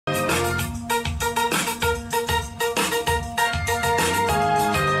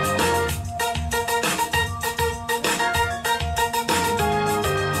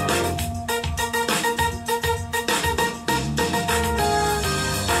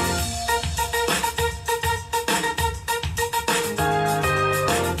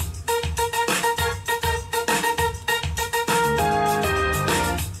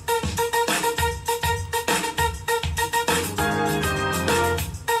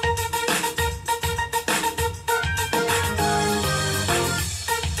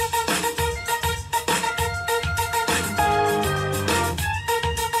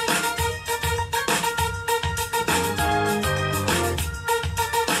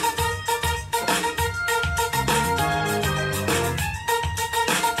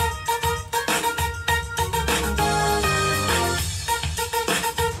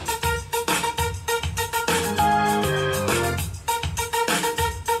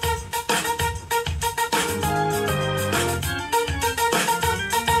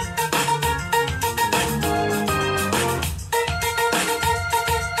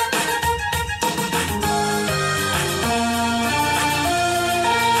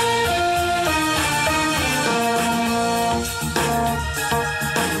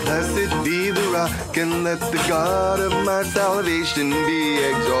rock, and let the God of my salvation be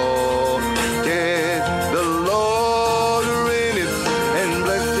exalted. The Lord reigneth, and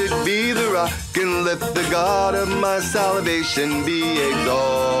blessed be the rock, and let the God of my salvation be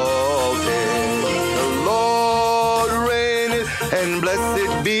exalted. The Lord reigneth, and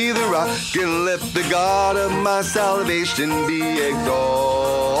blessed be the rock, and let the God of my salvation be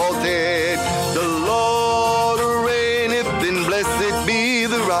exalted. The Lord reigneth, and blessed be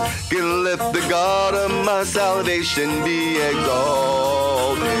the rock, and let the God of my salvation be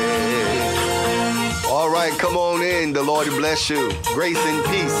exalted. All right, come on in. The Lord bless you. Grace and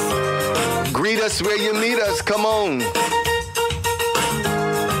peace. Greet us where you meet us. Come on.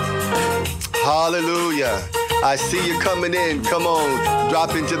 Hallelujah. I see you coming in. Come on.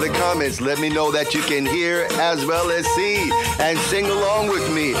 Drop into the comments. Let me know that you can hear as well as see. And sing along with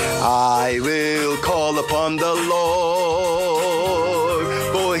me. I will call upon the Lord,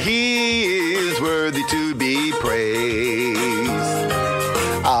 for he is worthy to be praised.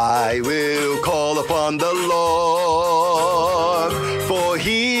 I will call upon the Lord, for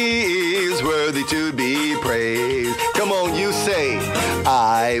he is worthy to be praised. Come on, you say,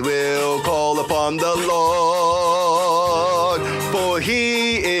 I will call upon the Lord, for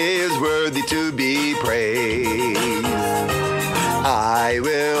he is worthy to be praised. I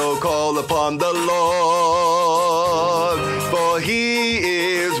will call upon the Lord, for he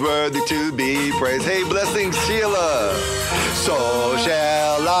is worthy to be praised. Hey, blessings, Sheila. So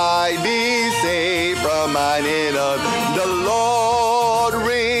shall I be saved from mine enemy. The Lord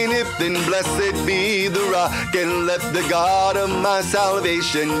reigneth, and blessed be the rock, and let the God of my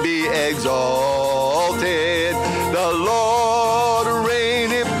salvation be exalted. The Lord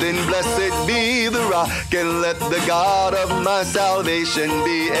reigneth, and blessed be the rock, and let the God of my salvation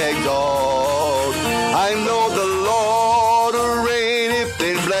be exalted. I know the Lord reigneth,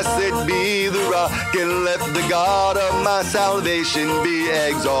 and blessed be the rock, and let the God of my salvation be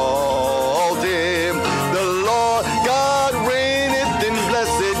exalted. The Lord God reigneth, and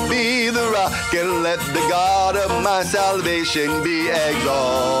blessed be the rock, and let the God of my salvation be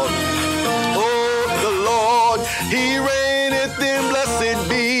exalted. Oh, the Lord, he reigneth, and blessed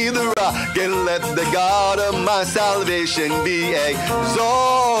be the rock, and let the God of my salvation be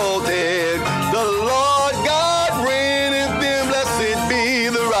exalted. The Lord God reigneth, and blessed be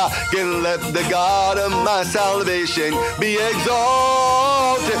the rock, and let the God of my salvation be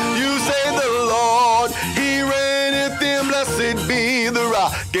exalted. You say the Lord, he reigneth, and blessed be the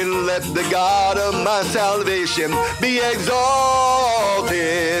rock, and let the God of my salvation be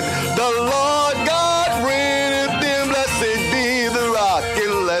exalted. The Lord God reigneth, and blessed be the rock,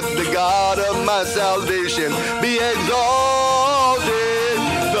 and let the God of my salvation be exalted.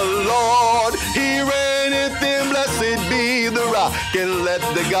 The Lord, he reigneth, and blessed be the rock, and let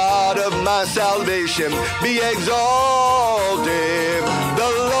the God of my salvation be exalted. The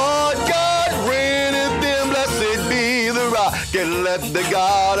Lord God reigneth, and blessed be the rock, and let the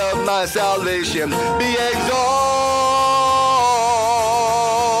God of my salvation be exalted.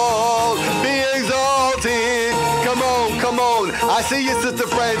 Be exalted. Come on, come on. I see you, Sister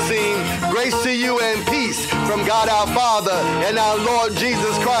Francine. Grace to you and peace from God our Father and our Lord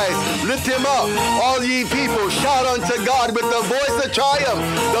Jesus Christ. Lift him up, all ye people. Shout unto God with the voice of triumph.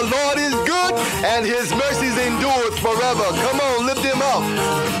 The Lord is good, and his mercies endureth forever. Come on, lift him up.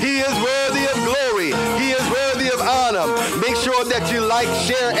 He is worthy of glory. He is worthy of honor. Make sure that you like,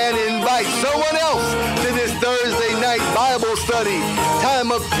 share, and invite someone else to this Thursday night Bible study.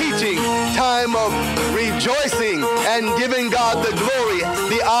 Time of teaching, time of rejoicing, and giving God the glory,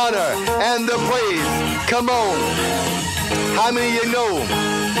 the honor, and the praise. Come on. How many of you know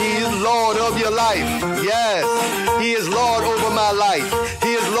he is Lord of your life? Yes, he is Lord over my life.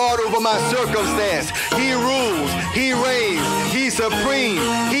 He is Lord over my circumstance. He rules. He reigns. He's supreme.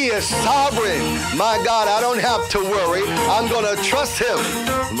 He is sovereign. My God, I don't have to worry. I'm going to trust him.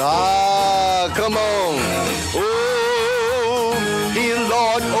 Come on. Oh, he is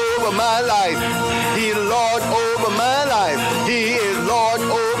Lord over my life. He is Lord over my life. He is Lord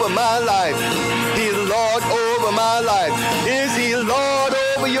over my life. He is Lord over my life. Is he Lord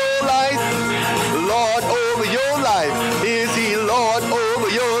over your life? Lord over your life. Is he Lord over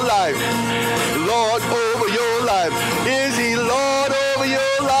your life? Lord over your life. Is he Lord over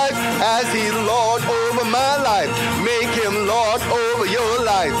your life? As he Lord over my life. Make him Lord over your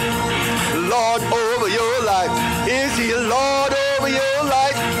life. Lord over your life. Is he Lord over your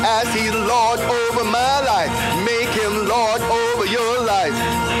life? As he Lord over my life. Make him Lord over your life.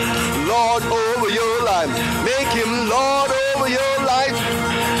 Lord over your life. Make him Lord over your life.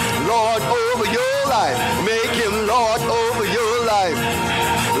 Lord over your life. Make him Lord over your life.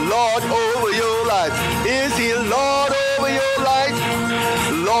 Lord over your life.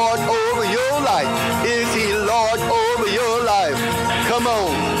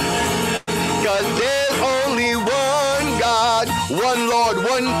 on. Because there's only one God, one Lord,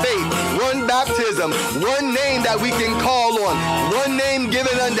 one faith, one baptism, one name that we can call on, one name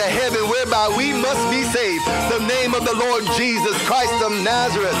given under heaven whereby we must be saved. The name of the Lord Jesus Christ of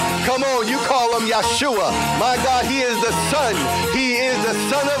Nazareth. Come on, you call him Yeshua. My God, he is the Son. He is the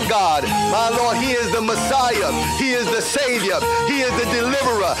Son of God. My Lord, he is the Messiah. He is the Savior. He is the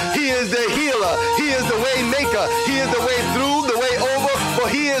deliverer. He is the healer. He is the way maker. He is the way through, the way over, for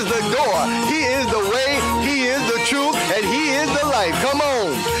he is the door. He is the way. He is the truth, and he is the life. Come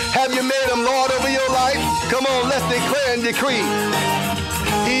on. Have you made him Lord over your life? Come on, let's declare and decree.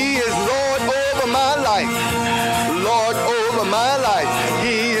 He is Lord over my life. Lord over my life.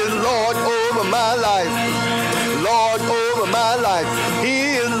 He is Lord over my life. Lord over my life.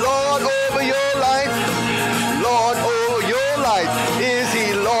 He is Lord over your life. Lord over your life. Is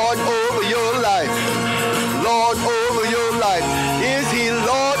he Lord over your life? Lord over your life. Is he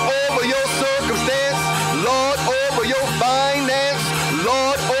Lord over your circumstance? Lord over your finance?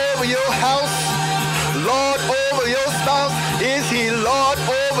 Lord over your house? Lord over your spouse? Is he Lord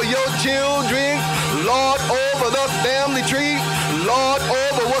over your children? Lord over the family tree? Lord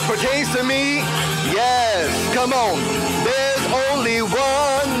over what pertains to me? Yes, come on. There's only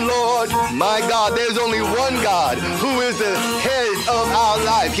one Lord. My God, there's only one God who is the head of our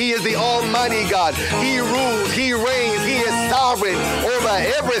life. He is the Almighty God. He rules, he reigns, he is sovereign over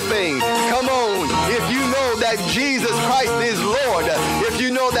everything. Come on, if you know that Jesus Christ is Lord, if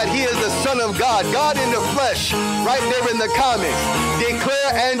you know that he is the Son of God, God in the flesh, right there in the comments,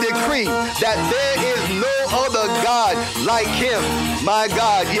 declare and decree that there is no other God like him. My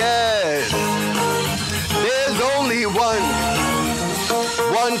God, yes. There's only one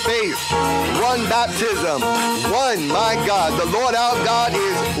faith, one baptism, one, my God. The Lord our God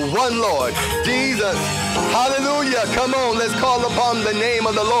is one Lord, Jesus. Hallelujah. Come on, let's call upon the name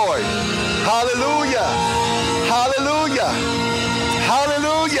of the Lord. Hallelujah. Hallelujah.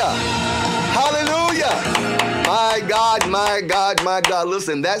 Hallelujah. Hallelujah. My God, my God, my God.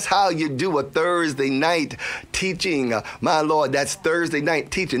 Listen, that's how you do a Thursday night teaching. My Lord, that's Thursday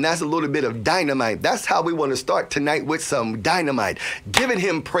night teaching. That's a little bit of dynamite. That's how we want to start tonight, with some dynamite. Giving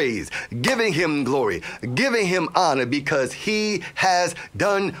him praise, giving him glory, giving him honor, because he has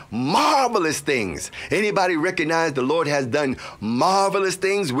done marvelous things. Anybody recognize the Lord has done marvelous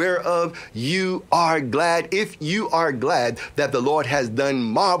things whereof you are glad? If you are glad that the Lord has done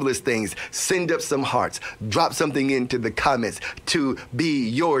marvelous things, send up some hearts. Drop something into the comments to be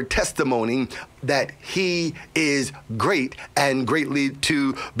your testimony that he is great and greatly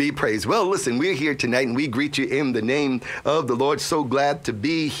to be praised. Well, listen, we're here tonight and we greet you in the name of the Lord. So glad to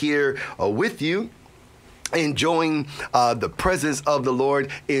be here with you, enjoying the presence of the Lord,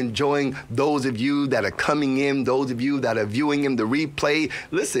 enjoying those of you that are coming in, those of you that are viewing in the replay.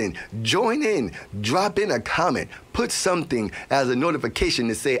 Listen, join in, drop in a comment, put something as a notification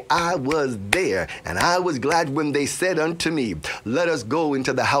to say, I was there and I was glad when they said unto me, let us go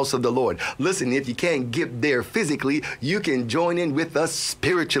into the house of the Lord. Listen, if you can't get there physically, you can join in with us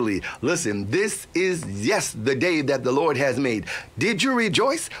spiritually. Listen, this is, yes, the day that the Lord has made. Did you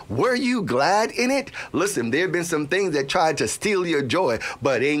rejoice? Were you glad in it? Listen, there have been some things that tried to steal your joy,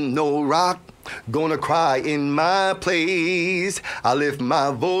 but ain't no rock gonna cry in my place. I lift my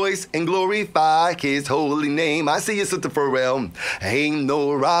voice and glorify his holy name. I see you, Sister Pharrell. Ain't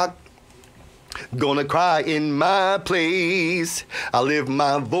no rock gonna cry in my place. I lift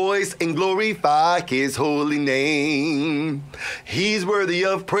my voice and glorify his holy name. He's worthy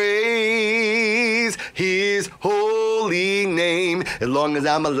of praise, his holy name. As long as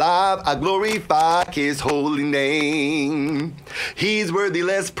I'm alive, I glorify his holy name. He's worthy,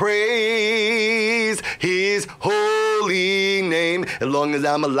 let's praise his holy name. As long as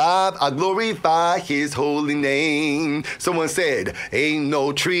I'm alive, I glorify his holy name. Someone said, ain't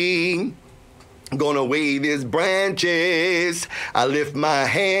no tree gonna wave his branches. I lift my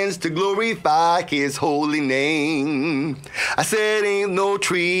hands to glorify his holy name. I said, ain't no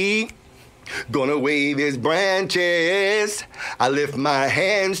tree gonna wave his branches. I lift my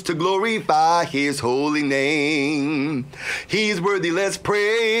hands to glorify his holy name. He's worthy, let's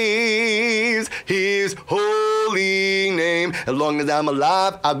praise his holy name. As long as I'm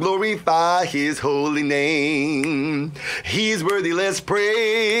alive, I glorify his holy name. He's worthy, let's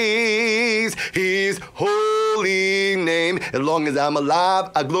praise his holy name. As long as I'm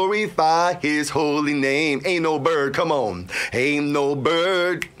alive, I glorify his holy name. Ain't no bird, come on. Ain't no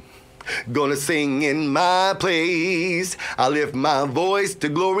bird gonna sing in my place. I lift my voice to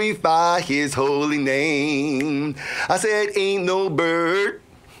glorify his holy name. I said, ain't no bird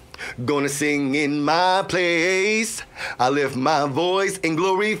Gonna sing in my place. I lift my voice and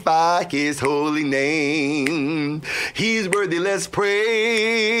glorify his holy name. He's worthy, let's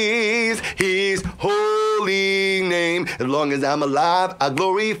praise his holy name. As long as I'm alive, I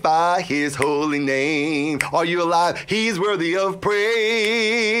glorify his holy name. Are you alive? He's worthy of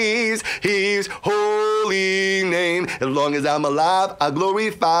praise his holy name. As long as I'm alive, I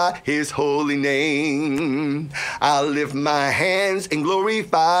glorify his holy name. I'll lift my hands and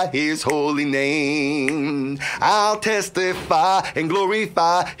glorify his holy name. I'll testify and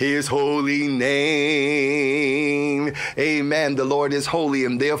glorify his holy name. Amen. The Lord is holy,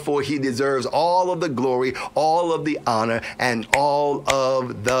 and therefore he deserves all of the glory, all of the honor, and all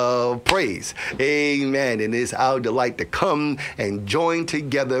of the praise. Amen. And it's our delight to come and join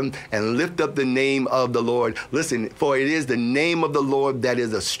together and lift up the name of the Lord. Listen, for it is the name of the Lord that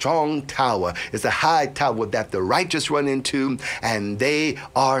is a strong tower. It's a high tower that the righteous run into, and they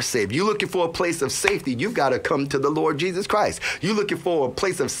are saved. You're looking for a place of safety, you've got to come to the Lord Jesus Christ. You're looking for a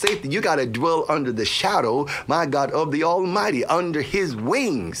place of safety, you got to dwell under the shadow, my God, of the Almighty, under his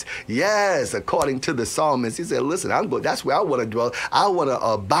wings. Yes, according to the psalmist, he said, listen, that's where I want to dwell. I want to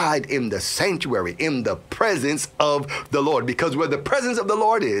abide in the sanctuary, in the presence of the Lord, because where the presence of the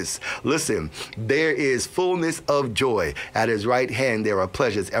Lord is, listen, there is fullness of joy. At his right hand, there are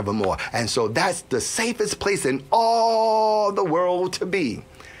pleasures evermore. And so that's the safest place in all the world to be,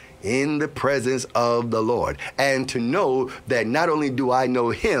 in the presence of the Lord, and to know that not only do I know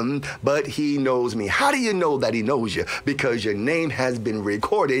him, but he knows me. How do you know that he knows you? Because your name has been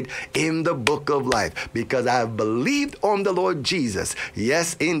recorded in the book of life, because I've believed on the Lord Jesus.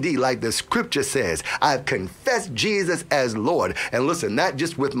 Yes, indeed, like the scripture says, I've confessed Jesus as Lord. And listen, not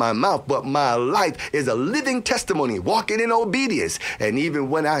just with my mouth, but my life is a living testimony, walking in obedience. And even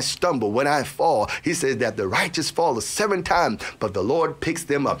when I stumble, when I fall, he says that the righteous fall 7 times, but the Lord picks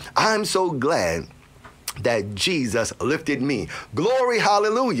them up. I'm so glad that Jesus lifted me. Glory,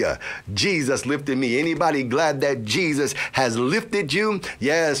 hallelujah. Jesus lifted me. Anybody glad that Jesus has lifted you?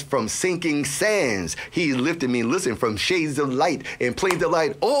 Yes, from sinking sands. He lifted me. Listen, from shades of light and plains of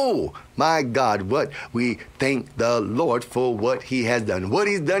light. Oh, my God, what we thank the Lord for what he has done. What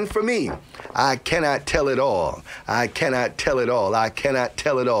he's done for me. I cannot tell it all. I cannot tell it all. I cannot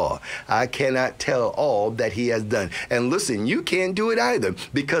tell it all. I cannot tell all that he has done. And listen, you can't do it either,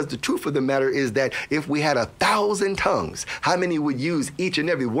 because the truth of the matter is that if we had 1,000 tongues, how many would use each and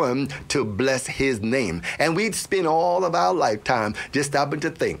every one to bless his name? And we'd spend all of our lifetime just stopping to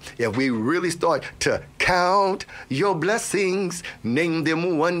think, if we really start to count your blessings, name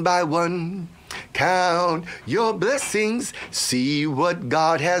them one by one. Count your blessings, see what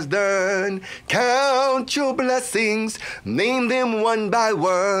God has done. Count your blessings, name them one by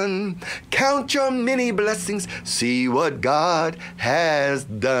one. Count your many blessings, see what God has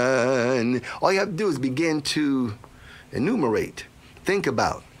done. All you have to do is begin to enumerate, think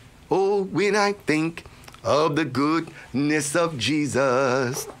about. Oh, when I think of the goodness of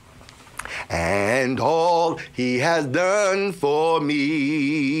Jesus and all he has done for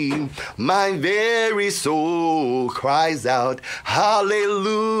me, my very soul cries out,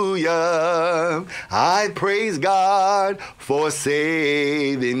 hallelujah. I praise God for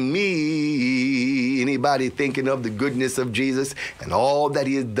saving me. Anybody thinking of the goodness of Jesus and all that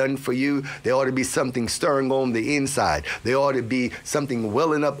he has done for you? There ought to be something stirring on the inside. There ought to be something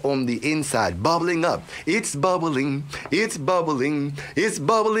welling up on the inside, bubbling up. It's bubbling, it's bubbling, it's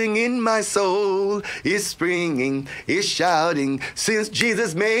bubbling in my soul. It's springing, it's shouting, since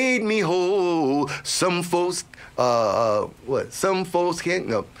Jesus made me whole. Some folks, Some folks can't,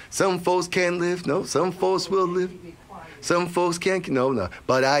 no. Some folks can live, no. Some folks will live. Some folks can't, no.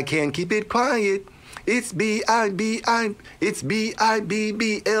 But I can't keep it quiet. It's B-I-B-I, it's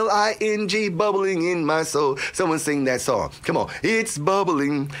B-I-B-B-L-I-N-G, bubbling in my soul. Someone sing that song. Come on. It's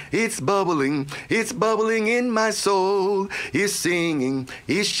bubbling, it's bubbling, it's bubbling in my soul. It's singing,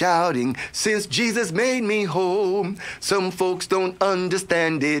 it's shouting, since Jesus made me whole. Some folks don't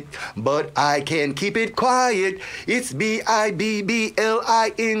understand it, but I can't keep it quiet. It's B-I-B-B-L-I-N-G,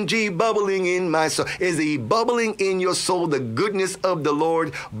 bubbling in my soul. Is he bubbling in your soul, the goodness of the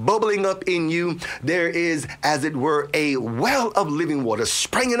Lord bubbling up in you? There is, as it were, a well of living water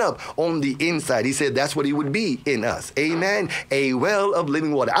springing up on the inside. He said that's what he would be in us. Amen. A well of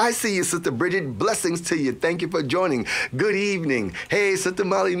living water. I see you, Sister Bridget. Blessings to you. Thank you for joining. Good evening. Hey, Sister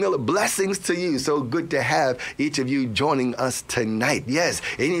Molly Miller. Blessings to you. So good to have each of you joining us tonight. Yes.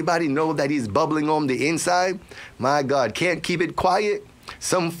 Anybody know that he's bubbling on the inside? My God, can't keep it quiet.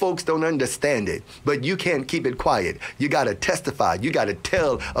 Some folks don't understand it, but you can't keep it quiet. You got to testify. You got to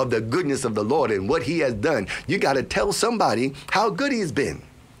tell of the goodness of the Lord and what he has done. You got to tell somebody how good he's been.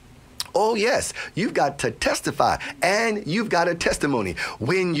 Oh, yes, you've got to testify, and you've got a testimony.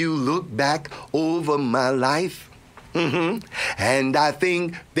 When you look back over my life, and I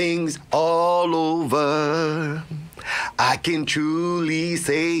think things all over, I can truly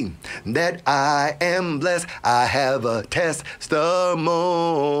say that I am blessed. I have a testimony.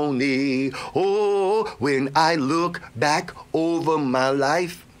 Oh, when I look back over my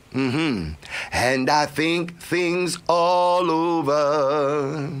life, and I think things all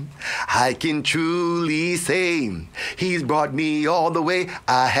over, I can truly say he's brought me all the way.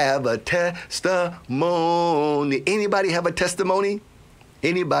 I have a testimony. Anybody have a testimony?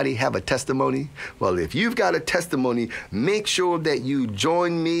 Anybody have a testimony? Well, if you've got a testimony, make sure that you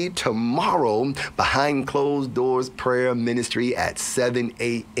join me tomorrow behind closed doors prayer ministry at 7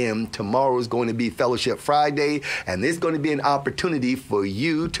 a.m. Tomorrow is going to be Fellowship Friday, and there's going to be an opportunity for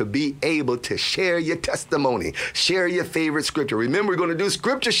you to be able to share your testimony, share your favorite scripture. Remember, we're going to do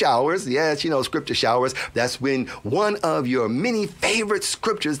scripture showers. Yes, you know, scripture showers. That's when one of your many favorite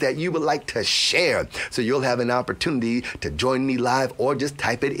scriptures that you would like to share. So you'll have an opportunity to join me live or just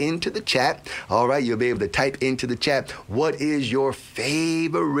type it into the chat. All right, you'll be able to type into the chat, what is your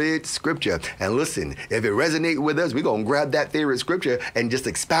favorite scripture? And listen, if it resonates with us, we're going to grab that favorite scripture and just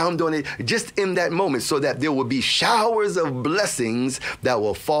expound on it just in that moment, so that there will be showers of blessings that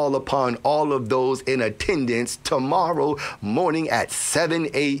will fall upon all of those in attendance tomorrow morning at 7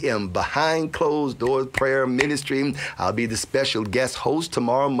 a.m. behind closed doors prayer ministry. I'll be the special guest host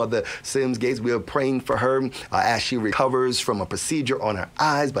tomorrow. Mother Sims Gates, we are praying for her as she recovers from a procedure on her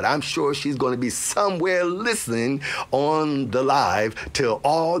eyes, but I'm sure she's going to be somewhere listening on the live till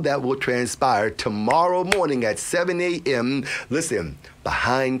all that will transpire tomorrow morning at 7 a.m. Listen,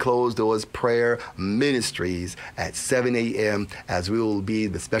 behind closed doors prayer ministries at 7 a.m. as we will be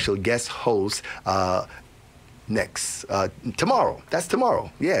the special guest host tomorrow. That's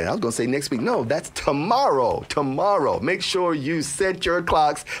tomorrow. Yeah, I was going to say next week. No, that's tomorrow. Tomorrow. Make sure you set your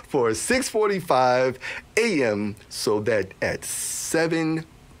clocks for 6:45 a.m. so that at 7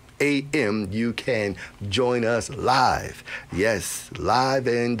 a.m. you can join us live. Yes, live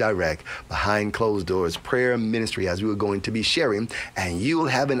and direct behind closed doors prayer ministry as we are going to be sharing, and you will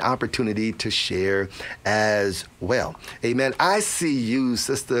have an opportunity to share as well. Amen. I see you,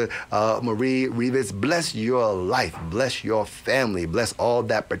 Sister Marie Rivas. Bless your life. Bless your family. Bless all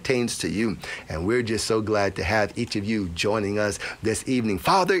that pertains to you. And we're just so glad to have each of you joining us this evening.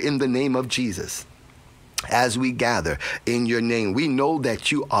 Father, in the name of Jesus, as we gather in your name, we know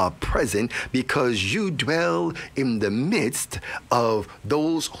that you are present because you dwell in the midst of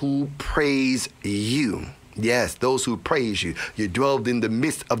those who praise you. Yes, those who praise you. You dwelled in the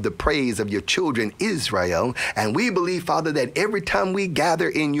midst of the praise of your children, Israel. And we believe, Father, that every time we gather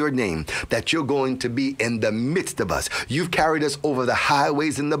in your name, that you're going to be in the midst of us. You've carried us over the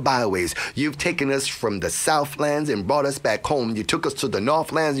highways and the byways. You've taken us from the Southlands and brought us back home. You took us to the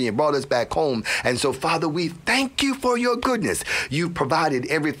Northlands and you brought us back home. And so, Father, we thank you for your goodness. You've provided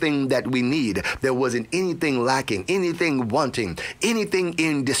everything that we need. There wasn't anything lacking, anything wanting, anything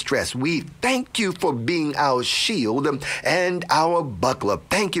in distress. We thank you for being our shield and our buckler.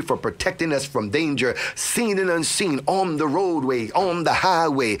 Thank you for protecting us from danger, seen and unseen, on the roadway, on the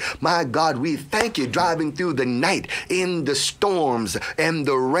highway. My God, we thank you driving through the night in the storms and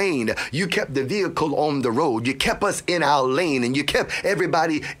the rain. You kept the vehicle on the road. You kept us in our lane, and you kept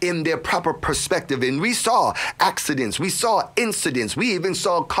everybody in their proper perspective. And we saw accidents. We saw incidents. We even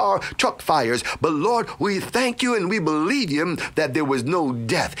saw truck fires. But Lord, we thank you and we believe you that there was no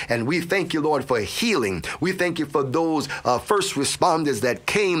death. And we thank you, Lord, for healing. We thank you for those first responders that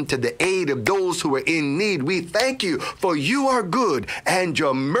came to the aid of those who were in need. We thank you for you are good and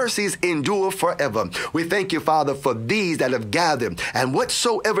your mercies endure forever. We thank you, Father, for these that have gathered, and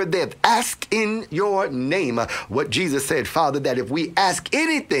whatsoever they've asked in your name. What Jesus said, Father, that if we ask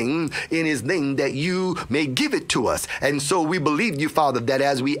anything in his name, that you may give it to us. And so we believe you, Father, that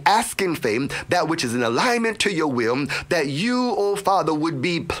as we ask in faith, that which is in alignment to your will, that you, oh Father, would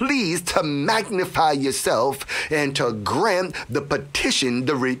be pleased to magnify yourself and to grant the petition,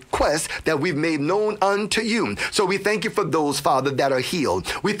 the request that we've made known unto you. So we thank you for those, Father, that are healed.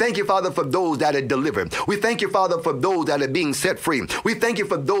 We thank you, Father, for those that are delivered. We thank you, Father, for those that are being set free. We thank you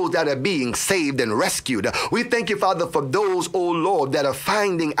for those that are being saved and rescued. We thank you, Father, for those, oh Lord, that are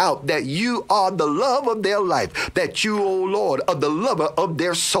finding out that you are the love of their life, that you, oh Lord, are the lover of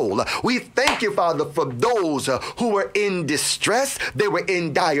their soul. We thank you, Father, for those who were in distress. They were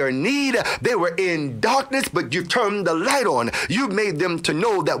in dire need. They were in darkness, but you've turned the light on. You've made them to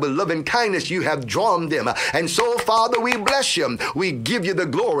know that with loving kindness you have drawn them. And so, Father, we bless you. We give you the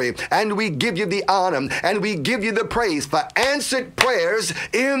glory, and we give you the honor, and we give you the praise for answered prayers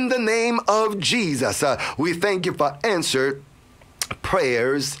in the name of Jesus. We thank you for answered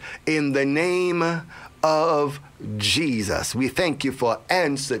prayers in the name of Jesus. We thank you for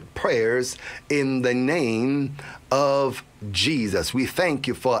answered prayers in the name of Jesus. We thank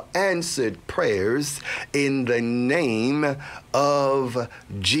you for answered prayers in the name of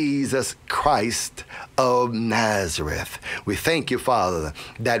Jesus Christ of Nazareth. We thank you, Father,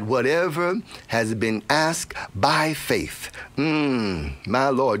 that whatever has been asked by faith, my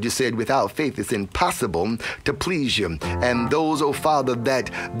Lord, you said without faith it's impossible to please you. And those, oh Father,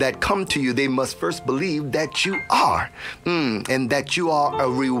 that come to you, they must first believe that you are, and that you are a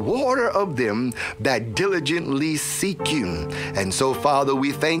rewarder of them that diligently seek you. And so, Father,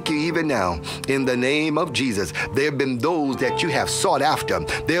 we thank you even now in the name of Jesus. There have been those that you have sought after.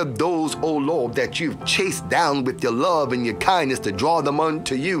 There are those, oh Lord, that you've chased down with your love and your kindness to draw them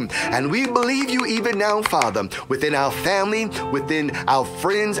unto you. And we believe you even now, Father, within our family, within our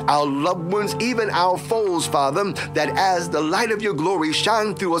friends, our loved ones, even our foes, Father, that as the light of your glory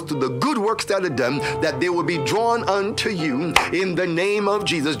shine through us, through the good works that are done, that they will be drawn unto you in the name of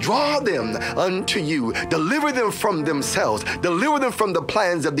Jesus. Draw them unto you. Deliver them from themselves. Deliver them from the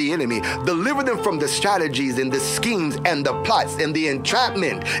plans of the enemy. Deliver them from the strategies and the schemes and the plots and the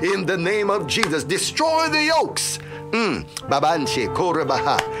entrapment in the name of Jesus. Destroy the yokes.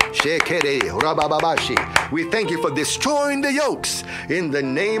 We thank you for destroying the yokes in the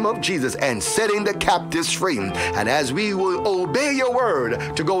name of Jesus and setting the captives free. And as we will obey your word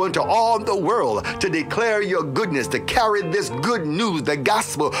to go into all the world to declare your goodness, to carry this good news, the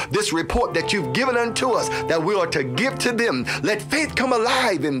gospel, this report that you've given unto us that we are to give to them. Let faith come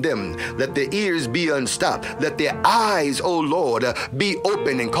alive in them. Let their ears be unstopped. Let their eyes, O Lord, be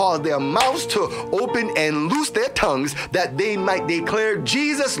open, and cause their mouths to open and loose their tongues, that they might declare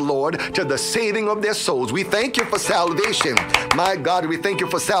Jesus Lord to the saving of their souls. We thank you for salvation. My God, we thank you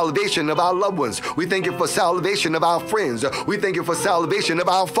for salvation of our loved ones. We thank you for salvation of our friends. We thank you for salvation of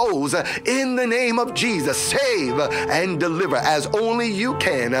our foes. In the name of Jesus, save and deliver as only you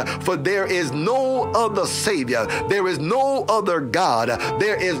can, for there is no other Savior. There is no other God.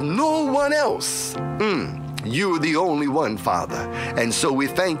 There is no one else. You are the only one, Father. And so we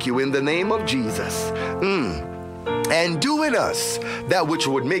thank you in the name of Jesus. And do in us that which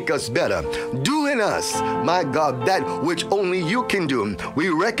would make us better. Do in us, my God, that which only you can do. We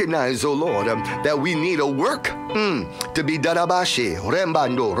recognize, oh Lord, that we need a work to be done.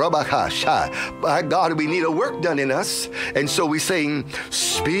 My God, we need a work done in us. And so we sing,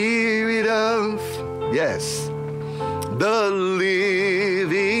 Spirit of, yes, the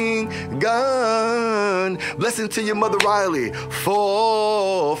living God. Blessing to your Mother Riley.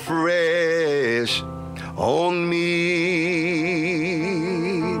 Fall fresh on me.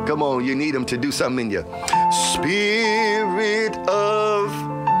 Come on, you need him to do something in you. Spirit of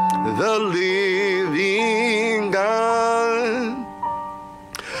the living God,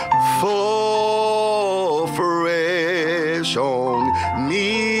 fall fresh on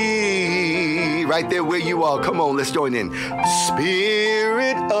me. Right there where you are. Come on, let's join in.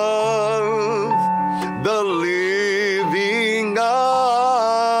 Spirit of the living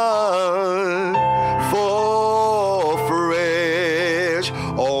God, fall fresh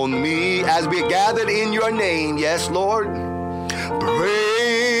on me. As we gathered in your name, yes, Lord,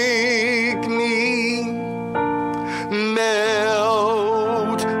 break me,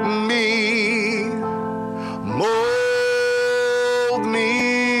 melt me, mold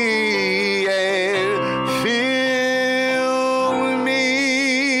me, and fill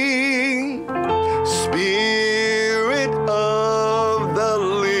me. Spirit of the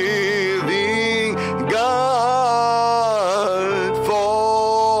living God,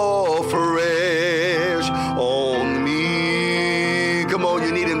 fall fresh on me. Come on,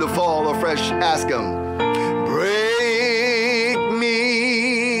 you need him to fall afresh. Ask him. Break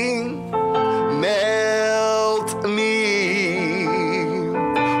me, melt me,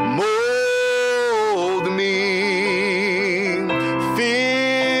 mold me,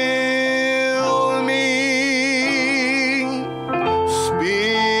 fill me.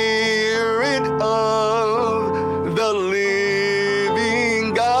 Spirit of the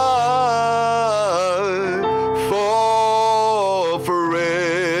living God, fall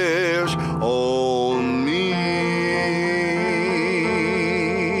fresh on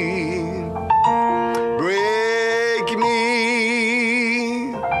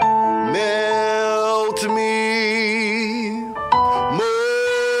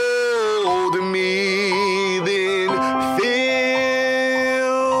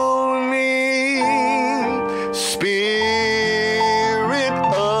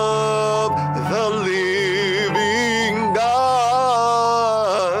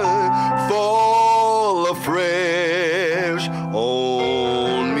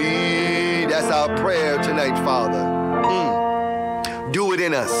our prayer tonight, Father. Do it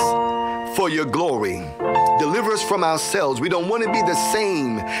in us for your glory. Deliver us from ourselves. We don't want to be the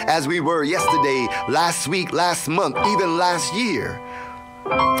same as we were yesterday, last week, last month, even last year.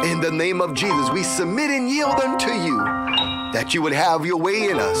 In the name of Jesus, we submit and yield unto you, that you would have your way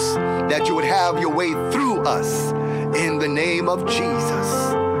in us, that you would have your way through us, in the name of Jesus.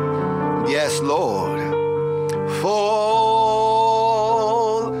 Yes, Lord. Fall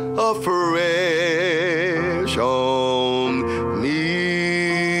afresh on me.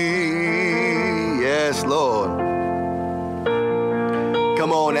 Yes, Lord.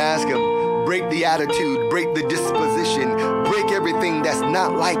 Come on, ask him. Break the attitude, break the disposition, break everything that's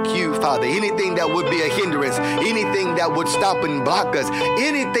not like you, Father. Anything that would be a hindrance, anything that would stop and block us,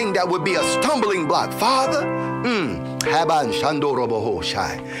 anything that would be a stumbling block. Father,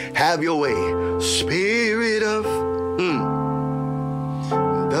 have your way. Spirit of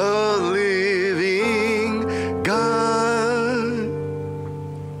the living God,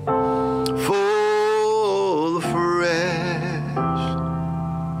 fall afresh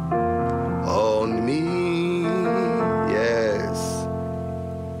on me. Yes.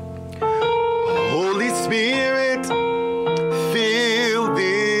 Holy Spirit, fill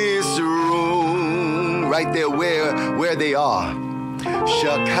this room right there where they are.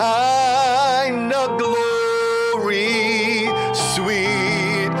 Shekinah glory,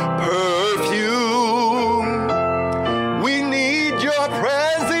 sweet perfume. We need your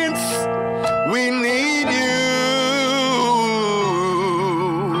presence. We need you.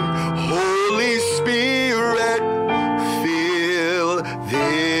 Holy Spirit, fill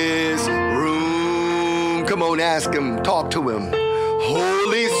this room. Come on, ask him, talk to him.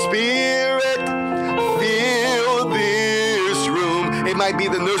 Holy Spirit, fill this room. It might be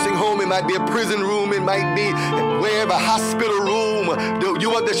the nursing home, it might be a prison room, it might be wherever, hospital room. You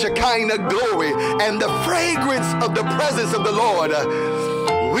want the Shekinah glory and the fragrance of the presence of the Lord.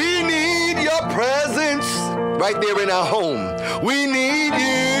 We need your presence right there in our home. We need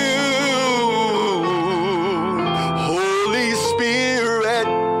you. Holy Spirit,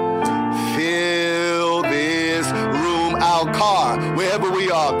 fill this room, our car, wherever we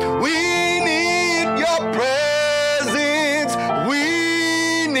are. We need your presence.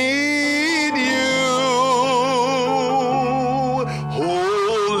 We need you.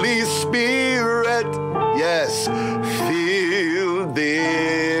 Holy Spirit, yes, fill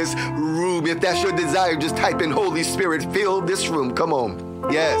this room. If that's your desire, just type in Holy Spirit, fill this room. Come on.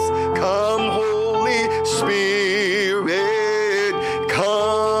 Yes. Come, Holy Spirit.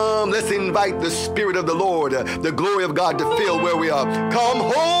 Come. Let's invite the Spirit of the Lord, the glory of God to fill where we are. Come,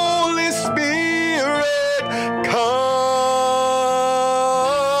 Holy Spirit. Come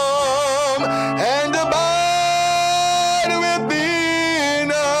and abide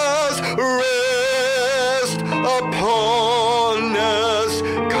within us. Rest upon us.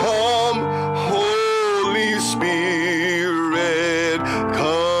 Come, Holy Spirit.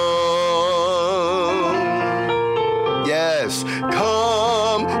 Come. Yes.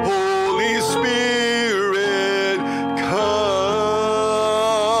 Come, Holy Spirit. Come.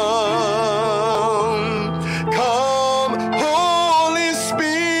 Come, Holy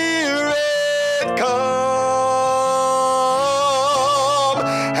Spirit. Come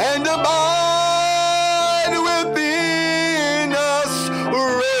and abide within us.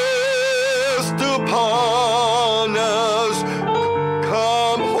 Rest upon us.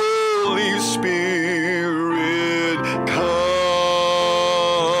 Come, Holy Spirit. Come.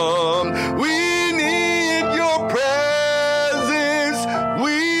 We need your presence.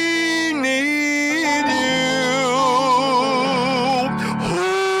 We need you.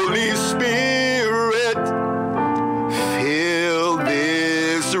 Holy Spirit, fill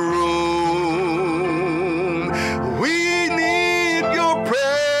this room. We need your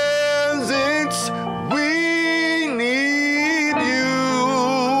presence. We need you.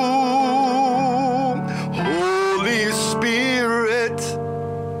 Holy Spirit,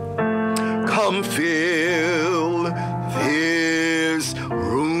 come fill this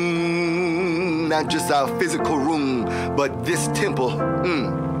room. Not just our physical room, but this temple.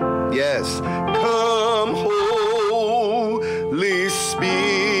 Yes. Come, Holy Spirit.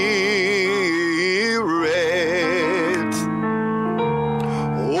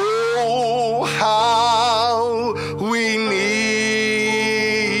 Oh, how we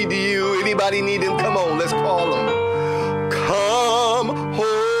need you. Anybody need him? Come on, let's call him. Come,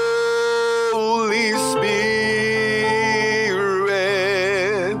 Holy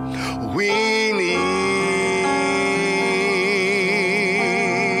Spirit. We need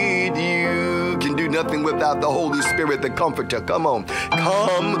you. Can do nothing with without the Holy Spirit, the Comforter. Come on.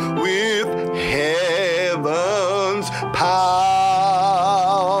 Come with heaven's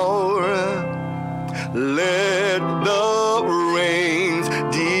power. Let the rains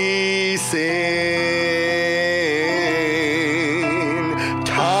descend.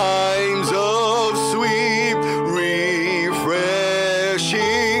 Times of sweet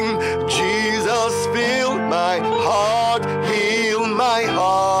refreshing. Jesus, fill my heart, heal my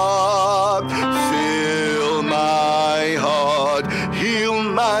heart. Fill my heart, heal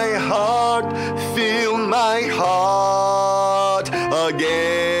my heart, fill my heart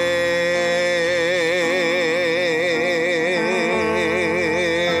again.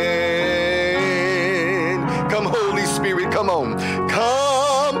 Come, Holy Spirit, come on.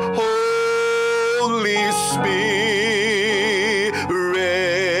 Come, Holy Spirit.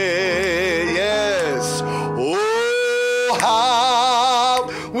 Yes. Oh, how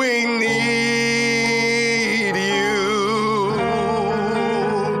we need you.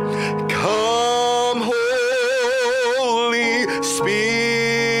 Come, Holy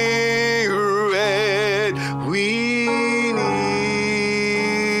Spirit, we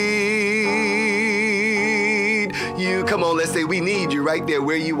need you. Come on, let's say we need you right there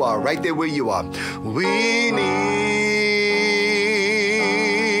where you are, right there where you are. We need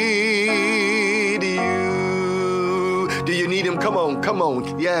you. Do you need him? Come on, come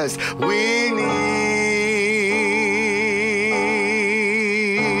on. Yes, we need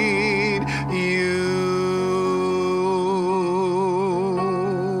you.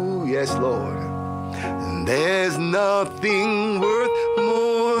 Yes, Lord. There's nothing worth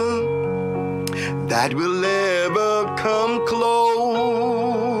more that will ever come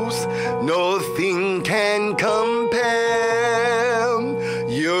close. Nothing can compare.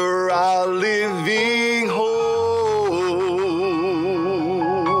 You're our living hope.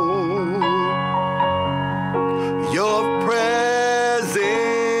 Your presence,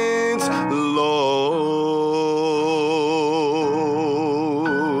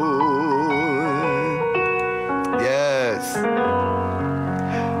 Lord. Yes.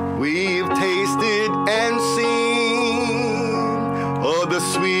 We've tasted and seen of the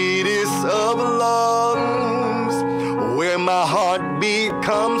sweetest of loves, where my heart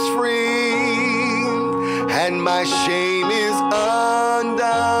becomes free and my shame is undone.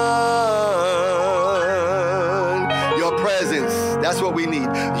 Your presence, that's what we need.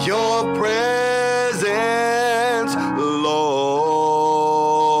 Your presence, Lord.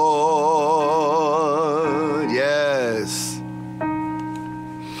 Yes.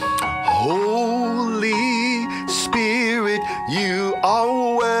 Holy Spirit, you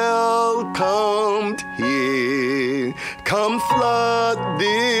are welcomed here. Come flood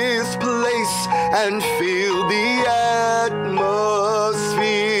this place and fill the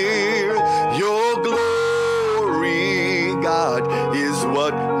atmosphere. Your glory, God, is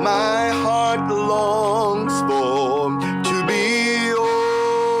what my heart longs for, to be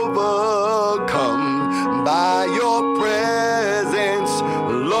overcome by your presence,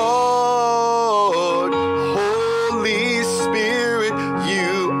 Lord. Holy Spirit,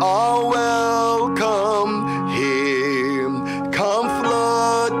 you are welcome here. Come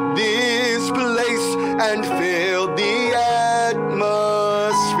flood this place and fill the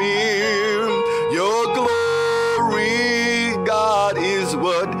atmosphere. Your glory, God, is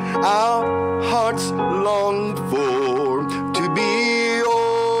what our hearts long for, to be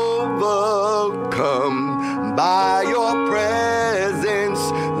overcome by your presence,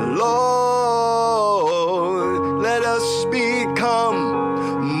 Lord. Let us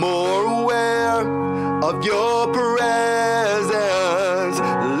become more aware of your presence.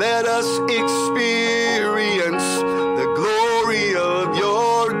 Let us experience the glory of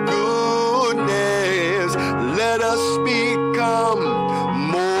your goodness. Let us become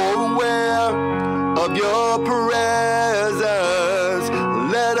more aware of your presence.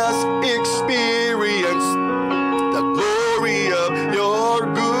 Let us experience the glory of your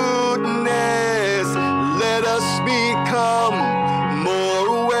goodness. Let us become more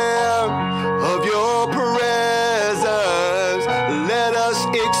aware of your presence. Let us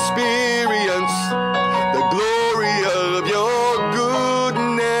experience the glory of your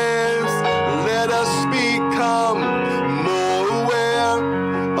goodness. Let us become more aware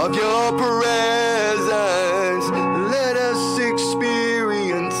of your presence. Let us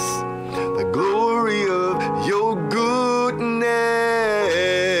experience the glory of your goodness.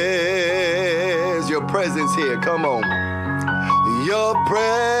 Your presence here, come on. Your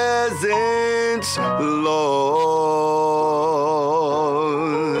presence, Lord.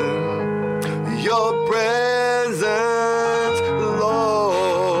 Your presence, Lord.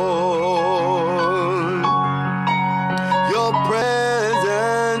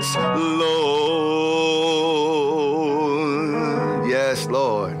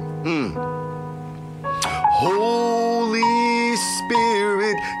 Lord. Holy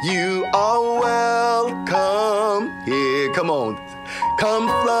Spirit, you are welcome here. Come on. Come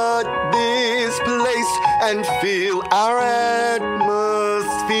flood this place and fill our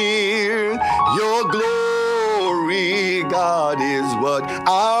atmosphere. Your glory, God, is what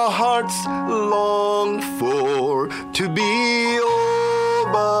our hearts long for, to be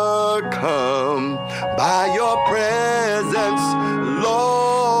overcome by your presence,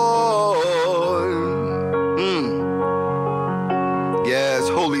 Lord. Yes,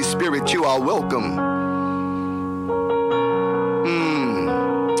 Holy Spirit, you are welcome.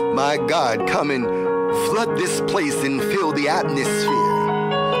 My God, come and flood this place and fill the atmosphere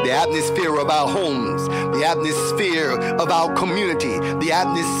of our homes, the atmosphere of our community, the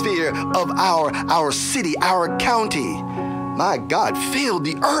atmosphere of our city, our county. My God, fill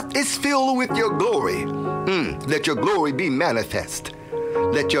the earth is filled with your glory. Let your glory be manifest.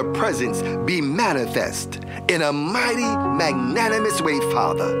 Let your presence be manifest in a mighty, magnanimous way,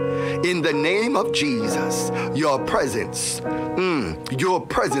 Father. In the name of Jesus, your presence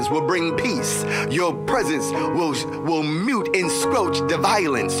will bring peace. Your presence will mute and squelch the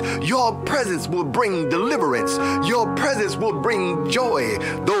violence. Your presence will bring deliverance. Your presence will bring joy.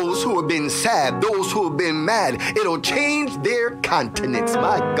 Those who have been sad, those who have been mad, it'll change their countenance.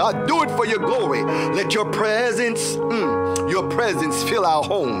 My God, do it for your glory. Let your presence fill our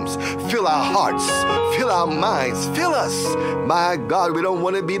homes, fill our hearts, fill our minds, fill us. My God, we don't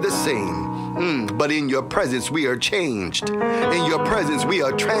want to be the same. But in your presence, we are changed. In your presence, we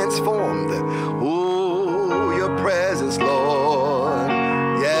are transformed. Oh, your presence, Lord.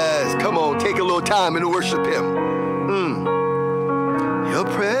 Yes, come on, take a little time and worship him. Your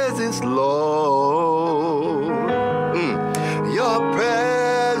presence, Lord. Your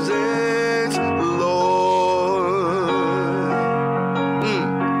presence, Lord.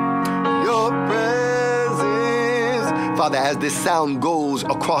 Your presence. Father, as this sound goes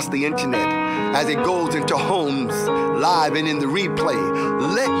across the internet, as it goes into homes, live and in the replay,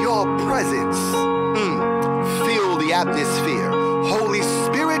 let your presence fill the atmosphere. Holy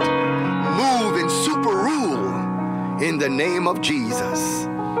Spirit, move and super rule in the name of Jesus,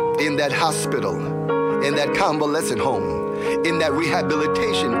 in that hospital, in that convalescent home, in that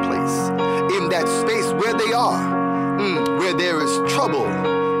rehabilitation place, in that space where they are, where there is trouble.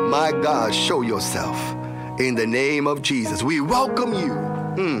 My God, show yourself in the name of Jesus. We welcome you.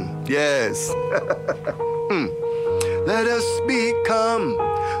 Yes. Let us become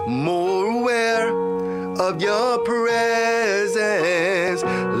more aware of your presence.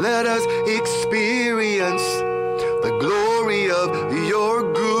 Let us experience the glory of your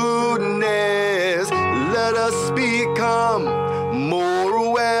goodness. Let us become more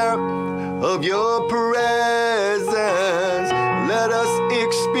aware of your presence. Let us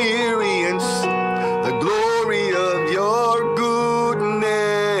experience the glory of your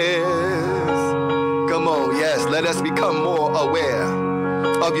goodness. Come on, yes, let us become more aware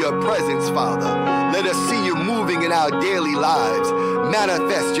of your presence, Father. Let us see you moving in our daily lives.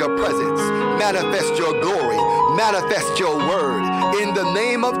 Manifest your presence, manifest your glory, manifest your word in the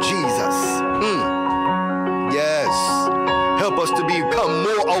name of Jesus. Yes, help us to become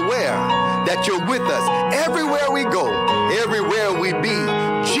more aware that you're with us everywhere we go, everywhere we be.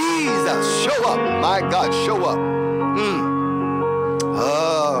 Jesus, show up. My God, show up.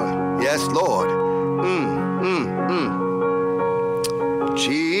 Yes, Lord.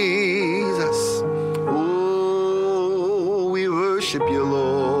 Jesus. Oh, we worship you,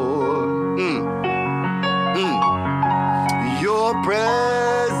 Lord. Your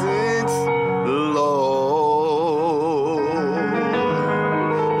presence, Lord.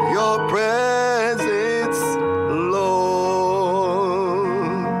 Your presence, Lord.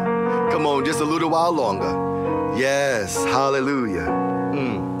 Come on, just a little while longer. Yes, hallelujah.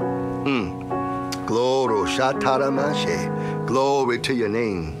 Glory, Shataramashe. Glory to your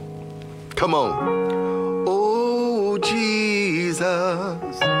name. Come on. Oh, Jesus.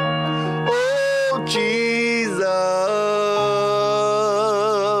 Oh, Jesus.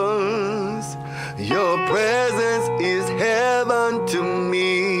 Your presence is heaven to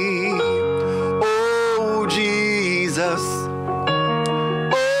me. Oh, Jesus.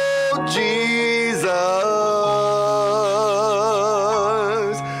 Oh, Jesus.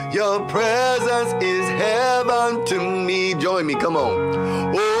 Your presence is heaven to me. Join me, come on.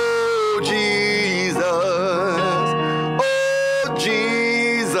 Oh, Jesus. Oh,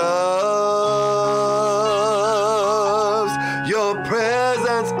 Jesus. Your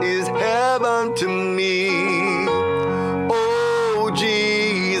presence is heaven to me. Oh,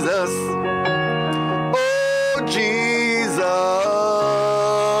 Jesus. Oh, Jesus.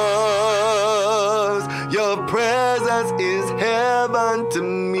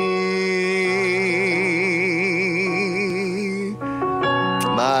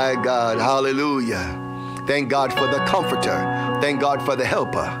 My God, hallelujah. Thank God for the comforter. Thank God for the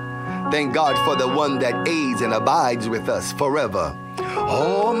helper. Thank God for the one that aids and abides with us forever.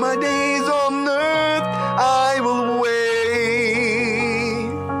 All my days on earth I will wait.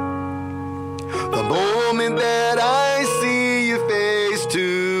 The moment that I see you face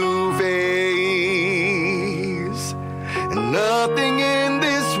to face, and nothing in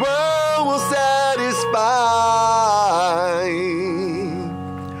this world will satisfy.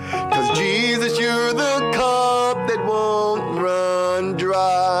 'Cause Jesus, you're the cup that won't run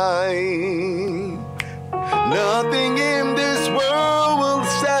dry. Nothing in this world will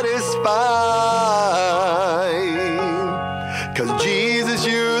satisfy. 'Cause Jesus,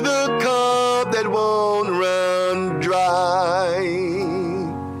 you're the cup that won't run dry.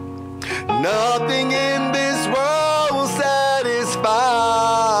 Nothing in this world will satisfy.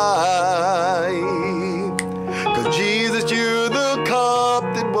 'Cause Jesus, you're the cup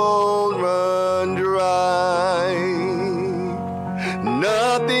that won't run dry.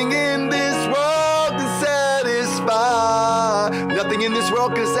 Nothing in this world can satisfy. Nothing in this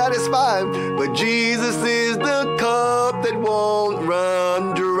world can satisfy. But Jesus is the cup that won't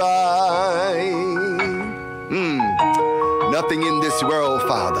run dry. Nothing in this world,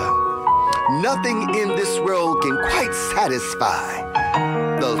 Father. Nothing in this world can quite satisfy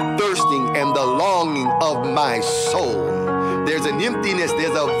the thirsting and the longing of my soul. There's an emptiness,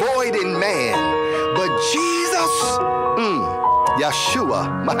 there's a void in man. But Jesus, Yeshua,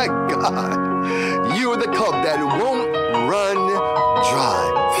 my God, you're the cup that won't run dry.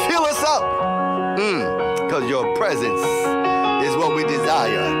 Fill us up, because your presence is what we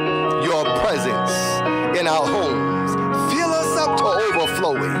desire. Your presence in our homes. Fill us up to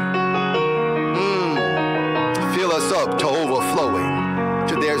overflowing. Fill us up to overflowing.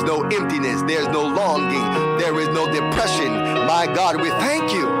 So there's no emptiness, there's no longing, there is no depression. My God, we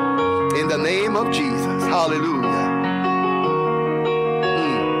thank you in the name of Jesus. Hallelujah.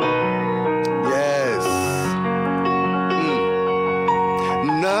 Yes.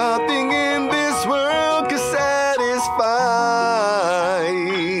 Nothing in this world can satisfy.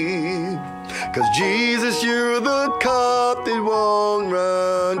 'Cause Jesus, you're the cup that won't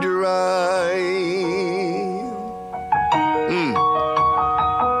run dry.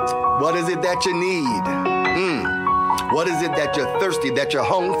 What is it that you need? What is it that you're thirsty, that you're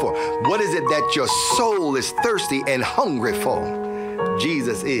hungry for? What is it that your soul is thirsty and hungry for?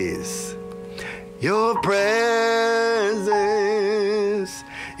 Jesus is. Your presence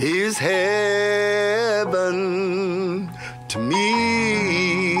is heaven to me.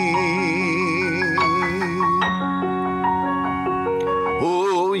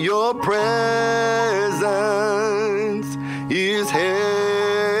 Oh, your presence is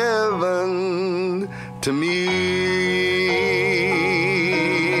heaven to me.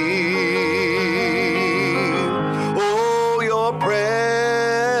 Oh, your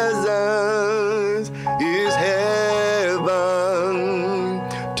presence is heaven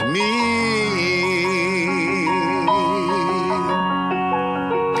to me.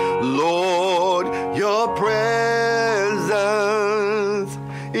 Lord, your presence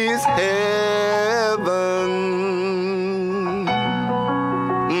is heaven.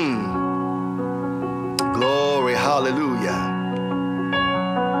 Glory, hallelujah.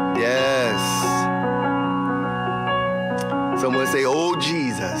 Yes. Someone say, oh,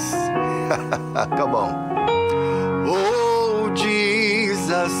 Jesus. Come on. Oh,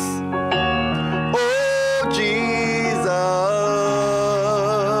 Jesus. Oh, Jesus.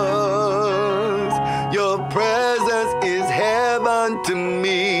 Your presence is heaven to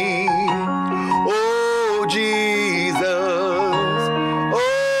me. Oh, Jesus.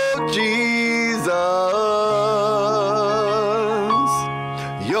 Oh, Jesus.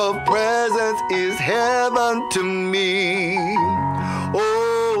 Your presence is heaven to me.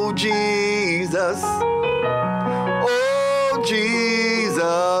 Oh, Jesus. Oh, Jesus.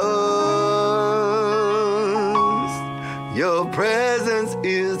 Your presence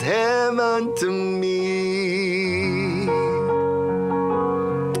is heaven to me.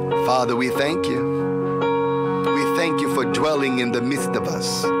 Father, we thank you. We thank you for dwelling in the midst of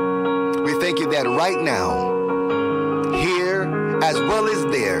us. We thank you that right now, here as well as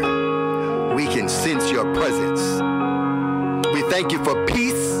there, we can sense your presence. We thank you for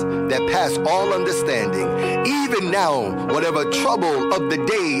peace that passes all understanding. Even now, whatever trouble of the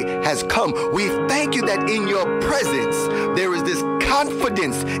day has come, we thank you that in your presence, there is this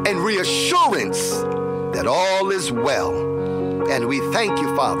confidence and reassurance that all is well. And we thank you,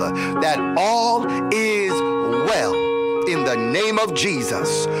 Father, that all is well. In the name of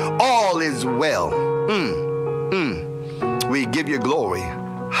Jesus, all is well. We give you glory.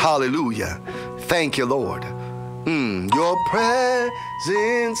 Hallelujah. Thank you, Lord. Your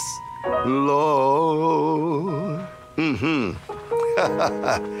presence, Lord.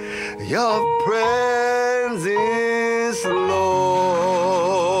 Your presence, Lord.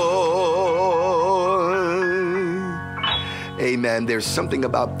 Amen. There's something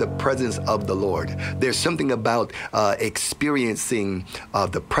about the presence of the Lord. There's something about experiencing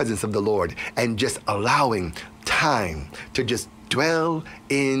the presence of the Lord and just allowing time to just dwell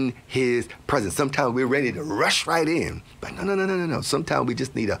in his presence. Sometimes we're ready to rush right in, but no. Sometimes we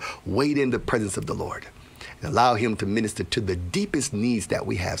just need to wait in the presence of the Lord and allow him to minister to the deepest needs that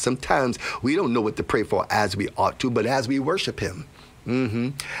we have. Sometimes we don't know what to pray for as we ought to, but as we worship him,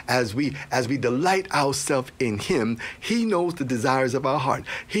 as we delight ourselves in him, he knows the desires of our heart.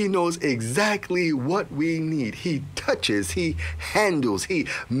 He knows exactly what we need. He touches, he handles, he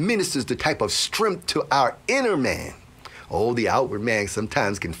ministers the type of strength to our inner man. Oh, the outward man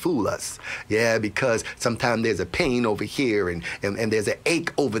sometimes can fool us. Yeah, because sometimes there's a pain over here and there's an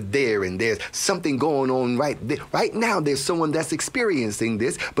ache over there and there's something going on right there. Right now, there's someone that's experiencing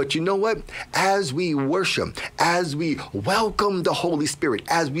this. But you know what? As we worship, as we welcome the Holy Spirit,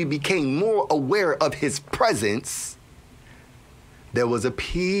 as we became more aware of his presence, there was a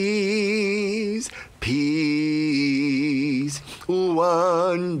peace,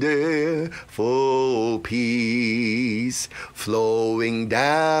 wonderful peace, flowing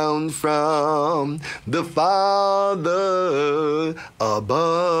down from the Father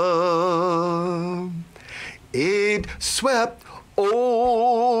above. It swept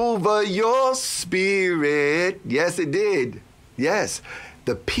over your spirit. Yes, it did. Yes,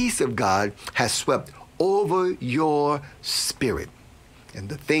 the peace of God has swept over your spirit. And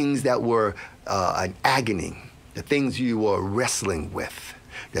the things that were an agony, the things you were wrestling with,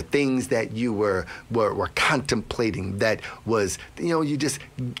 the things that you were contemplating, that was, you just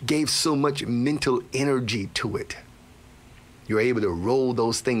gave so much mental energy to it. You're able to roll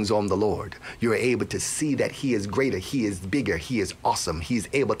those things on the Lord. You're able to see that he is greater, he is bigger, he is awesome, he's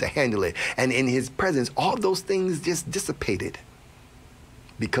able to handle it. And in his presence, all those things just dissipated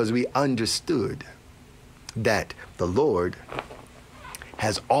because we understood that the Lord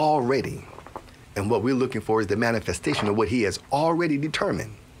has already, and what we're looking for is the manifestation of what he has already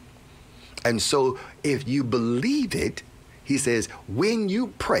determined. And so if you believe it, he says, when you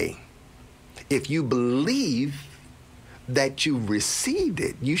pray, if you believe that you received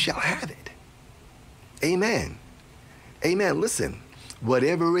it, you shall have it. Amen. Amen. Listen,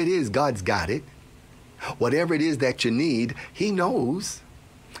 whatever it is, God's got it. Whatever it is that you need, he knows.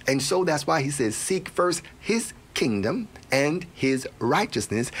 And so that's why he says, seek first his kingdom and his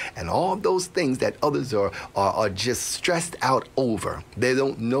righteousness, and all those things that others are just stressed out over. They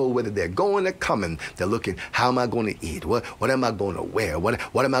don't know whether they're going or coming. They're looking, how am I going to eat? What am I going to wear? What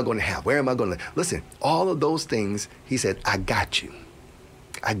am I going to have? Where am I going to? Listen, all of those things, he said, I got you.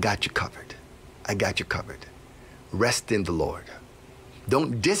 I got you covered. I got you covered. Rest in the Lord.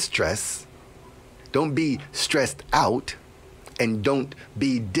 Don't distress. Don't be stressed out, and don't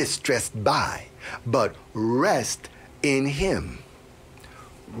be distressed by, but rest in him.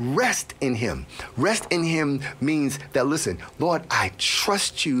 Rest in him. Rest in him means that, listen, Lord, I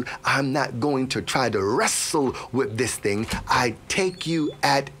trust you. I'm not going to try to wrestle with this thing. I take you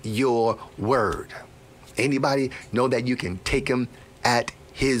at your word. Anybody know that you can take him at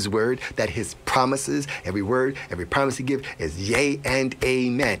his word, that his promises, every word, every promise he gives is yea and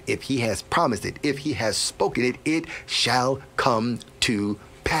amen. If he has promised it, if he has spoken it, it shall come to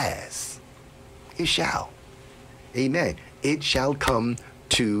pass. It shall. Amen. It shall come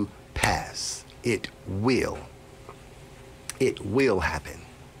to pass. It will. It will happen.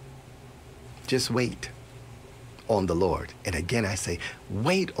 Just wait on the Lord. And again, I say,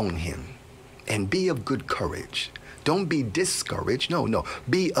 wait on him and be of good courage. Don't be discouraged. No.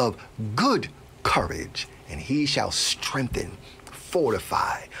 Be of good courage, and he shall strengthen,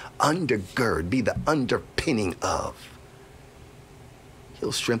 fortify, undergird, be the underpinning of.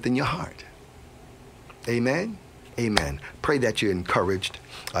 He'll strengthen your heart. Amen. Amen. Pray that you're encouraged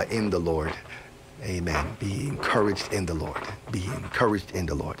in the Lord. Amen. Be encouraged in the Lord. Be encouraged in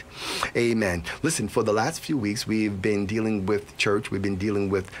the Lord. Amen. Listen, for the last few weeks, we've been dealing with church. We've been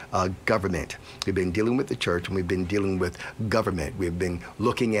dealing with government. We've been dealing with the church, and we've been dealing with government. We've been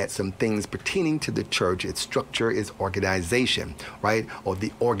looking at some things pertaining to the church, its structure, its organization, right? Or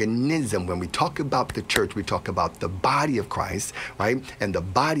the organism. When we talk about the church, we talk about the body of Christ, right? And the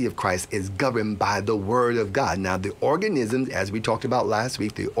body of Christ is governed by the word of God. Now, the organisms, as we talked about last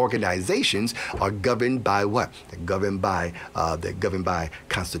week, the organizations are are governed by what? They're governed by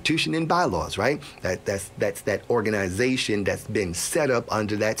Constitution and bylaws, right? That's that organization that's been set up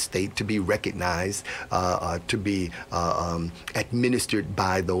under that state to be recognized, to be administered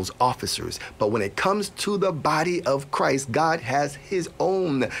by those officers. But when it comes to the body of Christ, God has his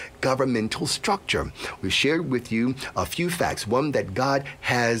own governmental structure. We shared with you a few facts. One, that God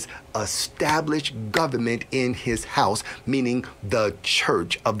has established government in his house, meaning the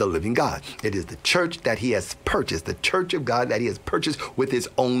church of the living God. It is the church that he has purchased, the church of God that he has purchased with his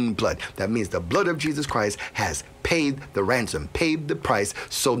own blood. That means the blood of Jesus Christ has paid the ransom, paid the price,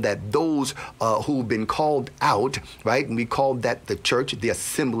 so that those who've been called out, right? And we call that the church, the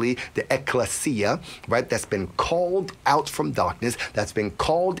assembly, the ecclesia, right? That's been called out from darkness, that's been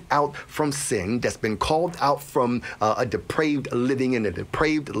called out from sin, that's been called out from a depraved living and a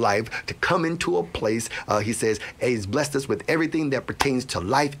depraved life to come into a place, he says, he's blessed us with everything that pertains to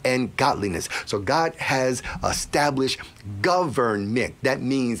life and godliness. So God has established government. That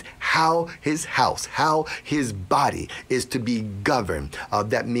means how his house, how his body is to be governed.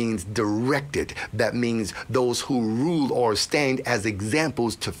 That means directed. That means those who rule or stand as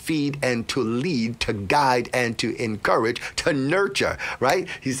examples to feed and to lead, to guide and to encourage, to nurture, right?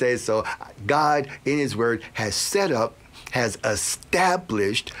 He says, so God in his word has set up, has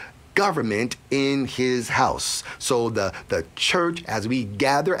established government in his house. So the church, as we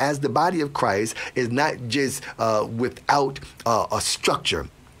gather as the body of Christ, is not just without a structure.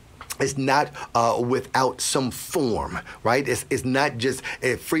 It's not without some form, right? It's not just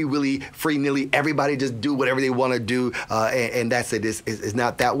free-nilly, everybody just do whatever they want to do, and that's it. It's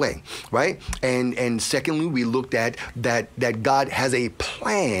not that way, right? And secondly, we looked at that God has a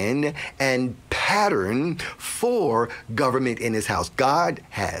plan and pattern for government in his house. God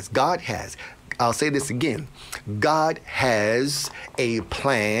has. I'll say this again. God has a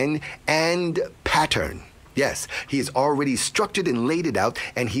plan and pattern. Yes, he's already structured and laid it out,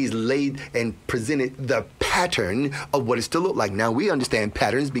 and he's laid and presented the pattern of what it's to look like. Now, we understand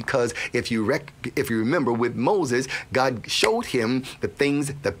patterns because if you remember with Moses, God showed him the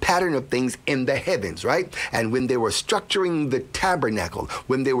pattern of things in the heavens, right? And when they were structuring the tabernacle,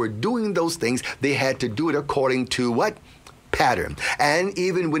 when they were doing those things, they had to do it according to what? Pattern. And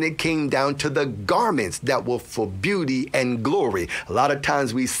even when it came down to the garments that were for beauty and glory, a lot of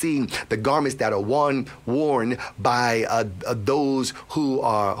times we see the garments that are worn by those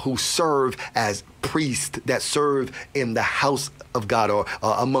who serve as priests, that serve in the house of God or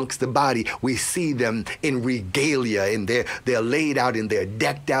amongst the body. We see them in regalia, and they're laid out and they're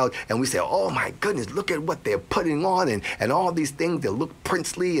decked out, and we say, oh my goodness, look at what they're putting on, and all these things. They look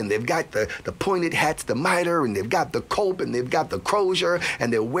princely, and they've got the pointed hats, the mitre, and they've got the cope, and they've got the crozier,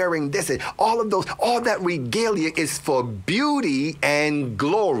 and they're wearing this, and all that regalia is for beauty and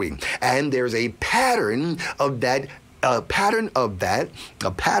glory. And there's a pattern of that. Hear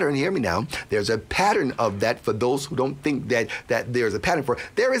me now. There's a pattern of that for those who don't think that there's a pattern for it.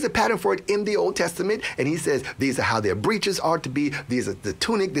 There is a pattern for it in the Old Testament, and he says these are how their breeches are to be. These are the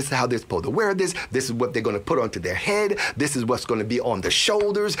tunic. This is how they're supposed to wear this. This is what they're going to put onto their head. This is what's going to be on the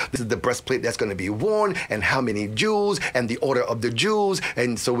shoulders. This is the breastplate that's going to be worn, and how many jewels, and the order of the jewels.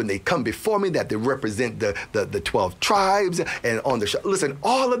 And so when they come before me, that they represent the 12 tribes, and on the listen,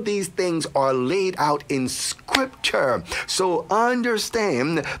 all of these things are laid out in Scripture. So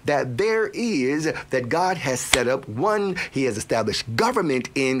understand that that God has set up, one, he has established government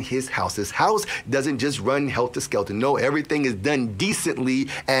in his house. His house doesn't just run helter-skelter. No, everything is done decently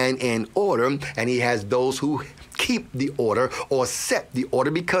and in order, and he has those who keep the order or set the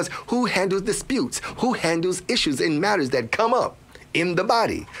order, because who handles disputes? Who handles issues and matters that come up in the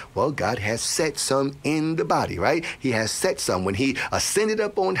body? Well, God has set some in the body, right? He has set some. When he ascended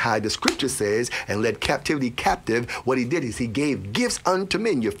up on high, the scripture says, and led captivity captive, what he did is he gave gifts unto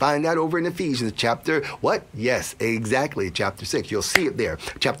men. You find that over in Ephesians chapter, what? Yes, exactly, chapter 6. You'll see it there.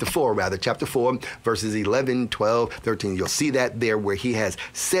 Chapter 4, verses 11, 12, 13. You'll see that there where he has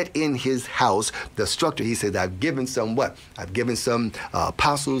set in his house the structure. He says, I've given some what? I've given some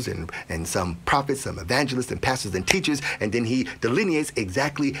apostles and some prophets, some evangelists and pastors and teachers, and then he delineates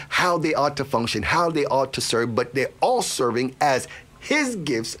exactly how they ought to function, how they ought to serve, but they're all serving as his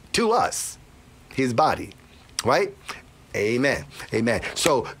gifts to us, his body, right? Amen. Amen.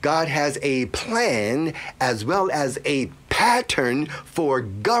 So God has a plan as well as a pattern for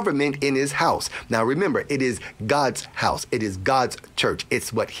government in his house. Now remember, it is God's house. It is God's church.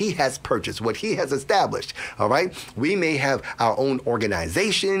 It's what he has purchased, what he has established. All right. We may have our own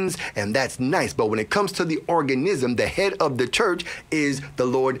organizations, and that's nice. But when it comes to the organism, the head of the church is the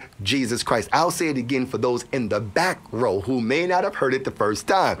Lord Jesus Christ. I'll say it again for those in the back row who may not have heard it the first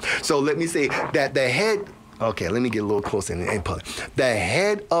time. So let me say that the head. Okay, let me get a little closer and put it. The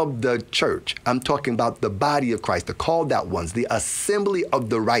head of the church, I'm talking about the body of Christ, the called out ones, the assembly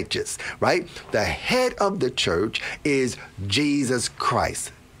of the righteous, right? The head of the church is Jesus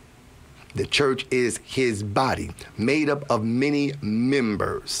Christ. The church is his body, made up of many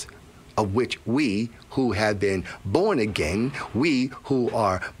members, of which we who have been born again, we who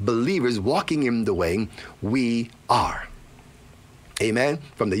are believers walking in the way, we are. Amen?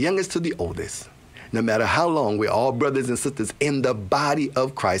 From the youngest to the oldest. No matter how long, we're all brothers and sisters in the body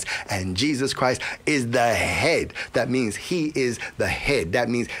of Christ, and Jesus Christ is the head. That means he is the head. That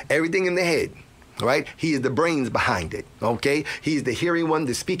means everything in the head, right? He is the brains behind it, okay? He's the hearing one,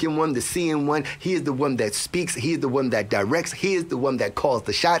 the speaking one, the seeing one. He is the one that speaks. He is the one that directs. He is the one that calls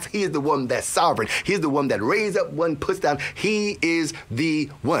the shots. He is the one that's sovereign. He is the one that raises up one, puts down. He is the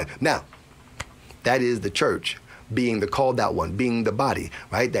one. Now, that is the church, being the called out one, being the body,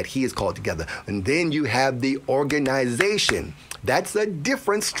 right, that he is called together. And then you have the organization. That's a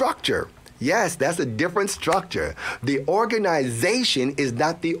different structure. Yes, that's a different structure. The organization is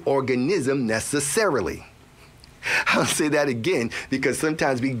not the organism necessarily. I'll say that again because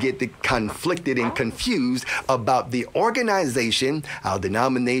sometimes we get conflicted and confused about the organization, our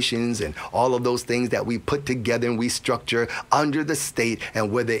denominations, and all of those things that we put together and we structure under the state,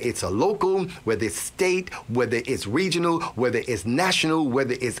 and whether it's a local, whether it's state, whether it's regional, whether it's national,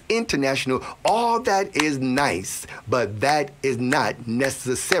 whether it's international, all that is nice, but that is not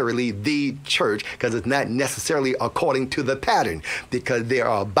necessarily the church because it's not necessarily according to the pattern, because there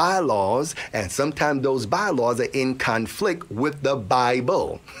are bylaws, and sometimes those bylaws are in conflict with the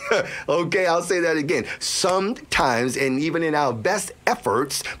Bible. Okay, I'll say that again. Sometimes, and even in our best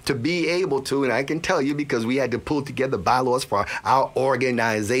efforts to be able to, and I can tell you because we had to pull together bylaws for our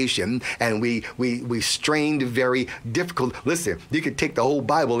organization, and we strained very difficult. Listen, you could take the whole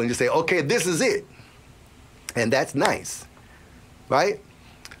Bible and just say, okay, this is it. And that's nice, right?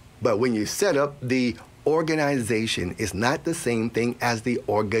 But when you set up the organization, is not the same thing as the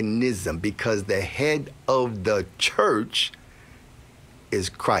organism, because the head of the church is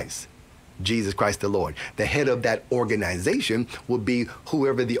Christ, Jesus Christ the Lord. The head of that organization will be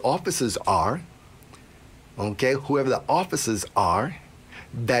whoever the officers are, okay, whoever the officers are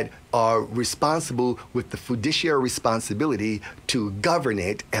that are responsible with the fiduciary responsibility to govern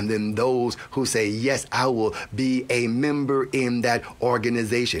it, and then those who say, yes, I will be a member in that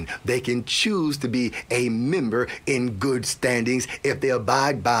organization. They can choose to be a member in good standings if they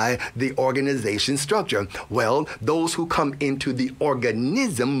abide by the organization structure. Well, those who come into the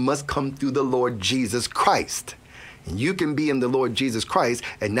organism must come through the Lord Jesus Christ. And you can be in the Lord Jesus Christ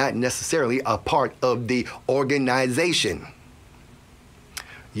and not necessarily a part of the organization.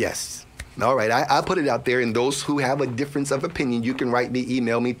 Yes. All right. I put it out there, and those who have a difference of opinion, you can write me,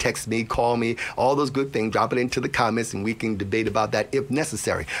 email me, text me, call me, all those good things. Drop it into the comments, and we can debate about that if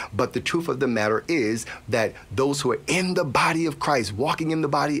necessary. But the truth of the matter is that those who are in the body of Christ, walking in the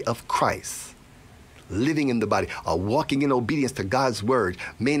body of Christ, living in the body, are walking in obedience to God's word,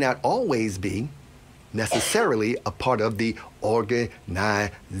 may not always be necessarily a part of the organization.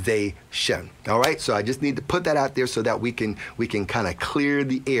 All right, so I just need to put that out there so that we can kind of clear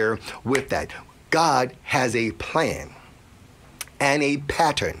the air with that. God has a plan and a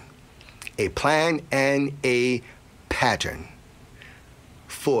pattern,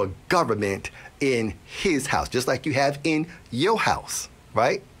 for government in his house, just like you have in your house,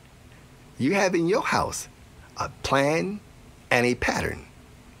 right? You have in your house a plan and a pattern.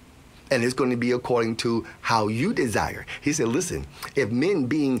 And it's going to be according to how you desire. He said, listen, if men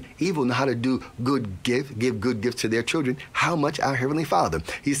being evil know how to do good give good gifts to their children, how much our Heavenly Father?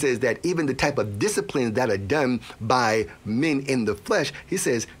 He says that even the type of disciplines that are done by men in the flesh, he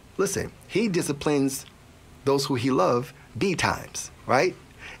says, listen, he disciplines those who he loves times, right?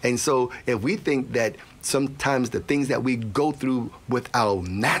 And so if we think that sometimes the things that we go through with our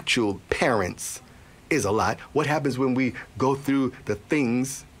natural parents is a lot, what happens when we go through the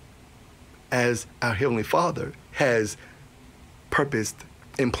things as our Heavenly Father has purposed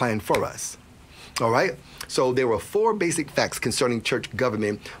and planned for us? All right? So there were 4 basic facts concerning church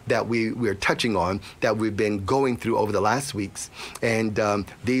government that we're touching on, that we've been going through over the last weeks. And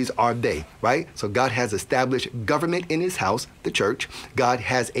these are they, right? So God has established government in his house, the church. God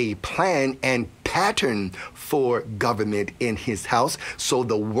has a plan and pattern for government in his house. So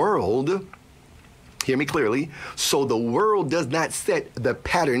the world, hear me clearly, so the world does not set the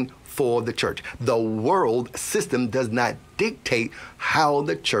pattern for the church. The world system does not dictate how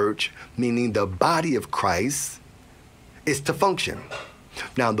the church, meaning the body of Christ, is to function.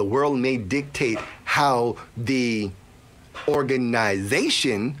 Now, the world may dictate how the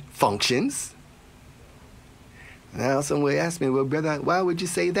organization functions. Now, someone asked me, well, brother, why would you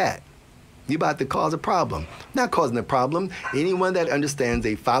say that? You're about to cause a problem. Not causing a problem. Anyone that understands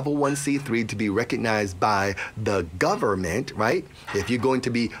a 501c3 to be recognized by the government, right? If you're going to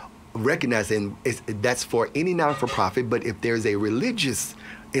be recognized, and that's for any non-for-profit, but if there's a religious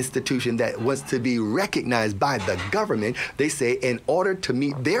institution that wants to be recognized by the government, they say in order to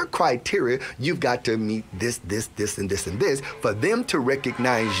meet their criteria, you've got to meet this, this, this, and this, and this for them to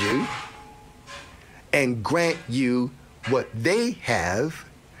recognize you and grant you what they have.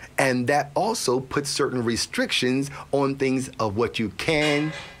 And that also puts certain restrictions on things of what you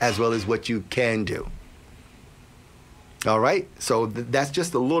can as well as what you can do. All right? So that's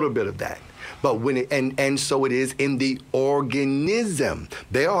just a little bit of that. But when it, and so it is in the organism.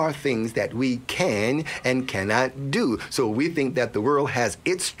 There are things that we can and cannot do. So we think that the world has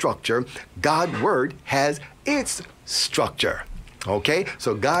its structure. God's word has its structure. Okay?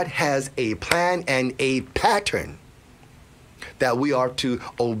 So God has a plan and a pattern that we are to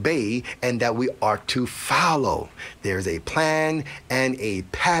obey and that we are to follow. There's a plan and a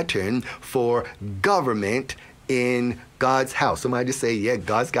pattern for government in God's house. Somebody just say, yeah,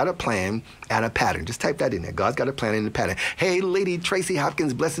 God's got a plan and a pattern. Just type that in there. God's got a plan and a pattern. Hey, Lady Tracy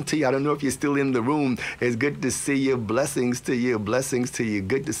Hopkins, blessings to you. I don't know if you're still in the room. It's good to see you. Blessings to you. Blessings to you.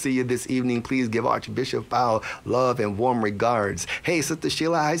 Good to see you this evening. Please give Archbishop Powell love and warm regards. Hey, Sister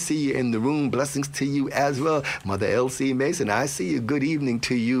Sheila, I see you in the room. Blessings to you as well. Mother L.C. Mason, I see you. Good evening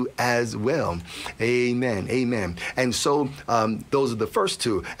to you as well. Amen. Amen. And so those are the first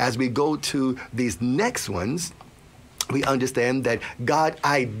 2. As we go to these next ones, we understand that God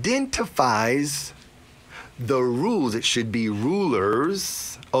identifies the rules. It should be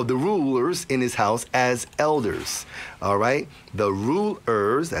rulers, or the rulers in his house as elders. All right? The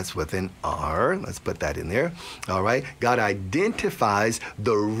rulers, that's with an R. Let's put that in there. All right? God identifies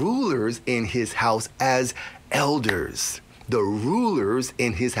the rulers in his house as elders. The rulers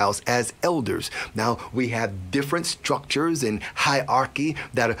in his house as elders. Now, we have different structures and hierarchy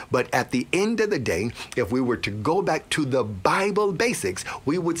but at the end of the day, if we were to go back to the Bible basics,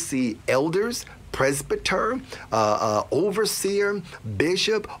 we would see elders, presbyter, overseer,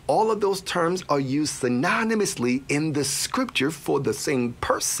 bishop. All of those terms are used synonymously in the scripture for the same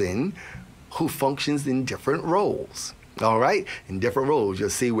person who functions in different roles. All right, in different roles.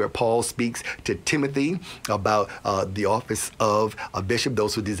 You'll see where Paul speaks to Timothy about the office of a bishop,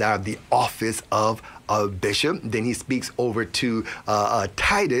 those who desire the office of a bishop. Then he speaks over to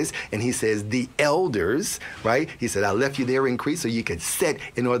Titus, and he says, the elders, right? He said, I left you there in Crete so you could set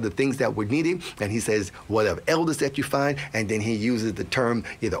in order the things that were needed. And he says, whatever elders that you find, and then he uses the term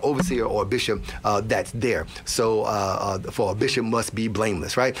either overseer or bishop that's there. So for a bishop must be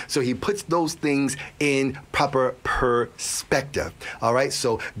blameless, right? So he puts those things in proper perspective. All right,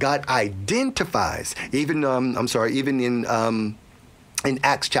 so God identifies, even in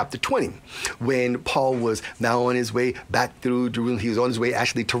Acts chapter 20, when Paul was now on his way back through Jerusalem, he was on his way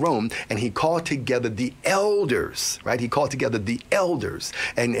actually to Rome, and he called together the elders, right? He called together the elders.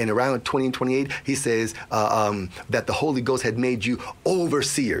 And around 20 and 28, he says that the Holy Ghost had made you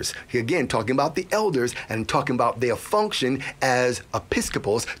overseers. He again talking about the elders and talking about their function as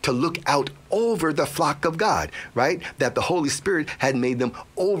episcopals to look out over the flock of God, right? That the Holy Spirit had made them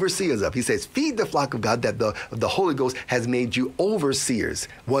overseers of. He says, feed the flock of God, that the Holy Ghost has made you overseers,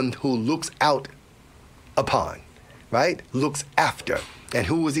 one who looks out upon, right? Looks after. And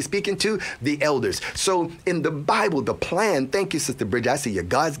who was he speaking to? The elders. So in the Bible, the plan, thank you, Sister Bridget, I see you.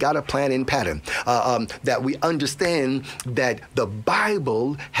 God's got a plan and pattern. That we understand that the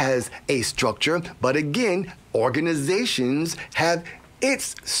Bible has a structure, but again, organizations have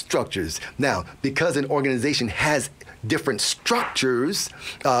its structures. Now, because an organization has different structures,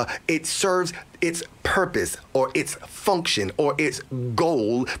 it serves its purpose or its function or its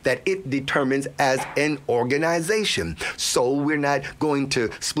goal that it determines as an organization. So we're not going to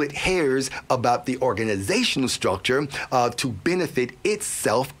split hairs about the organizational structure to benefit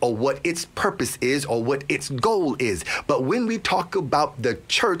itself or what its purpose is or what its goal is. But when we talk about the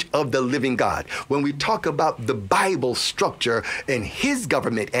church of the living God, when we talk about the Bible structure and his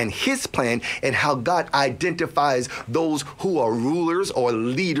government and his plan and how God identifies those who are rulers or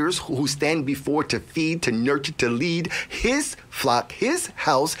leaders who stand before to feed, to nurture, to lead his flock, his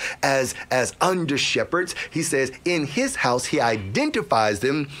house as under shepherds, he says in his house, he identifies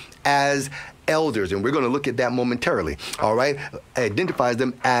them as elders, and we're going to look at that momentarily. All right, identifies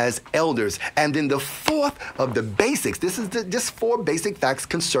them as elders. And then the fourth of the basics, this is just 4 basic facts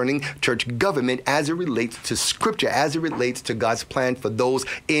concerning church government as it relates to scripture, as it relates to God's plan for those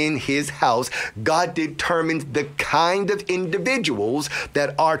in his house. God determines the kind of individuals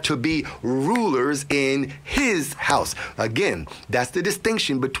that are to be rulers in his house. Again, that's the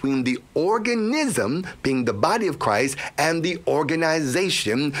distinction between the organism, being the body of Christ, and the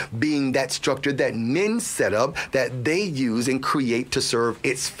organization, being that structure that men set up, that they use and create to serve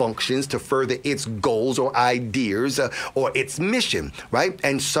its functions, to further its goals or ideas or its mission, right?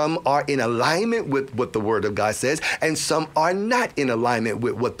 And some are in alignment with what the Word of God says, and some are not in alignment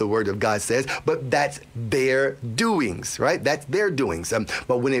with what the Word of God says, but that's their doings, right? That's their doings.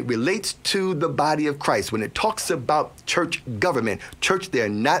 But when it relates to the body of Christ, when it talks about church government, church there,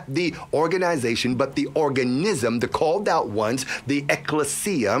 not the organization, but the organism, the called out ones, the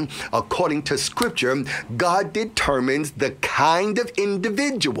ecclesia, according to scripture, God determines the kind of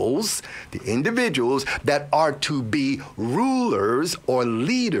individuals, that are to be rulers or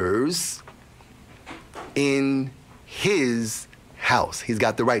leaders in his house. He's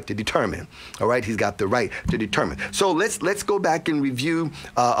got the right to determine. All right, he's got the right to determine. So let's go back and review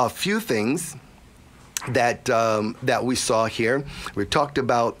a few things that we saw here. We talked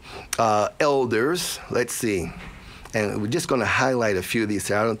about elders. Let's see. And we're just going to highlight a few of these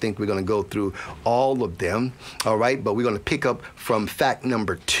here. I don't think we're going to go through all of them, all right? But we're going to pick up from fact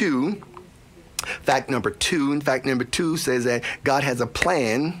number 2. Fact number 2 says that God has a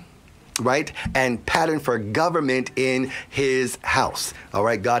plan, right, and pattern for government in his house. All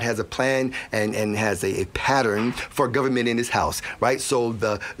right, God has a plan and has a pattern for government in his house, right? So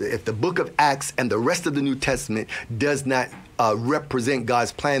if the book of Acts and the rest of the New Testament does not represent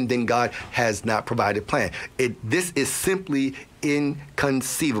God's plan, then God has not provided plan. This is simply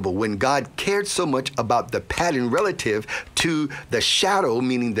inconceivable. When God cared so much about the pattern relative to the shadow,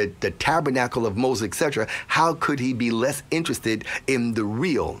 meaning the tabernacle of Moses, etc., how could he be less interested in the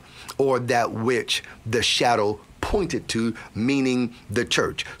real, or that which the shadow pointed to, meaning the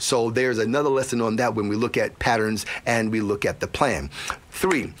church? So there's another lesson on that when we look at patterns and we look at the plan.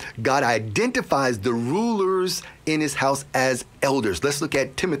 3, God identifies the rulers in his house as elders. Let's look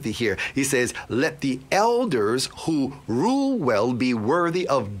at Timothy here. He says, let the elders who rule well be worthy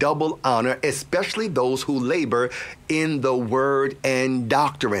of double honor, especially those who labor in the word and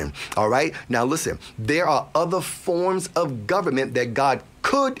doctrine. All right. Now listen, there are other forms of government that God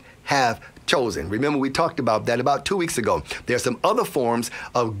could have chosen. Remember, we talked about that about 2 weeks ago. There are some other forms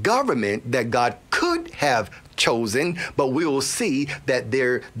of government that God could have chosen, but we will see that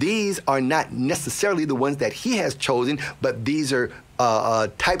these are not necessarily the ones that he has chosen, but these are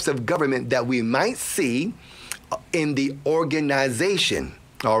types of government that we might see in the organization.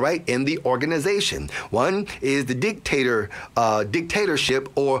 All right, in the organization. One is the dictatorship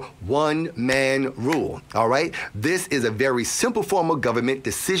or one-man rule. All right, this is a very simple form of government.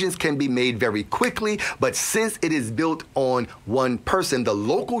 Decisions can be made very quickly, but since it is built on one person, the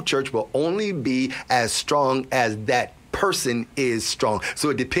local church will only be as strong as that person is strong. So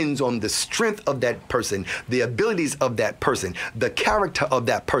it depends on the strength of that person, the abilities of that person, the character of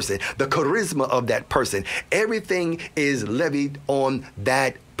that person, the charisma of that person. Everything is levied on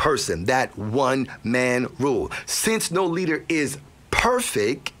that person, that one man rule. Since no leader is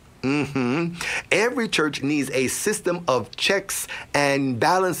perfect, every church needs a system of checks and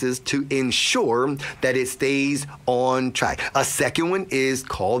balances to ensure that it stays on track. A second one is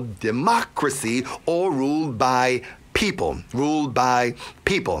called democracy, or ruled by people.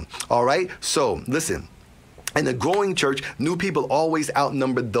 All right. So listen, In a growing church, new people always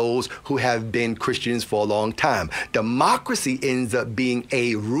outnumber those who have been Christians for a long time. Democracy ends up being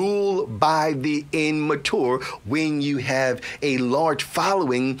a rule by the immature when you have a large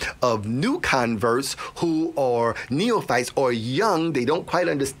following of new converts who are neophytes or young. They don't quite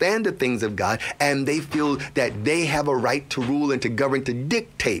understand the things of God, and they feel that they have a right to rule and to govern, to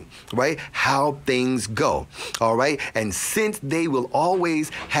dictate, right, how things go. All right. And since they will always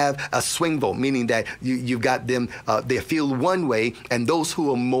have a swing vote, meaning that you've got them, they feel one way, and those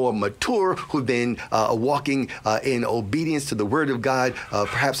who are more mature, who've been walking in obedience to the word of God,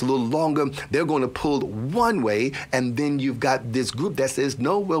 perhaps a little longer, they're going to pull one way. And then you've got this group that says,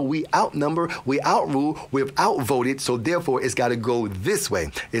 no, well, we outnumber, we outrule, we've outvoted, so therefore it's got to go this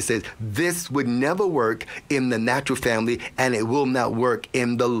way. It says this would never work in the natural family, and it will not work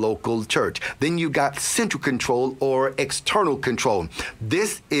in the local church. Then you got central control or external control.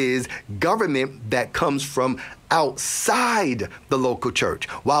 This is government that comes from outside the local church.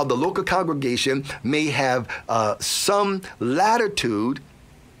 While the local congregation may have some latitude,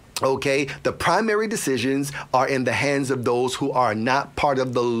 okay, the primary decisions are in the hands of those who are not part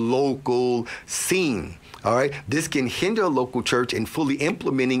of the local scene. All right, this can hinder a local church in fully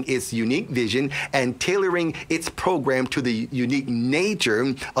implementing its unique vision and tailoring its program to the unique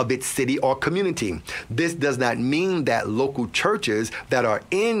nature of its city or community. This does not mean that local churches that are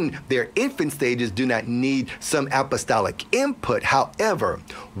in their infant stages do not need some apostolic input. However,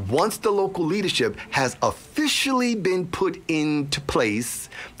 once the local leadership has officially been put into place,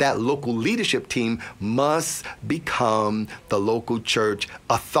 that local leadership team must become the local church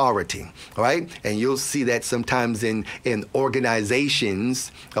authority. All right, and you'll see that sometimes in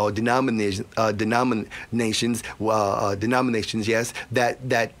organizations or denominations, yes,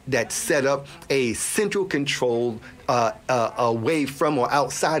 that set up a central control away from or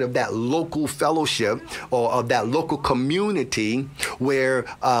outside of that local fellowship or of that local community where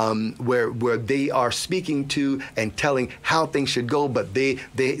they are speaking to and telling how things should go, but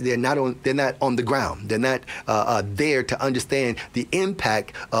they're not on the ground. They're not there to understand the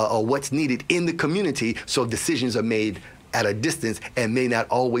impact of what's needed in the community. So decisions are made at a distance and may not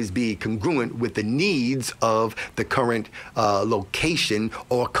always be congruent with the needs of the current location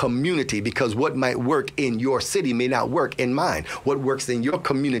or community, because what might work in your city may not work in mine. What works in your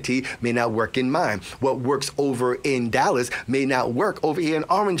community may not work in mine. What works over in Dallas may not work over here in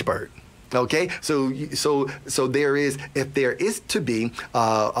Orangeburg. Okay, so there is, if there is to be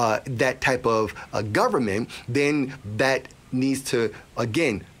that type of government, then that needs to,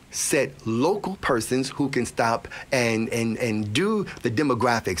 again, set local persons who can stop and do the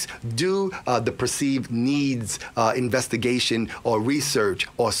demographics, do the perceived needs investigation or research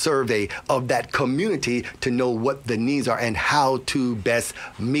or survey of that community to know what the needs are and how to best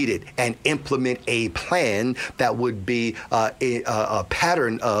meet it and implement a plan that would be a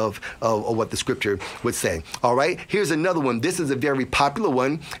pattern of what the scripture would say. All right, here's another one. This is a very popular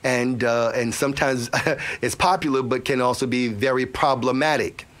one, and sometimes it's popular but can also be very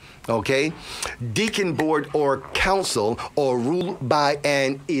problematic. Okay, deacon board or council, or ruled by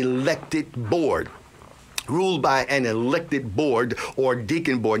an elected board. Ruled by an elected board or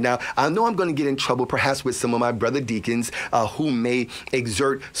deacon board. Now, I know I'm going to get in trouble perhaps with some of my brother deacons who may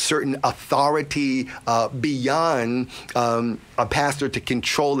exert certain authority beyond a pastor to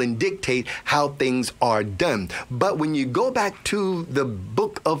control and dictate how things are done. But when you go back to the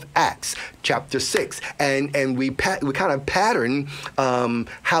book of Acts, chapter 6, and we kind of pattern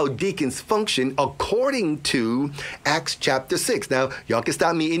how deacons function according to Acts chapter 6. Now, y'all can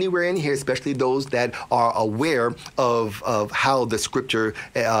stop me anywhere in here, especially those that are aware of how the scripture,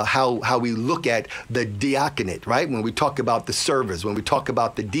 how we look at the diaconate, right? When we talk about the servers, when we talk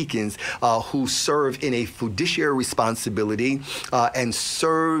about the deacons who serve in a fiduciary responsibility and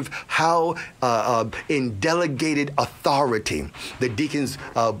serve how in delegated authority. The deacons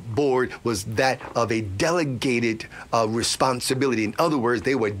board was that of a delegated responsibility. In other words,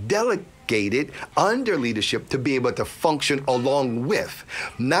 they were delegated under leadership to be able to function along with,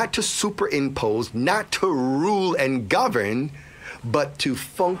 not to superimpose, not to rule and govern, but to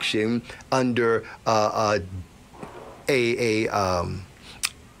function under a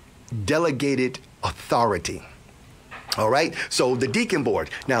delegated authority. All right, so the deacon board.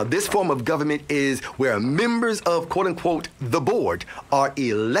 Now, this form of government is where members of, quote unquote, the board are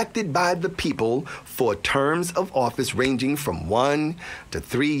elected by the people for terms of office ranging from 1 to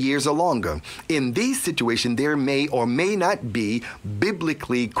 3 years or longer. In these situations, there may or may not be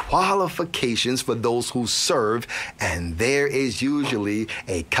biblically qualifications for those who serve, and there is usually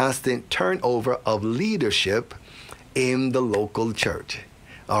a constant turnover of leadership in the local church.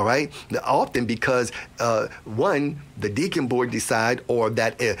 All right, often because one, the deacon board decide, or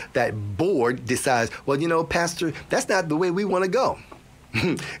that board decides, well, you know, Pastor, that's not the way we want to go.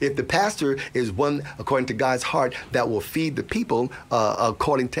 If the pastor is one, according to God's heart, that will feed the people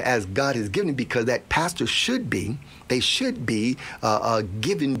according to as God has given, because that pastor should be, they should be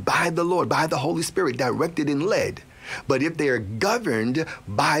given by the Lord, by the Holy Spirit, directed and led. But if they are governed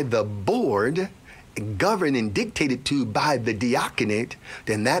by the board, governed and dictated to by the diaconate,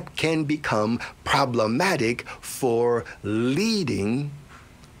 then that can become problematic for leading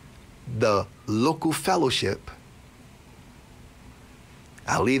the local fellowship.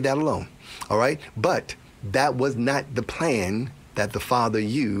 I'll leave that alone. All right. But that was not the plan that the Father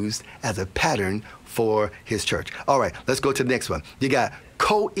used as a pattern for his church. All right. Let's go to the next one. You got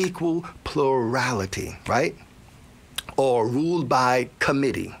co-equal plurality, right? Or ruled by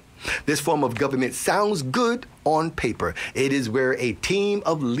committee. This form of government sounds good on paper. It is where a team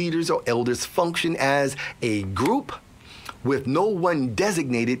of leaders or elders function as a group with no one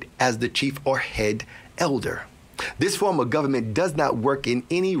designated as the chief or head elder. This form of government does not work in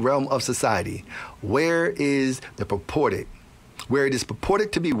any realm of society. Where it is purported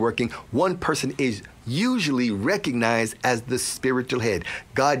to be working, one person is usually recognized as the spiritual head.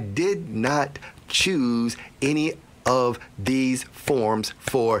 God did not choose any of these forms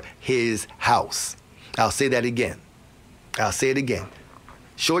for his house. I'll say that again. I'll say it again.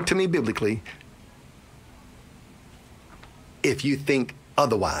 Show it to me biblically if you think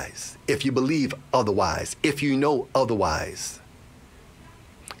otherwise, if you believe otherwise, if you know otherwise.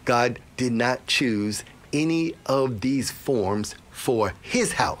 God did not choose any of these forms for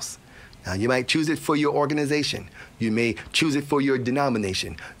his house. Now, you might choose it for your organization. You may choose it for your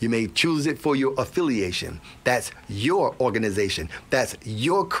denomination. You may choose it for your affiliation. That's your organization. That's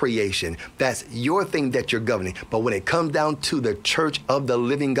your creation. That's your thing that you're governing. But when it comes down to the church of the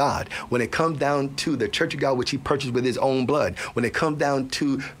living God, when it comes down to the church of God, which he purchased with his own blood, when it comes down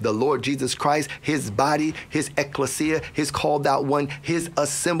to the Lord Jesus Christ, his body, his ecclesia, his called out one, his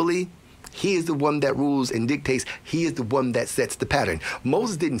assembly, he is the one that rules and dictates. He is the one that sets the pattern.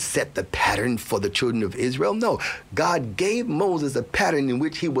 Moses didn't set the pattern for the children of Israel. No, God gave Moses a pattern in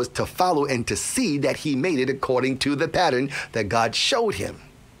which he was to follow and to see that he made it according to the pattern that God showed him.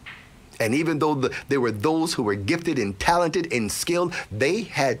 And even though there were those who were gifted and talented and skilled, they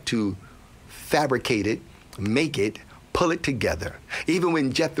had to fabricate it, make it, pull it together. Even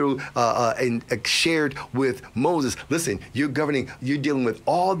when Jethro shared with Moses, listen, you're dealing with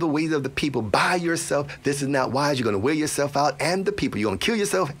all the ways of the people by yourself. This is not wise. You're going to wear yourself out and the people. You're going to kill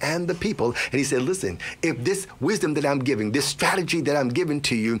yourself and the people. And he said, listen, if this wisdom that I'm giving, this strategy that I'm giving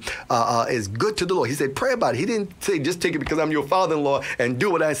to you is good to the Lord. He said, pray about it. He didn't say, just take it because I'm your father-in-law and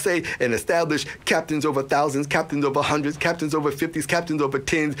do what I say and establish captains over thousands, captains over hundreds, captains over 50s, captains over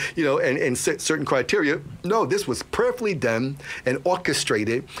 10s, and set certain criteria. No, this was prayerfully done and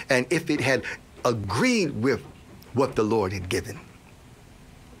orchestrated, and if it had agreed with what the Lord had given.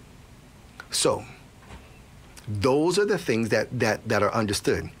 So those are the things that are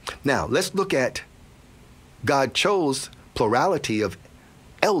understood. Now let's look at, God chose plurality of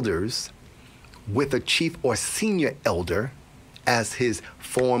elders with a chief or senior elder as his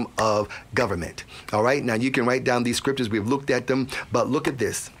form of government. All right, now you can write down these scriptures. We've looked at them, but look at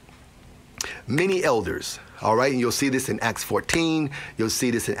this. Many elders. All right, and you'll see this in Acts 14, you'll see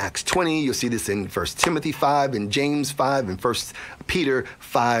this in Acts 20, you'll see this in 1 Timothy 5, and James 5, and 1 Peter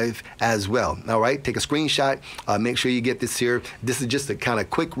 5 as well. All right, take a screenshot, make sure you get this here. This is just a kind of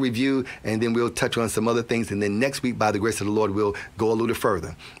quick review, and then we'll touch on some other things, and then next week, by the grace of the Lord, we'll go a little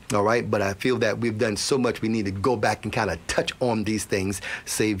further. All right, but I feel that we've done so much, we need to go back and kind of touch on these things,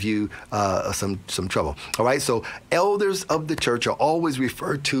 save you some trouble. All right, so elders of the church are always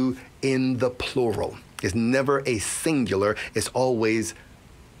referred to in the plural. It's never a singular. It's always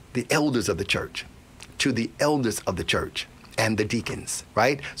the elders of the church, to the elders of the church and the deacons,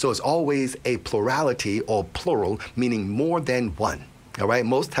 right? So it's always a plurality or plural, meaning more than one, all right?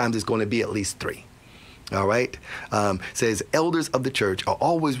 Most times it's going to be at least three, all right? Says elders of the church are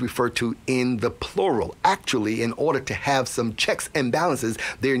always referred to in the plural. Actually, in order to have some checks and balances,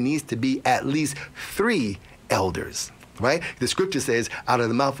 there needs to be at least three elders. Right? The scripture says, out of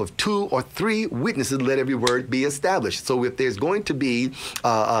the mouth of 2 or 3 witnesses, let every word be established. So if there's going to be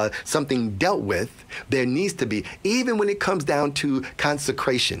something dealt with, there needs to be, even when it comes down to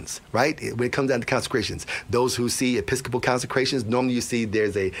consecrations, right? When it comes down to consecrations, those who see Episcopal consecrations, normally you see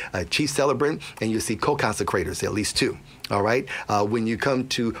there's a chief celebrant and you see co-consecrators, at least 2. All right. When you come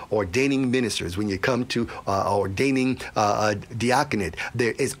to ordaining ministers, when you come to ordaining diaconate,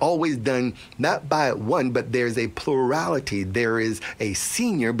 there is always done not by one, but there's a plurality. There is a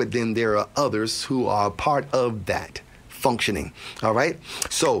senior, but then there are others who are part of that functioning. All right.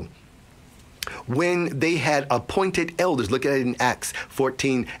 So when they had appointed elders, look at it in Acts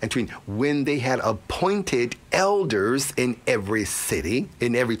 14 and 3. When they had appointed elders in every city,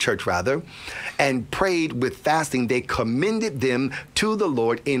 in every church rather, and prayed with fasting, they commended them to the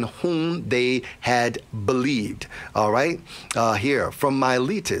Lord in whom they had believed. All right. Here from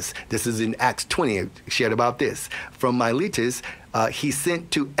Miletus, this is in Acts 20, I shared about this. From Miletus, he sent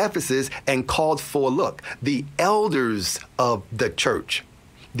to Ephesus and called for, look, the elders of the church.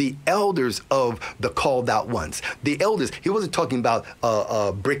 The elders of the called out ones. The elders, he wasn't talking about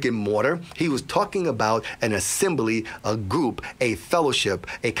brick and mortar. He was talking about an assembly, a group, a fellowship,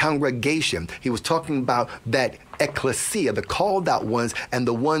 a congregation. He was talking about that ecclesia, the called out ones, and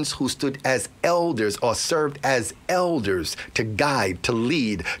the ones who stood as elders or served as elders to guide, to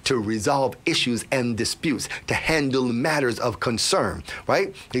lead, to resolve issues and disputes, to handle matters of concern,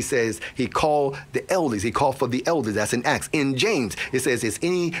 right? He says he called the elders. He called for the elders. That's in Acts. In James, it says, is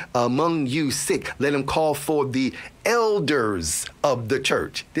any among you sick? Let him call for the elders of the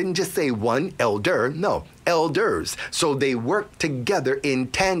church. Didn't just say one elder, no, elders. So they work together in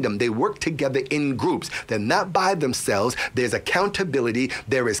tandem. They work together in groups. They're not by themselves. There's accountability.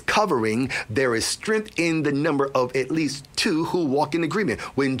 There is covering. There is strength in the number of at least two who walk in agreement.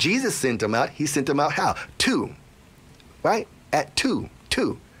 When Jesus sent them out, he sent them out how? Two, right? At two.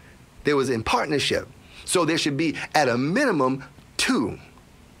 There was in partnership. So there should be at a minimum two.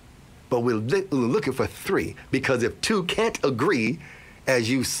 But we're looking for three, because if two can't agree, as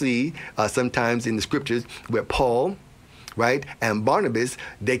you see sometimes in the scriptures where Paul, right, and Barnabas,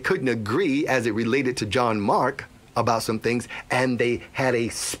 they couldn't agree as it related to John Mark about some things, and they had a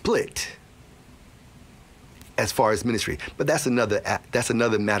split as far as ministry. But that's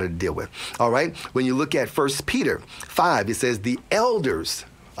another matter to deal with. All right. When you look at 1 Peter 5, it says the elders,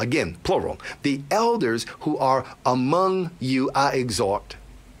 again, plural, the elders who are among you, I exhort.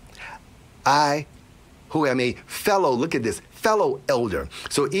 I, who am a fellow, look at this, fellow elder.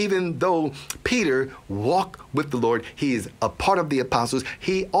 So even though Peter walked with the Lord, he is a part of the apostles,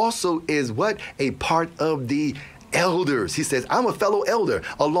 he also is what? A part of the elders. He says, I'm a fellow elder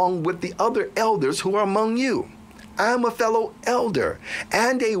along with the other elders who are among you. I'm a fellow elder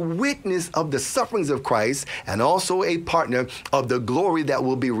and a witness of the sufferings of Christ, and also a partner of the glory that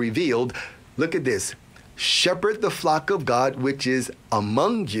will be revealed. Look at this. Shepherd the flock of God, which is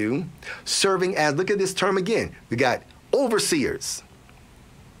among you, serving as, look at this term again. We got overseers,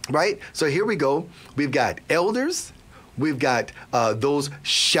 right? So here we go. We've got elders. We've got those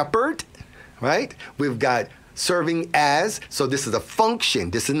shepherd, right? We've got serving as. So this is a function.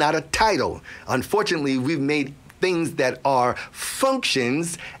 This is not a title. Unfortunately, we've made things that are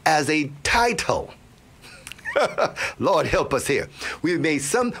functions as a title. Lord, help us here. We've made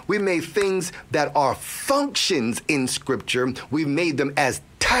things that are functions in Scripture. We've made them as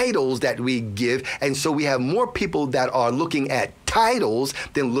titles that we give. And so we have more people that are looking at titles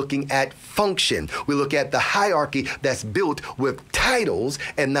than looking at function. We look at the hierarchy that's built with titles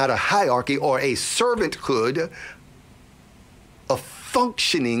and not a hierarchy or a servanthood of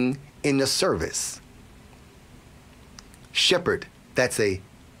functioning in the service. Shepherd, that's a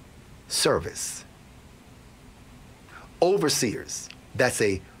service. Overseers, that's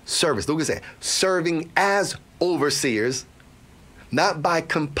a service. Look at that. Serving as overseers, not by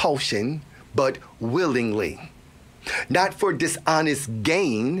compulsion, but willingly. Not for dishonest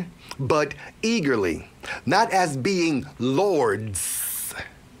gain, but eagerly. Not as being lords.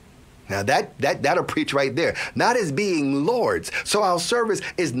 Now that'll preach right there. Not as being lords. So our service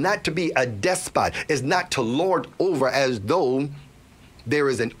is not to be a despot. It's not to lord over as though there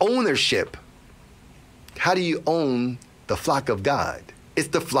is an ownership. How do you own the flock of God? It's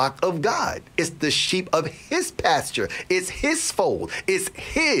the flock of God. It's the sheep of his pasture. It's his fold. It's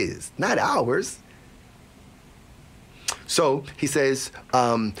his, not ours. So he says,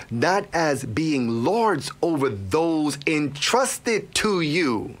 not as being lords over those entrusted to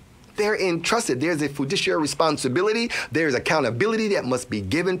you. They're entrusted. There's a fiduciary responsibility. There's accountability that must be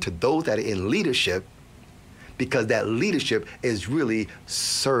given to those that are in leadership, because that leadership is really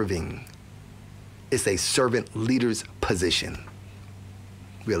serving. It's a servant leader's position.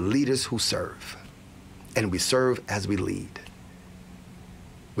 We are leaders who serve, and we serve as we lead.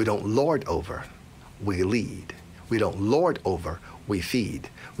 We don't lord over, we lead. We don't lord over, we feed.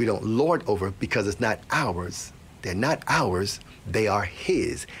 We don't lord over because it's not ours. They're not ours, they are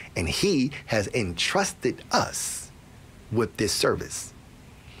his. And he has entrusted us with this service.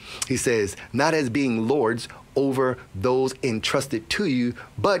 He says, not as being lords over those entrusted to you,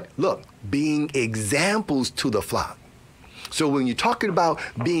 but look, being examples to the flock. So when you're talking about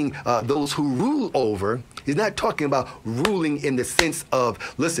being those who rule over, he's not talking about ruling in the sense of,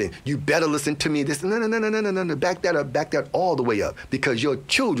 listen, you better listen to me. This, no, back that all the way up, because your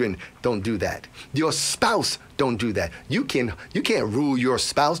children don't do that. Your spouse don't do that. You can't rule your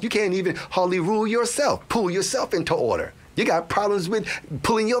spouse. You can't even hardly rule yourself. Pull yourself into order. You got problems with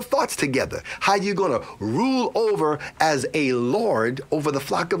pulling your thoughts together. How you going to rule over as a Lord over the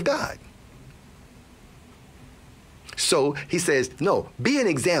flock of God? So he says, no, be an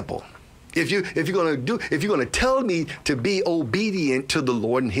example. If you're going to tell me to be obedient to the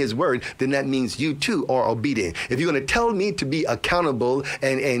Lord and his word, then that means you too are obedient. If you're going to tell me to be accountable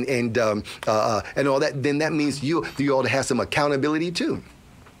and all that, then that means you ought to have some accountability too.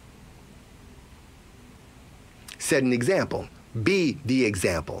 Set an example. Be the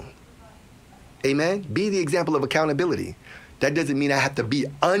example. Amen? Be the example of accountability. That doesn't mean I have to be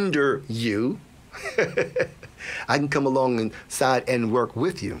under you. I can come alongside and work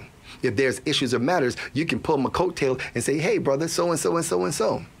with you. If there's issues or matters, you can pull my coattail and say, hey, brother, so-and-so and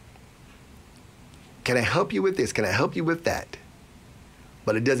so-and-so. Can I help you with this? Can I help you with that?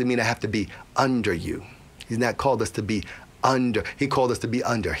 But it doesn't mean I have to be under you. He's not called us to be under. He called us to be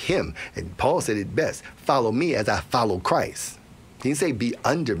under him. And Paul said it best, follow me as I follow Christ. He didn't say be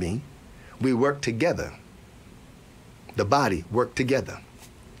under me. We work together. The body work together.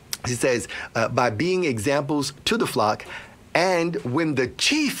 He says, by being examples to the flock, and when the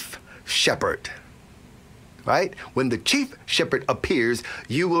chief shepherd, right? When the chief shepherd appears,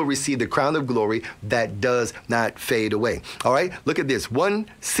 you will receive the crown of glory that does not fade away. All right, look at this. One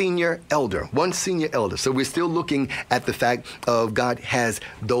senior elder. So we're still looking at the fact of God has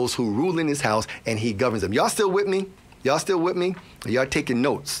those who rule in his house and he governs them. Y'all still with me? Y'all still with me? Y'all taking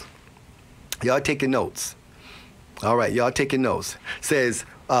notes? Y'all taking notes? All right, y'all taking notes. Says,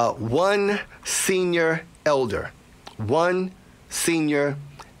 one senior elder. One senior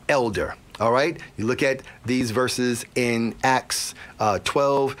elder. All right, you look at these verses in Acts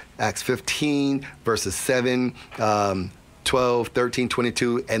 12, Acts 15, verses 7, 12, 13,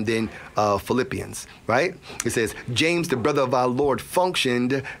 22, and then Philippians, right? It says, James, the brother of our Lord,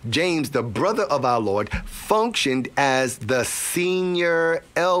 functioned as the senior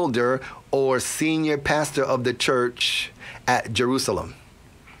elder or senior pastor of the church at Jerusalem.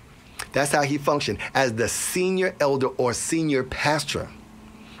 That's how he functioned, as the senior elder or senior pastor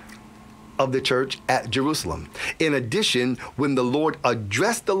of the church at Jerusalem. In addition, when the Lord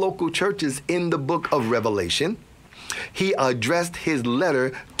addressed the local churches in the book of Revelation, he addressed his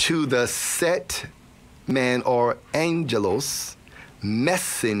letter to the set man or angelos,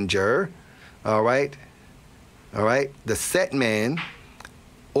 messenger, all right, the set man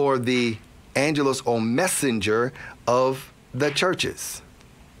or the angelos or messenger of the churches.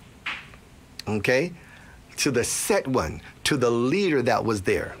 Okay, to the set one, to the leader that was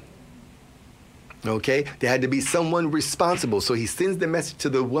there. Okay, there had to be someone responsible. So he sends the message to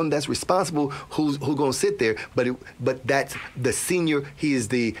the one that's responsible, who's going to sit there. But that's the senior. He is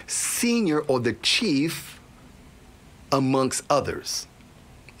the senior or the chief amongst others.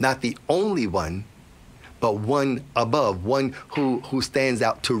 Not the only one, but one above, one who stands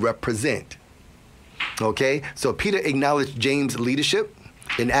out to represent. Okay, so Peter acknowledged James' leadership.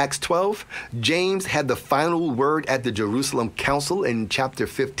 In Acts 12, James had the final word at the Jerusalem Council in chapter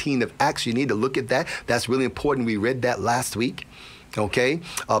 15 of Acts. You need to look at that. That's really important. We read that last week. Okay.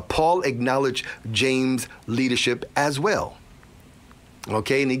 Paul acknowledged James' leadership as well.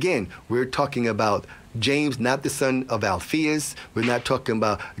 Okay. And again, we're talking about James, not the son of Alphaeus. We're not talking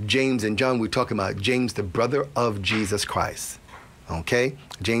about James and John. We're talking about James, the brother of Jesus Christ. Okay,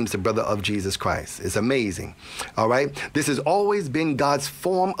 James, the brother of Jesus Christ. It's amazing. All right. This has always been God's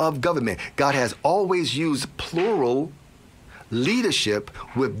form of government. God has always used plural leadership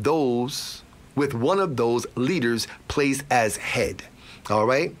with one of those leaders placed as head. All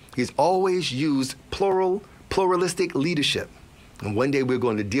right. He's always used pluralistic leadership. And one day we're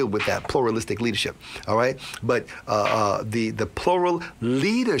going to deal with that pluralistic leadership. All right. But the plural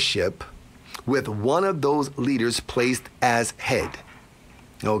leadership with one of those leaders placed as head.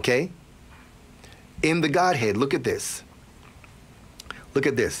 Okay? In the Godhead, look at this. Look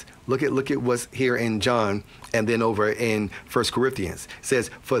at this. Look at what's here in John and then over in 1 Corinthians. It says,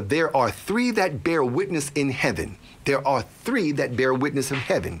 for there are three that bear witness in heaven. There are three that bear witness in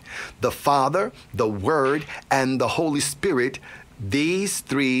heaven. The Father, the Word, and the Holy Spirit. These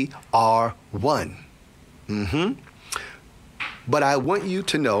three are one. But I want you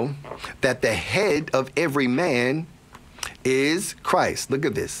to know that the head of every man is Christ. Look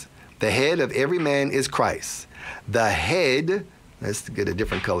at this. The head of every man is Christ. The head, let's get a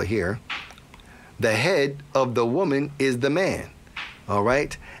different color here. The head of the woman is the man. All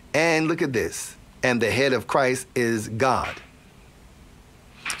right? And look at this. And the head of Christ is God.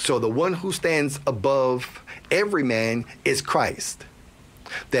 So the one who stands above every man is Christ.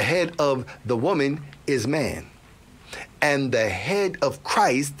 The head of the woman is man. And the head of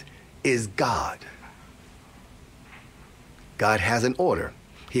Christ is God. God has an order.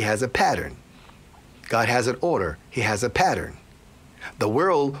 He has a pattern. God has an order. He has a pattern. The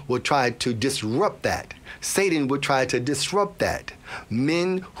world will try to disrupt that. Satan will try to disrupt that.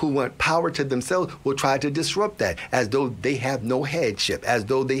 Men who want power to themselves will try to disrupt that, as though they have no headship, as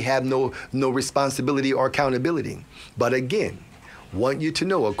though they have no responsibility or accountability. But again, want you to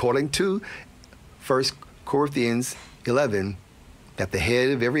know, according to 1 Corinthians 11, that the head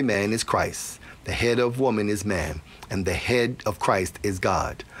of every man is Christ, the head of woman is man, and the head of Christ is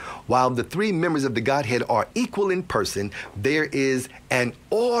God. While the three members of the Godhead are equal in person, there is an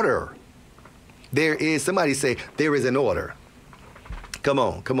order. There is, somebody say, there is an order. Come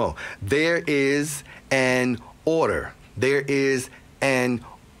on, come on. There is an order. There is an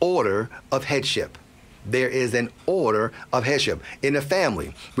order of headship. There is an order of headship. In a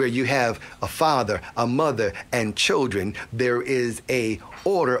family where you have a father, a mother, and children, there is a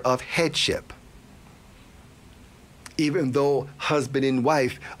order of headship. Even though husband and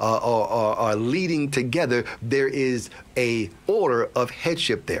wife are leading together, there is a order of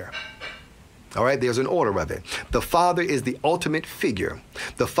headship there. All right, there's an order of it. The Father is the ultimate figure.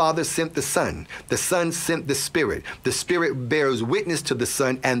 The Father sent the Son. The Son sent the Spirit. The Spirit bears witness to the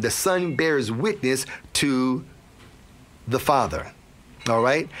Son, and the Son bears witness to the Father. All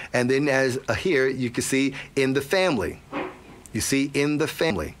right, and then as here you can see in the family. You see, in the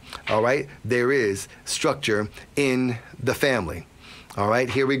family, all right, there is structure in the family. All right,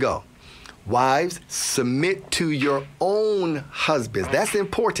 here we go. Wives, submit to your own husbands. That's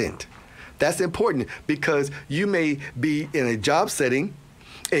important. That's important because you may be in a job setting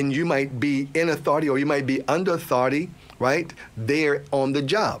and you might be in authority or you might be under authority, right, there on the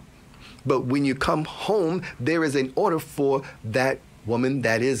job. But when you come home, there is an order for that woman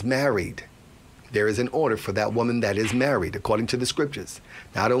that is married. There is an order for that woman that is married, according to the scriptures.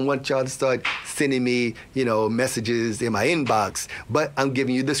 Now, I don't want y'all to start sending me, messages in my inbox, but I'm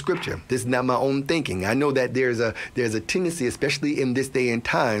giving you the scripture. This is not my own thinking. I know that there's a tendency, especially in this day and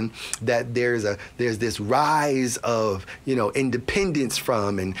time, that there's this rise of, independence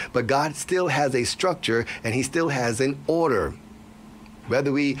but God still has a structure and he still has an order.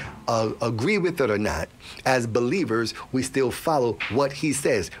 Whether we agree with it or not, as believers, we still follow what he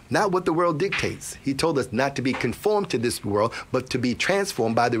says, not what the world dictates. He told us not to be conformed to this world, but to be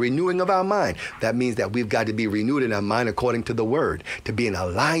transformed by the renewing of our mind. That means that we've got to be renewed in our mind according to the word, to be in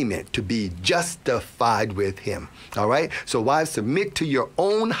alignment, to be justified with him. All right? So wives, submit to your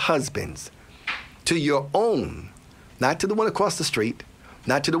own husbands, to your own, not to the one across the street,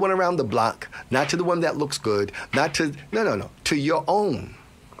 not to the one around the block, not to the one that looks good, no, to your own,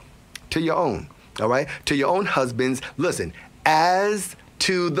 all right? To your own husbands, listen, as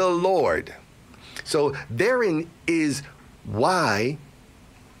to the Lord. So therein is why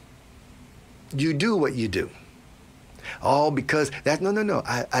you do what you do. Oh, because that, no.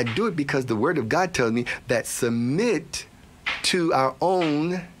 I do it because the word of God tells me that submit to our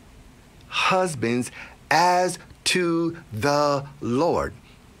own husbands as to the Lord.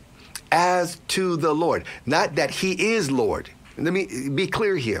 As to the Lord. Not that he is Lord. Let me be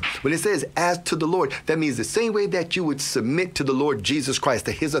clear here. When it says as to the Lord, that means the same way that you would submit to the Lord Jesus Christ,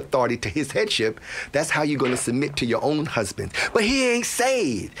 to his authority, to his headship, that's how you're going to submit to your own husband. But he ain't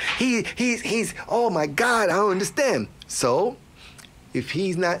saved. He's, oh my God, I don't understand. So, if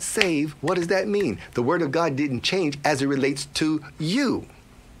he's not saved, what does that mean? The word of God didn't change as it relates to you.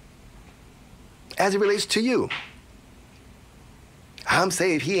 As it relates to you. I'm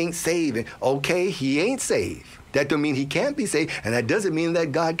saved, he ain't saved. And okay, he ain't saved. That don't mean he can't be saved. And that doesn't mean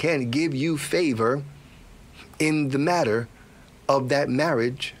that God can't give you favor in the matter of that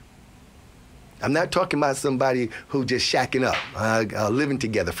marriage. I'm not talking about somebody who just shacking up, living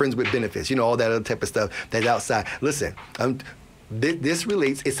together, friends with benefits, all that other type of stuff that's outside. Listen, this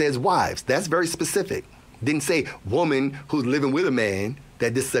relates, it says wives. That's very specific. Didn't say woman who's living with a man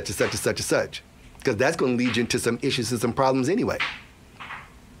that this such and such and such and such. Because that's going to lead you into some issues and some problems anyway.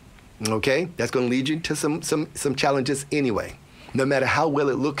 Okay? That's going to lead you to some challenges anyway. No matter how well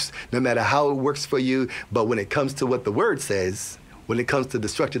it looks, no matter how it works for you, but when it comes to what the word says, when it comes to the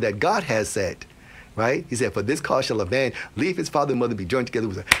structure that God has set, right? He said, for this cause shall a man leave his father and mother, be joined together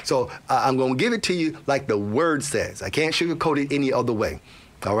with her. So I'm going to give it to you like the word says. I can't sugarcoat it any other way.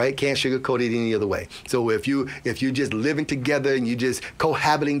 All right, can't sugarcoat it any other way. So if you just living together and you just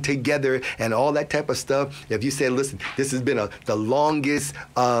cohabiting together and all that type of stuff, if you say, listen, this has been the longest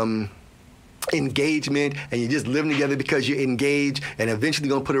engagement, and you're just living together because you're engaged, and eventually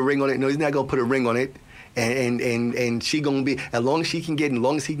gonna put a ring on it. No, he's not gonna put a ring on it. And she gonna be, as long as she can get, and as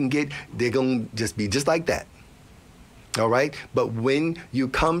long as he can get, they're gonna just be just like that. All right? But when you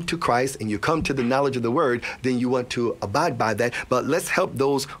come to Christ and you come to the knowledge of the word, then you want to abide by that. But let's help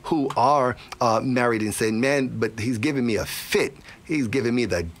those who are married and say, man, but he's giving me a fit. He's giving me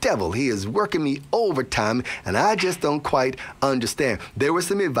the devil. He is working me overtime, and I just don't quite understand. There was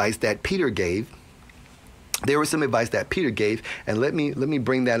some advice that Peter gave. And let me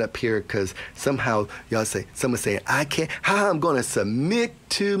bring that up here, because somehow y'all say, someone's saying, I can't, how I'm going to submit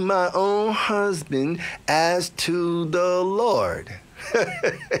to my own husband as to the Lord.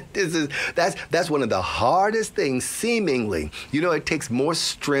 That's one of the hardest things, seemingly. You know, it takes more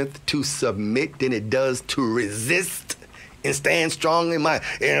strength to submit than it does to resist and stand strong in my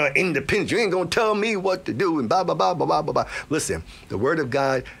independence. You ain't going to tell me what to do and blah, blah, blah, blah, blah, blah, blah. Listen, the word of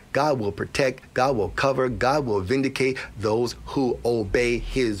God, God will protect, God will cover, God will vindicate those who obey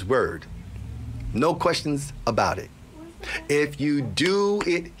his word. No questions about it. If you do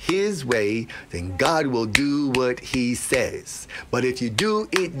it his way, then God will do what he says. But if you do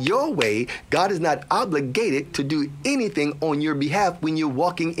it your way, God is not obligated to do anything on your behalf when you're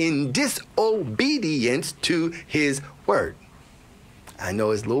walking in disobedience to his word. I know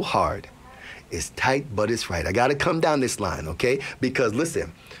it's a little hard. It's tight, but it's right. I got to come down this line, okay? Because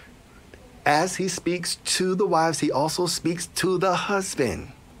listen, as he speaks to the wives, he also speaks to the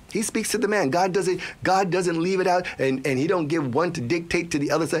husband. He speaks to the man. God doesn't leave it out, and he don't give one to dictate to the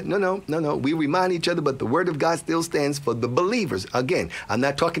other side. No. We remind each other, but the word of God still stands for the believers. Again, I'm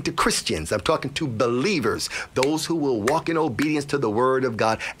not talking to Christians. I'm talking to believers, those who will walk in obedience to the word of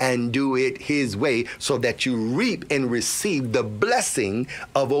God and do it his way, so that you reap and receive the blessing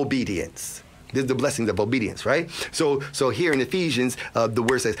of obedience. This is the blessings of obedience, right? So here in Ephesians, the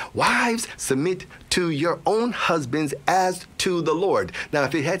word says, wives, submit to your own husbands as to the Lord. Now,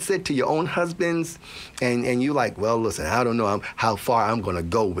 if it had said to your own husbands, and you like, well, listen, I don't know how far I'm going to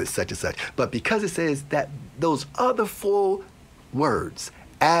go with such and such. But because it says that those other 4 words,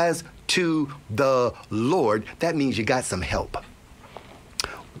 as to the Lord, that means you got some help.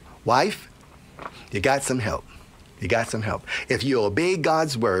 Wife, you got some help. You got some help. If you obey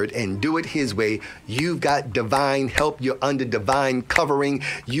God's word and do it his way, you've got divine help. You're under divine covering.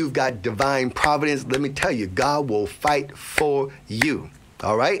 You've got divine providence. Let me tell you, God will fight for you.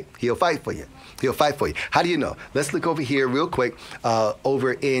 All right? He'll fight for you. He'll fight for you. How do you know? Let's look over here real quick,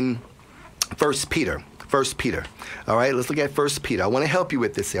 over in 1 Peter. 1 Peter. All right? Let's look at 1 Peter. I want to help you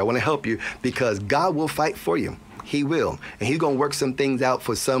with this here. I want to help you because God will fight for you. He will. And he's going to work some things out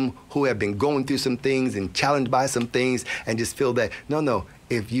for some who have been going through some things and challenged by some things and just feel that, no,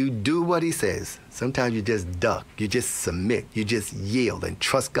 if you do what he says, sometimes you just duck, you just submit, you just yield and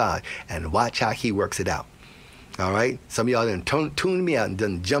trust God and watch how he works it out. All right? Some of y'all done tuned me out and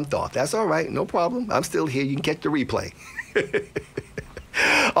done jumped off. That's all right. No problem. I'm still here. You can catch the replay.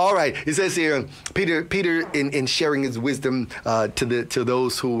 All right. It says here, Peter in sharing his wisdom to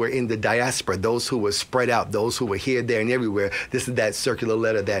those who were in the diaspora, those who were spread out, those who were here, there, and everywhere. This is that circular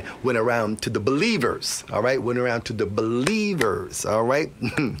letter that went around to the believers. All right. Went around to the believers. All right.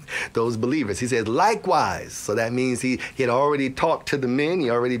 Those believers. He says, likewise. So that means he had already talked to the men. He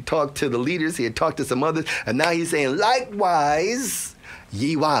already talked to the leaders. He had talked to some others. And now he's saying, likewise,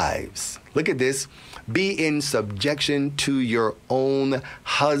 ye wives. Look at this. Be in subjection to your own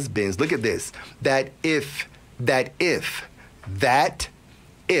husbands. Look at this. That if, this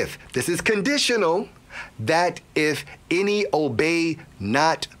is conditional, that if any obey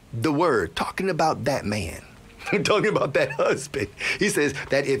not the word, talking about that man, talking about that husband. He says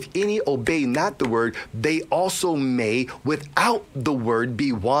that if any obey not the word, they also may, without the word,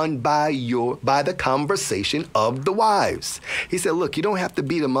 be won by the conversation of the wives. He said, look, you don't have to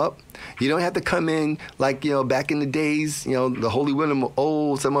beat them up. You don't have to come in like, back in the days, the holy women were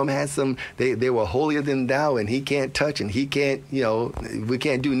old. Some of them had they were holier than thou, and he can't touch, and he can't, we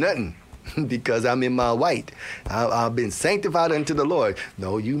can't do nothing. Because I'm in my white. I've been sanctified unto the Lord.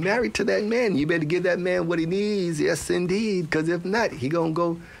 No, you married to that man. You better give that man what he needs. Yes, indeed. Because if not, he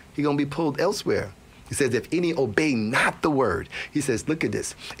gonna be pulled elsewhere. He says, if any obey not the word, he says, look at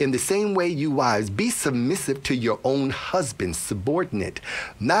this. In the same way, you wives, be submissive to your own husbands, subordinate,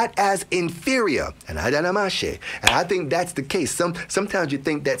 not as inferior. And I think that's the case. Sometimes you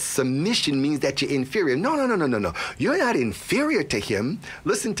think that submission means that you're inferior. No. You're not inferior to him.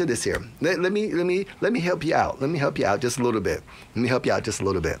 Listen to this here. Let me help you out. Let me help you out just a little bit.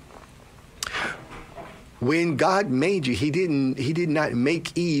 When God made you, he did not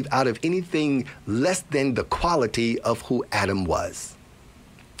make Eve out of anything less than the quality of who Adam was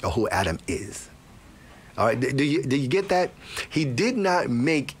or who Adam is. All right, do you get that? He did not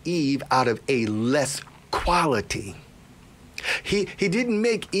make Eve out of a less quality. He didn't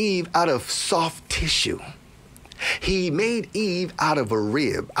make Eve out of soft tissue. He made Eve out of a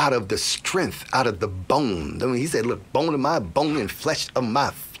rib, out of the strength, out of the bone. I mean, he said, look, bone of my bone and flesh of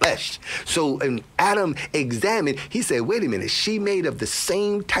my flesh. So when Adam examined, he said, wait a minute, she made of the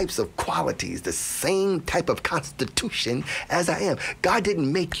same types of qualities, the same type of constitution as I am. God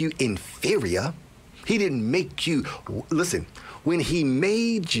didn't make you inferior. He didn't make you, listen, when he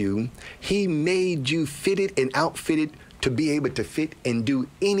made you fitted and outfitted to be able to fit and do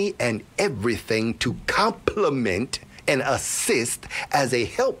any and everything to complement and assist as a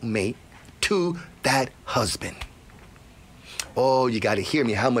helpmate to that husband. Oh, you got to hear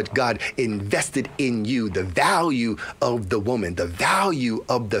me, how much God invested in you, the value of the woman, the value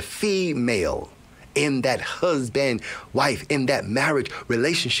of the female in that husband, wife, in that marriage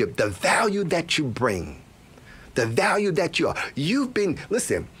relationship, the value that you bring, the value that you are. You've been,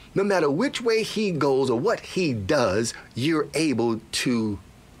 listen, no matter which way he goes or what he does, you're able to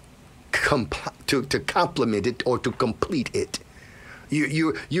complement it or to complete it.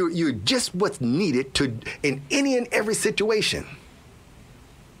 You're just what's needed to in any and every situation.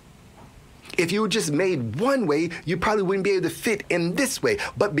 If you were just made one way, you probably wouldn't be able to fit in this way.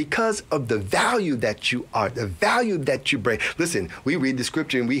 But because of the value that you are, the value that you bring. Listen, we read the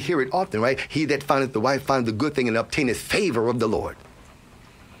scripture and we hear it often, right? He that findeth the wife findeth the good thing and obtaineth favor of the Lord.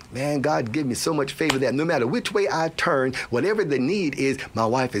 Man, God give me so much favor that no matter which way I turn, whatever the need is, my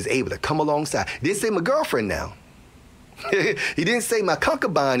wife is able to come alongside. He didn't say my girlfriend now. He didn't say my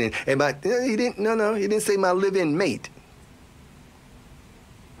concubine and my, he didn't say my live-in mate.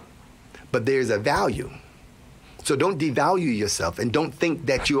 But there's a value. So don't devalue yourself and don't think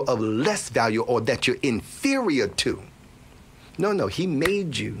that you're of less value or that you're inferior to. No, he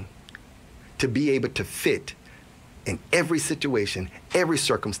made you to be able to fit in every situation, every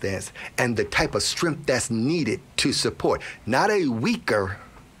circumstance, and the type of strength that's needed to support. Not a weaker,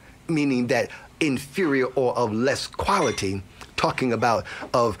 meaning that inferior or of less quality, talking about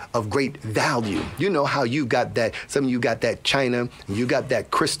of great value. You know how you got that, some of you got that china, you got that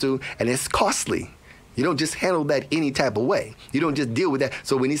crystal, and it's costly. You don't just handle that any type of way. You don't just deal with that.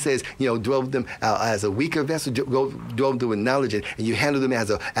 So when he says, dwell them as a weaker vessel, dwell them with knowledge, and you handle them as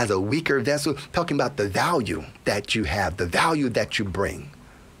a weaker vessel, talking about the value that you have, the value that you bring.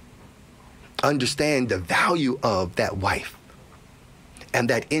 Understand the value of that wife. And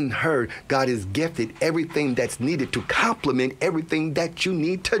that in her, God has gifted everything that's needed to complement everything that you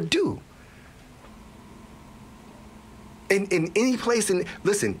need to do. In any place,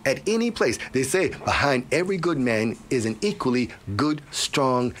 listen, at any place, they say behind every good man is an equally good,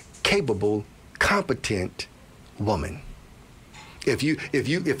 strong, capable, competent woman. If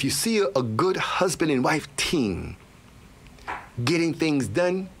you see a good husband and wife team getting things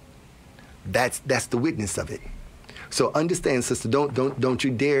done, that's the witness of it. So understand, sister, don't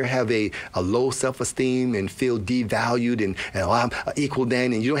you dare have a low self-esteem and feel devalued and I'm equal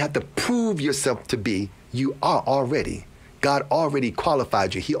then, and you don't have to prove yourself to be. You are already. God already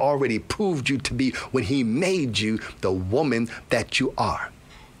qualified you. He already proved you to be when he made you the woman that you are.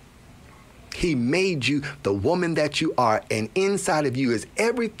 He made you the woman that you are, and inside of you is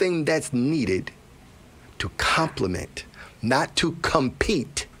everything that's needed to complement, not to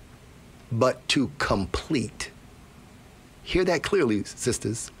compete, but to complete. Hear that clearly,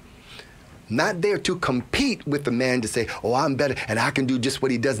 sisters. Not there to compete with the man to say, oh, I'm better and I can do just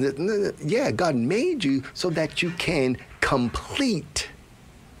what he does. Yeah, God made you so that you can complete,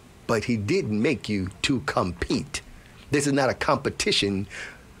 but he didn't make you to compete. This is not a competition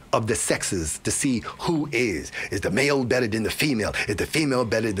of the sexes to see who is the male better than the female? Is the female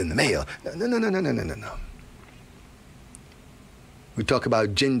better than the male? No. We talk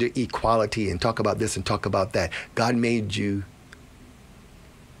about gender equality and talk about this and talk about that. God made you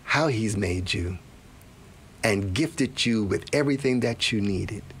how he's made you and gifted you with everything that you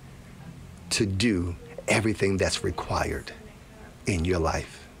needed to do everything that's required in your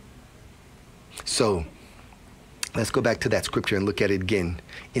life. So let's go back to that scripture and look at it again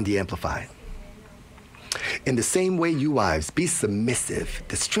in the Amplified. In the same way, you wives, be submissive.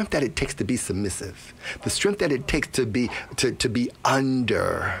 The strength that it takes to be submissive. The strength that it takes to be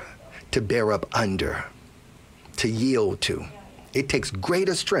under, to bear up under, to yield to. It takes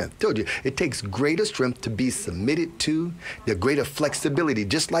greater strength. Told you, it takes greater strength to be submitted to, the greater flexibility,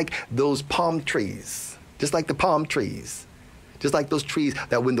 just like those palm trees, just like the palm trees, just like those trees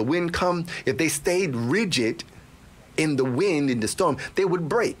that when the wind come, if they stayed rigid in the wind, in the storm, they would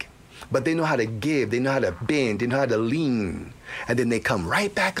break. But they know how to give, they know how to bend, they know how to lean, and then they come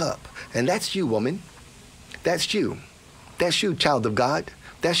right back up. And that's you, woman. That's you. That's you, child of God.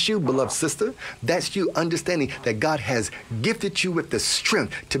 That's you, beloved sister. That's you understanding that God has gifted you with the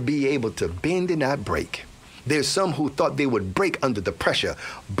strength to be able to bend and not break. There's some who thought they would break under the pressure,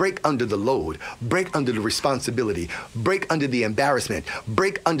 break under the load, break under the responsibility, break under the embarrassment,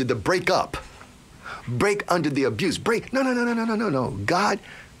 break under the breakup, break under the abuse, break. No. God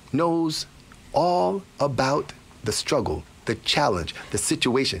knows all about the struggle, the challenge, the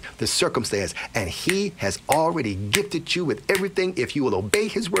situation, the circumstance, and he has already gifted you with everything if you will obey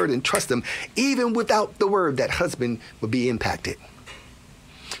his word and trust him. Even without the word, that husband will be impacted.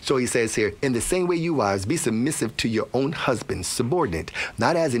 So he says here, in the same way, you wives, be submissive to your own husbands, subordinate,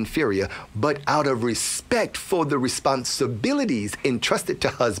 not as inferior, but out of respect for the responsibilities entrusted to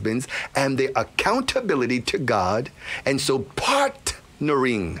husbands and their accountability to God, and so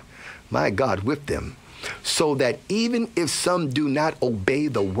partnering, my God, with them, so that even if some do not obey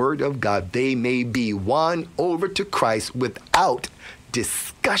the word of God, they may be won over to Christ without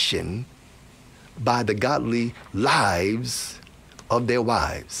discussion by the godly lives of their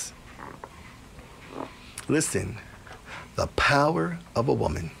wives. Listen, the power of a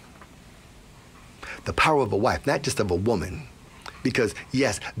woman, the power of a wife, not just of a woman, because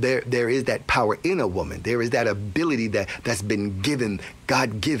yes, there is that power in a woman. There is that ability that's been given,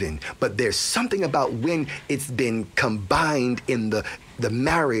 God-given. But there's something about when it's been combined in the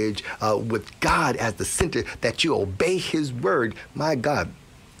marriage with God as the center, that you obey his word. My God,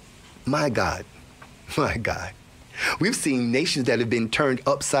 my God, my God. We've seen nations that have been turned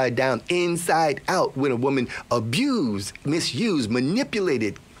upside down, inside out, when a woman abused, misused,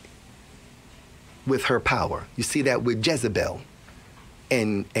 manipulated with her power. You see that with Jezebel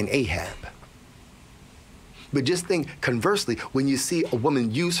and Ahab. But just think, conversely, when you see a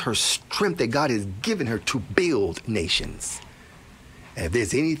woman use her strength that God has given her to build nations. And if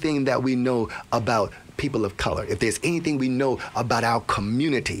there's anything that we know about people of color, if there's anything we know about our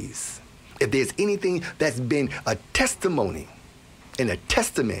communities, if there's anything that's been a testimony and a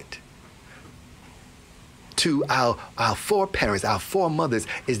testament to our foreparents, our foremothers,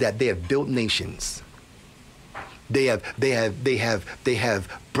 is that they have built nations. They have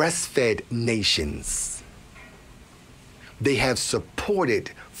breastfed nations. They have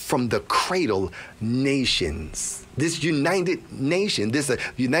supported from the cradle nations. This United Nation, this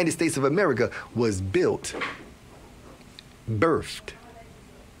United States of America, was built, birthed,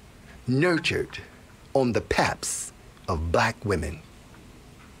 nurtured on the paps of black women.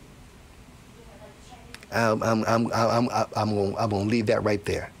 I'm gonna leave that right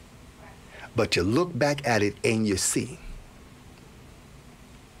there. But you look back at it and you see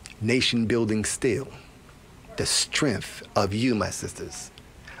nation building still, the strength of you, my sisters,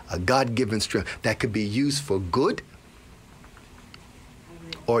 a God-given strength that could be used for good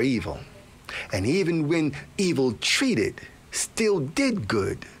or evil. And even when evil treated, still did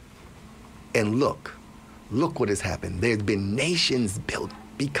good. And look what has happened. There's been nations built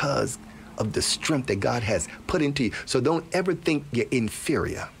because of the strength that God has put into you. So don't ever think you're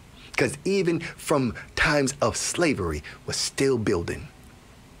inferior. Because even from times of slavery, we're still building,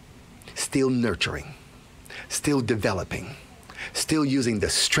 still nurturing, still developing, still using the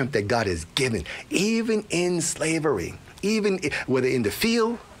strength that God has given, even in slavery, even whether in the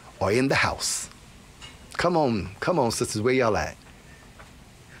field or in the house. Come on, sisters, where y'all at?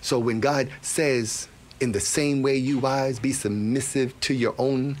 So when God says, in the same way, you wives, be submissive to your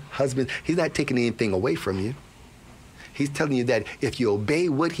own husband, he's not taking anything away from you. He's telling you that if you obey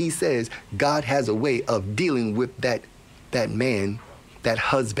what he says, God has a way of dealing with that man, that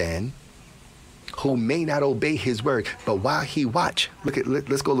husband, who may not obey his word. But while he watch,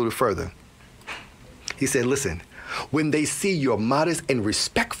 let's go a little further. He said, listen, when they see your modest and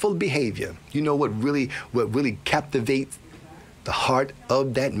respectful behavior, you know what really captivates the heart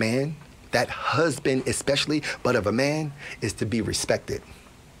of that man, that husband especially, but of a man, is to be respected.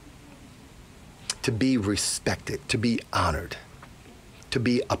 To be respected, to be honored, to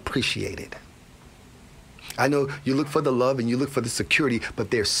be appreciated. I know you look for the love and you look for the security,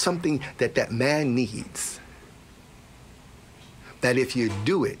 but there's something that man needs. That if you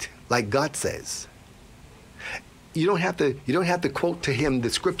do it like God says, you don't have to quote to him the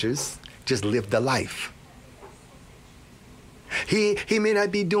scriptures. Just live the life. He may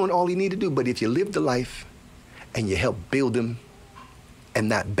not be doing all he need to do, but if you live the life and you help build him and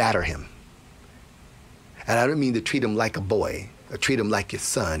not batter him. And I don't mean to treat him like a boy or treat him like your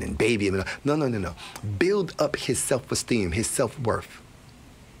son and baby him. No. Build up his self-esteem, his self-worth.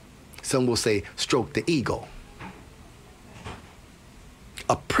 Some will say, stroke the ego.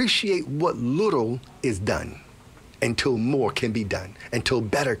 Appreciate what little is done until more can be done, until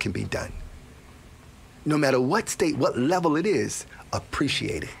better can be done. No matter what state, what level it is,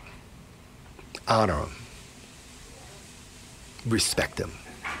 appreciate it. Honor him. Respect him.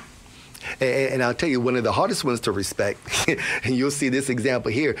 And I'll tell you, one of the hardest ones to respect, and you'll see this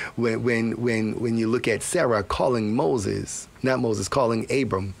example here, when you look at Sarah calling calling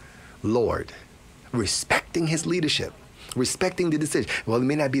Abram Lord, respecting his leadership, respecting the decision. Well, it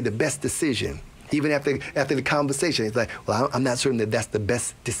may not be the best decision. Even after the conversation, it's like, well, I'm not certain that that's the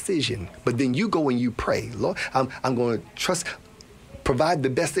best decision. But then you go and you pray, Lord, I'm going to trust, provide the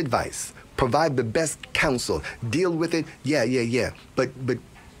best advice, provide the best counsel, deal with it. Yeah.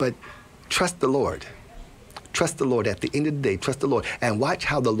 But trust the Lord. Trust the Lord at the end of the day. Trust the Lord and watch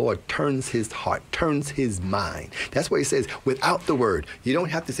how the Lord turns his heart, turns his mind. That's why he says, without the word, you don't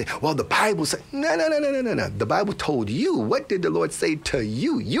have to say, well, the Bible said, no. The Bible told you. What did the Lord say to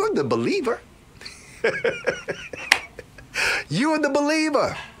you? You're the believer. You're the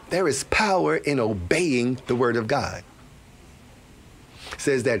believer. There is power in obeying the word of God. It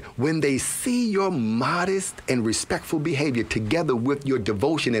says that when they see your modest and respectful behavior together with your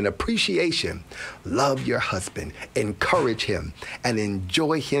devotion and appreciation, love your husband, encourage him, and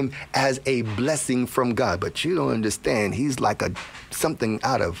enjoy him as a blessing from God. But you don't understand, he's like something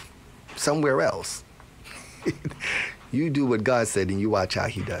out of somewhere else. You do what God said and you watch how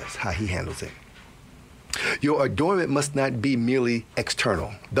he does, how he handles it. Your adornment must not be merely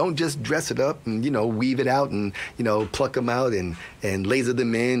external. Don't just dress it up and, weave it out and, pluck them out and laser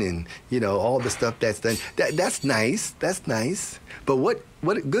them in and, all the stuff that's done. That's nice. That's nice. But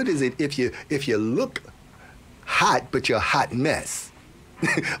what good is it if you look hot, but you're a hot mess?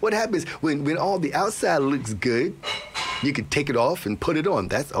 What happens when all the outside looks good, you can take it off and put it on.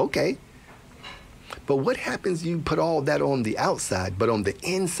 That's okay. But what happens you put all that on the outside, but on the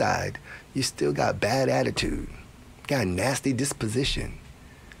inside, you still got bad attitude, got a nasty disposition,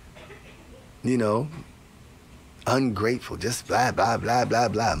 ungrateful, just blah, blah, blah, blah,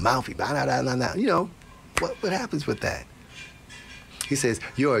 blah, mouthy, blah, blah, blah, blah. What happens with that? He says,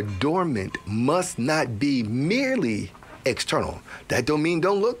 your adornment must not be merely external. That don't mean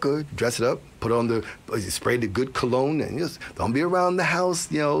don't look good. Dress it up, put on spray the good cologne, and just don't be around the house,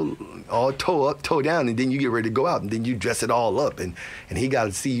 all toe up, toe down, and then you get ready to go out, and then you dress it all up, and he got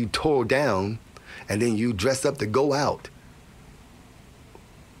to see you toe down, and then you dress up to go out.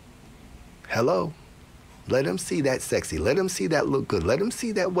 Hello? Let him see that sexy. Let him see that look good. Let him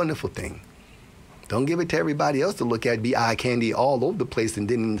see that wonderful thing. Don't give it to everybody else to look at, be eye candy all over the place, and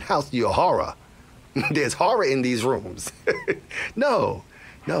then in the house you're horror. There's horror in these rooms. No.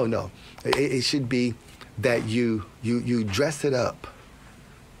 It should be that you dress it up.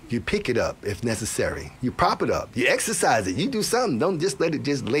 You pick it up if necessary. You prop it up. You exercise it. You do something. Don't just let it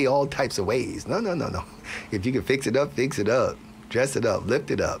just lay all types of ways. No. If you can fix it up, fix it up. Dress it up,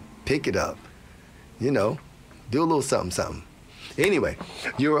 lift it up, pick it up. Do a little something. Anyway,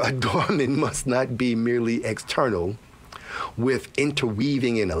 your adornment must not be merely external, with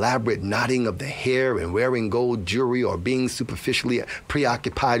interweaving and elaborate knotting of the hair and wearing gold jewelry or being superficially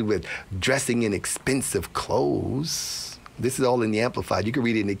preoccupied with dressing in expensive clothes. This is all in the Amplified. You can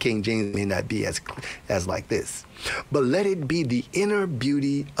read it in the King James. It may not be as like this. But let it be the inner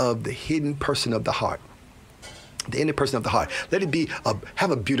beauty of the hidden person of the heart. The inner person of the heart. Let it be,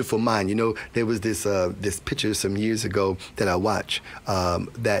 have a beautiful mind. There was this picture some years ago that I watched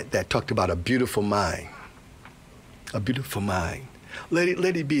that talked about a beautiful mind. A beautiful mind. Let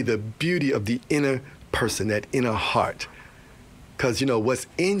it be the beauty of the inner person, that inner heart. Because, what's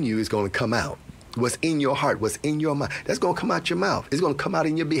in you is going to come out. What's in your heart, what's in your mind, that's going to come out your mouth. It's going to come out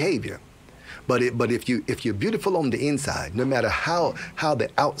in your behavior. But if you're beautiful on the inside, no matter how the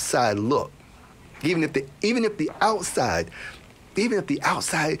outside look, even if the outside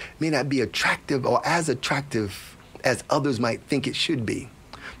may not be attractive or as attractive as others might think it should be,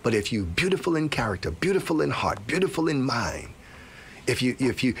 but if you're beautiful in character, beautiful in heart, beautiful in mind, if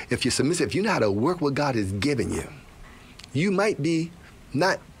you're submissive, if you know how to work what God has given you, you might be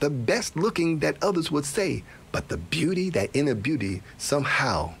not the best looking that others would say, but the beauty, that inner beauty,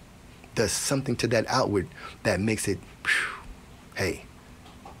 somehow does something to that outward that makes it, hey,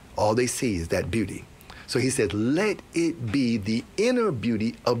 all they see is that beauty. So he said, let it be the inner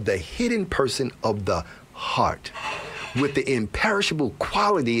beauty of the hidden person of the heart, with the imperishable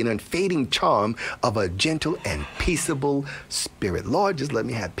quality and unfading charm of a gentle and peaceable spirit. Lord, just let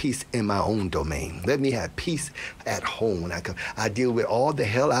me have peace in my own domain. Let me have peace at home when I come. I deal with all the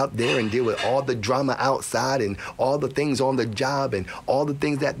hell out there and deal with all the drama outside and all the things on the job and all the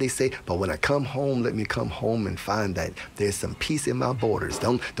things that they say. But when I come home, let me come home and find that there's some peace in my borders.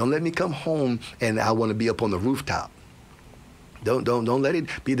 Don't let me come home and I want to be up on the rooftop. Don't let it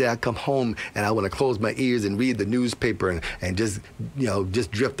be that I come home and I want to close my ears and read the newspaper and just,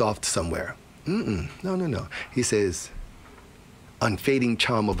 just drift off to somewhere. No. He says, unfading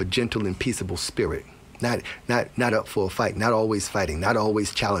charm of a gentle and peaceable spirit. Not up for a fight, not always fighting, not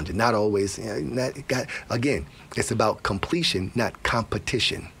always challenging, not always, again, it's about completion, not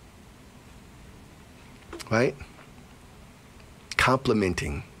competition. Right?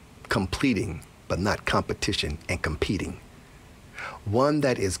 Complementing, completing, but not competition and competing. One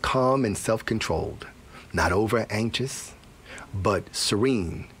that is calm and self-controlled, not over anxious, but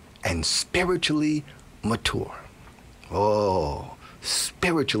serene and spiritually mature. Oh,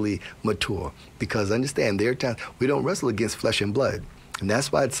 spiritually mature. Because understand, there are times we don't wrestle against flesh and blood. And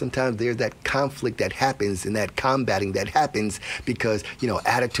that's why sometimes there's that conflict that happens and that combating that happens because,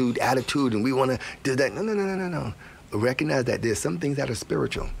 attitude, and we want to do that. No. Recognize that there's some things that are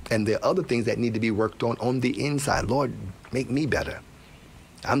spiritual and there are other things that need to be worked on the inside. Lord, make me better.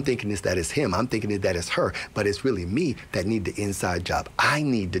 I'm thinking that it's him. I'm thinking that it's her. But it's really me that need the inside job. I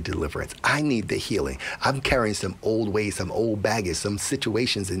need the deliverance. I need the healing. I'm carrying some old ways, some old baggage, some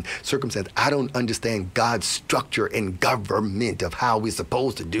situations and circumstances. I don't understand God's structure and government of how we're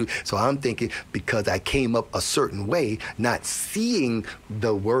supposed to do. So I'm thinking because I came up a certain way, not seeing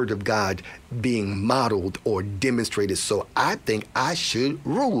the word of God being modeled or demonstrated. So I think I should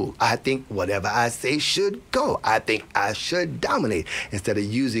rule. I think whatever I say should go. I think I should dominate instead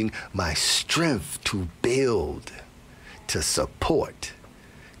of using my strength to build, to support.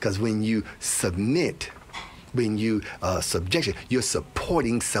 Because when you submit, when you subjection, you're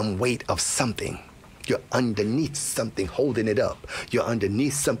supporting some weight of something. You're underneath something holding it up. You're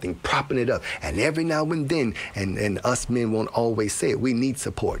underneath something propping it up. And every now and then, and us men won't always say it, we need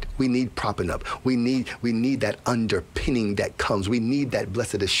support. We need propping up. We need that underpinning that comes. We need that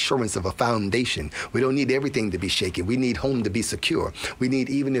blessed assurance of a foundation. We don't need everything to be shaken. We need home to be secure. We need,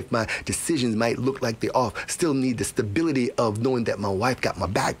 even if my decisions might look like they're off, still need the stability of knowing that my wife got my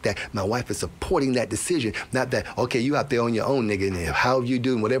back, that my wife is supporting that decision. Not that, okay, you out there on your own, nigga, and how you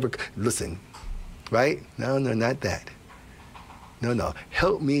doing, whatever. Listen. Right? No, not that. No.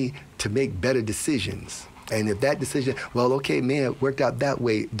 Help me to make better decisions. And if that decision, well, okay, man, it worked out that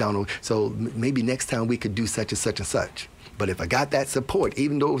way, Donald, so maybe next time we could do such and such and such. But if I got that support,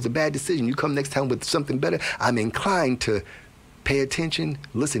 even though it was a bad decision, you come next time with something better, I'm inclined to pay attention,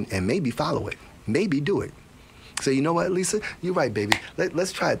 listen, and maybe follow it. Maybe do it. So you know what, Lisa? You're right, baby.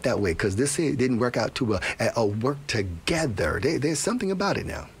 Let's try it that way, because this here didn't work out too well. Work together. There's something about it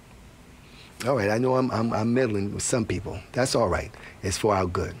now. All right, I know I'm meddling with some people. That's all right. It's for our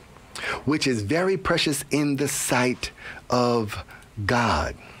good, which is very precious in the sight of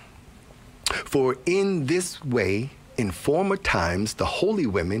God. For in this way, in former times, the holy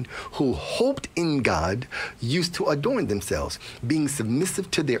women who hoped in God used to adorn themselves, being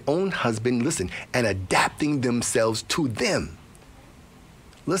submissive to their own husband, listen, and adapting themselves to them.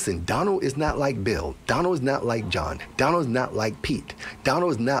 Listen, Donald is not like Bill. Donald is not like John. Donald is not like Pete. Donald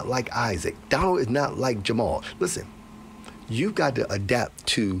is not like Isaac. Donald is not like Jamal. Listen, you've got to adapt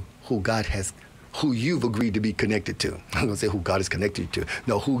to who you've agreed to be connected to. I'm going to say who God is connected to.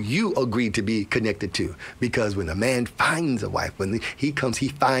 No, who you agreed to be connected to. Because when a man finds a wife, when he comes, he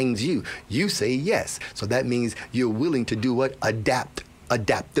finds you. You say yes. So that means you're willing to do what?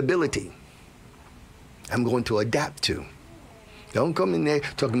 Adaptability. I'm going to adapt to. Don't come in there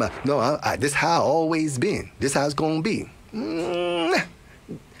talking about, no, this how I always been. This how it's going to be.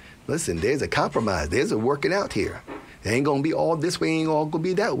 Listen, there's a compromise. There's a working out here. It ain't going to be all this way, ain't all going to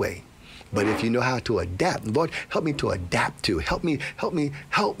be that way. But if you know how to adapt, Lord, help me to adapt to. Help me.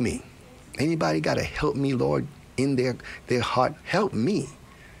 Anybody got to help me, Lord, in their heart? Help me.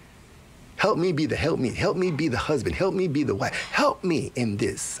 Help me be the help me. Help me be the husband. Help me be the wife. Help me in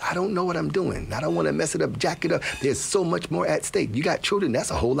this. I don't know what I'm doing. I don't want to mess it up, jack it up. There's so much more at stake. You got children. That's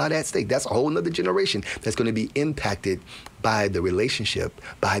a whole lot at stake. That's a whole nother generation that's going to be impacted by the relationship,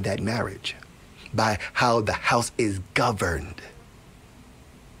 by that marriage, by how the house is governed.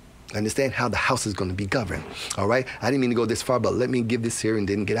 Understand how the house is going to be governed. All right? I didn't mean to go this far, but let me give this here and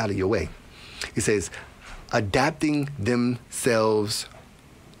then get out of your way. It says, adapting themselves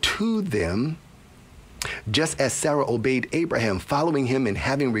to them Just as Sarah obeyed Abraham, following him and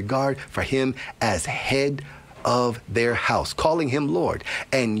having regard for him as head of their house, calling him Lord.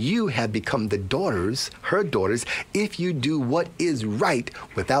 And you have become the daughters, her daughters, if you do what is right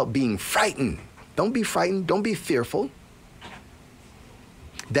without being frightened. Don't be frightened. Don't be fearful.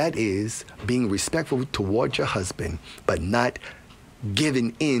 That is being respectful towards your husband, but not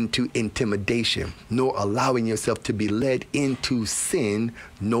giving in to intimidation, nor allowing yourself to be led into sin,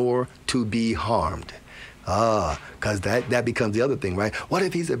 nor to be harmed. Because that becomes the other thing, right? What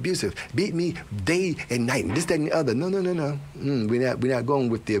if he's abusive? Beat me day and night, and this, that, and the other. No. We're not going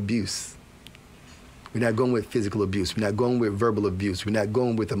with the abuse. We're not going with physical abuse. We're not going with verbal abuse. We're not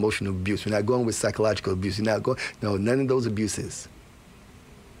going with emotional abuse. We're not going with psychological abuse. We're not going, no, none of those abuses.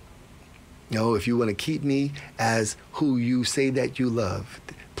 No, if you want to keep me as who you say that you love,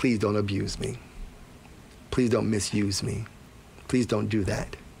 please don't abuse me. Please don't misuse me. Please don't do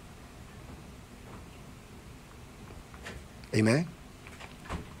that. Amen?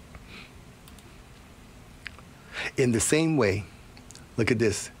 In the same way, look at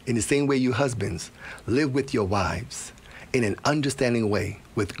this, in the same way you husbands, live with your wives in an understanding way,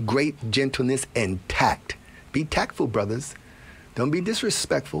 with great gentleness and tact. Be tactful, brothers. Don't be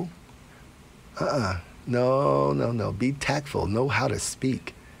disrespectful. No. Be tactful. Know how to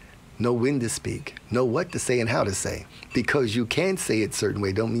speak. Know when to speak. Know what to say and how to say. Because you can say it a certain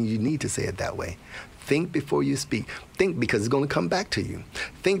way, don't mean you need to say it that way. Think before you speak. Think because it's going to come back to you.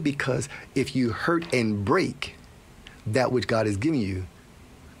 Think because if you hurt and break that which God has given you,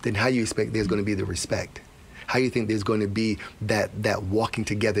 then how you expect there's going to be the respect? How you think there's going to be that walking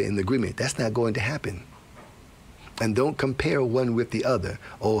together in the agreement? That's not going to happen. And don't compare one with the other.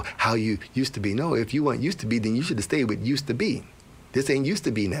 Or how you used to be. No, if you weren't used to be, then you should have stayed with used to be. This ain't used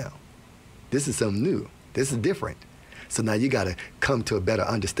to be now. This is something new. This is different. So now you got to come to a better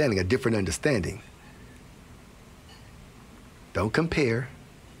understanding, a different understanding. Don't compare.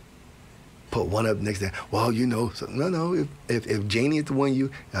 Put one up next to that. Well, you know, so, no. If Janie is the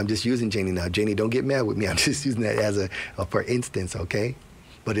one I'm just using Janie now. Janie, don't get mad with me. I'm just using that as a for instance, okay?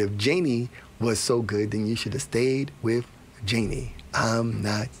 But if Janie was so good, then you should have stayed with Janie. I'm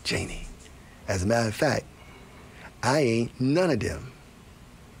not Janie. As a matter of fact, I ain't none of them.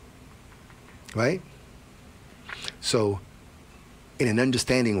 Right? So, in an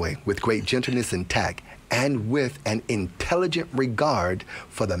understanding way, with great gentleness and tact, and with an intelligent regard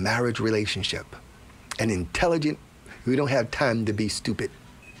for the marriage relationship. We don't have time to be stupid.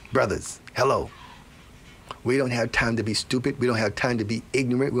 Brothers, hello. We don't have time to be stupid. We don't have time to be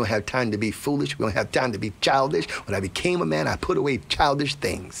ignorant. We don't have time to be foolish. We don't have time to be childish. When I became a man, I put away childish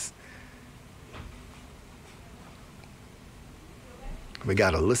things. We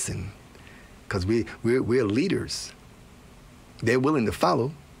got to listen, because we're leaders. They're willing to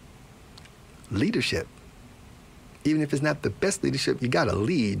follow leadership. Even if it's not the best leadership, you got to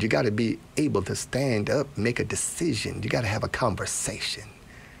lead. You got to be able to stand up, make a decision. You got to have a conversation.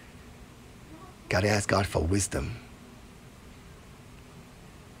 Got to ask God for wisdom.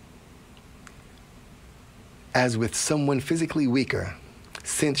 As with someone physically weaker,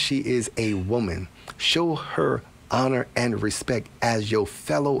 since she is a woman, show her honor and respect as your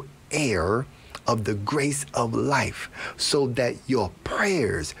fellow heir of the grace of life, so that your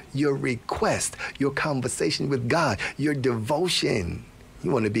prayers, your request, your conversation with God, your devotion, you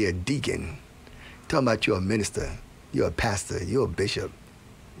want to be a deacon. Talking about you're a minister, you're a pastor, you're a bishop,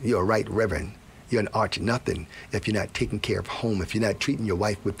 you're a right reverend, you're an arch nothing if you're not taking care of home, if you're not treating your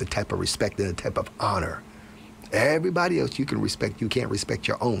wife with the type of respect and the type of honor. Everybody else you can respect, you can't respect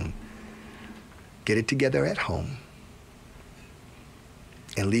your own. Get it together at home.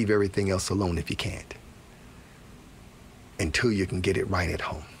 And leave everything else alone if you can't, until you can get it right at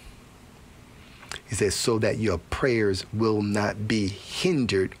home. He says, so that your prayers will not be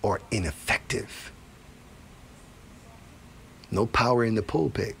hindered or ineffective. No power in the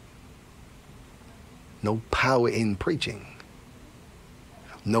pulpit. No power in preaching.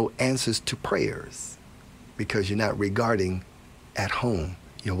 No answers to prayers, because you're not regarding at home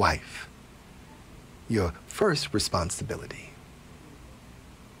your wife, your first responsibility.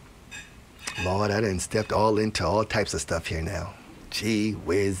 Lord, I done stepped all into all types of stuff here now. Gee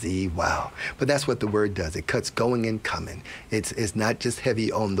whizzy, wow. But that's what the word does. It cuts going and coming. It's not just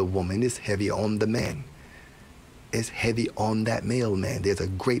heavy on the woman, it's heavy on the man. It's heavy on that male man. There's a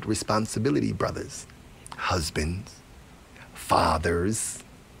great responsibility, brothers, husbands, fathers,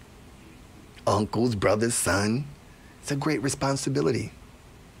 uncles, brothers, son. It's a great responsibility,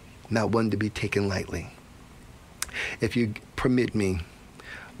 not one to be taken lightly. If you permit me,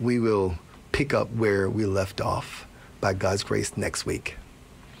 we will pick up where we left off by God's grace next week.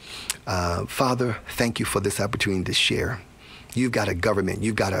 Father, thank you for this opportunity to share. You've got a government,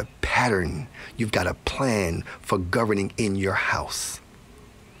 you've got a pattern, you've got a plan for governing in your house.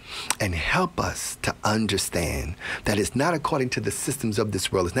 And help us to understand that it's not according to the systems of this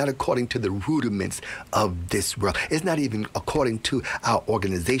world. It's not according to the rudiments of this world. It's not even according to our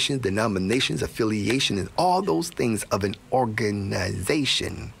organizations, denominations, affiliation, and all those things of an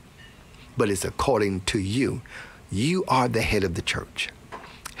organization. But it's according to you. You are the head of the church.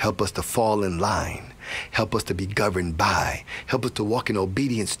 Help us to fall in line. Help us to be governed by. Help us to walk in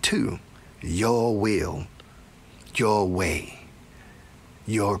obedience to your will, your way,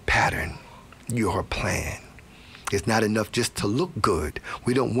 your pattern, your plan. It's not enough just to look good.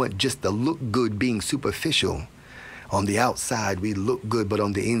 We don't want just the look good being superficial. On the outside, we look good, but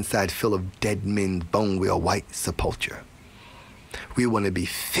on the inside, full of dead men's bone, we are white sepulture. We want to be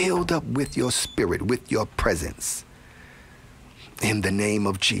filled up with your spirit, with your presence. In the name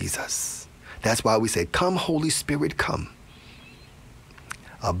of Jesus. That's why we say, come, Holy Spirit, come.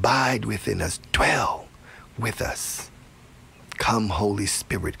 Abide within us, dwell with us. Come, Holy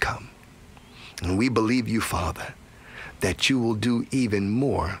Spirit, come. And we believe you, Father, that you will do even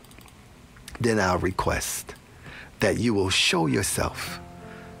more than our request, that you will show yourself,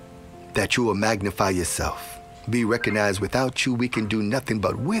 that you will magnify yourself. Be recognized without you, we can do nothing,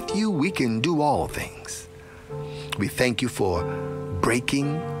 but with you, we can do all things. We thank you for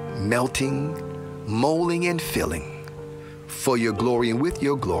breaking, melting, molding, and filling for your glory and with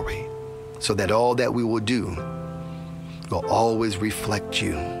your glory, so that all that we will do will always reflect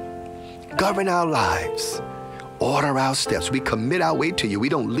you. Govern our lives. Order our steps. We commit our way to you. We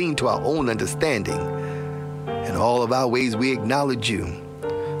don't lean to our own understanding. In all of our ways, we acknowledge you.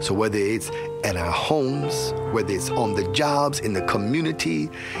 So whether it's at our homes, whether it's on the jobs, in the community,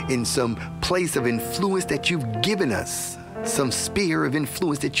 in some place of influence that you've given us, some sphere of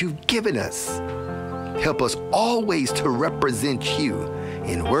influence that you've given us, help us always to represent you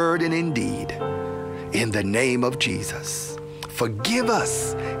in word and in deed. In the name of Jesus. Forgive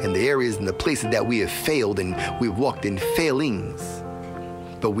us in the areas and the places that we have failed and we've walked in failings.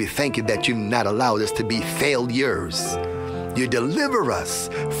 But we thank you that you've not allowed us to be failures. You deliver us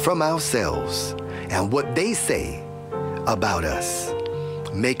from ourselves and what they say about us.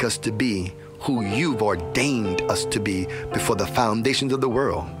 Make us to be who you've ordained us to be before the foundations of the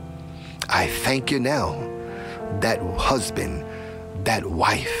world. I thank you now, that husband, that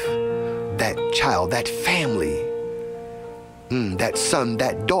wife, that child, that family, that son,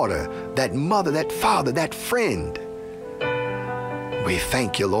 that daughter, that mother, that father, that friend. We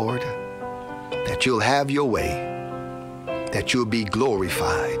thank you, Lord, that you'll have your way, that you'll be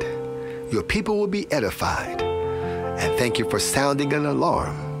glorified, your people will be edified, and thank you for sounding an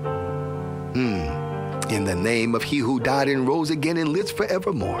alarm. In the name of he who died and rose again and lives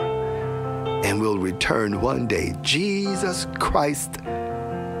forevermore, and will return one day, Jesus Christ,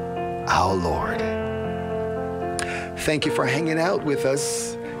 our Lord. Thank you for hanging out with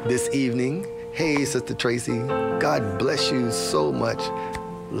us this evening. Hey, Sister Tracy, God bless you so much,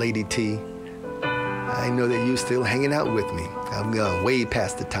 Lady T. I know that you're still hanging out with me. I'm gone way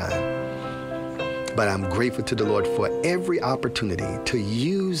past the time. But I'm grateful to the Lord for every opportunity to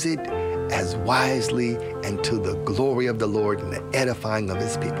use it as wisely and to the glory of the Lord and the edifying of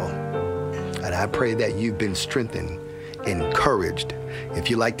his people. And I pray that you've been strengthened, encouraged. If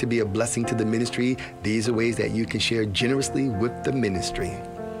you'd like to be a blessing to the ministry, these are ways that you can share generously with the ministry.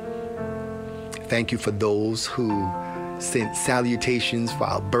 Thank you for those who sent salutations for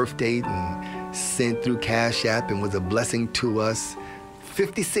our birthday and sent through Cash App and was a blessing to us.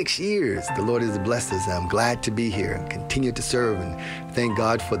 56 years, the Lord has blessed us. I'm glad to be here and continue to serve, and thank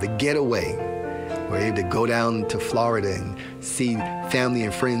God for the getaway. We're able to go down to Florida and see family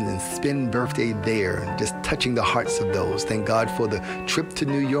and friends and spend birthday there, and just touching the hearts of those. Thank God for the trip to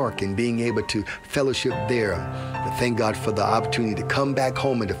New York and being able to fellowship there. But thank God for the opportunity to come back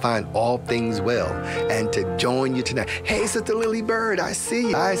home and to find all things well and to join you tonight. Hey, Sister Lily Bird, I see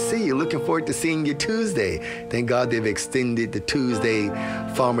you. I see you. Looking forward to seeing you Tuesday. Thank God they've extended the Tuesday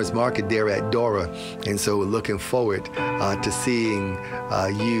farmers market there at Dora. And so we're looking forward to seeing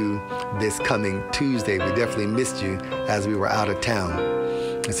you this coming Tuesday. We definitely missed you as we were out of town.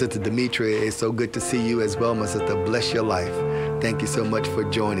 And Sister Demetria, it's so good to see you as well, my sister. Bless your life. Thank you so much for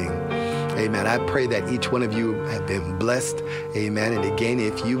joining. Amen. I pray that each one of you have been blessed. Amen. And again,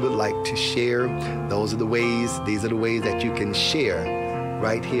 if you would like to share, these are the ways that you can share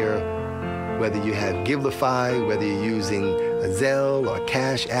right here, whether you have Givelify, whether you're using Zelle or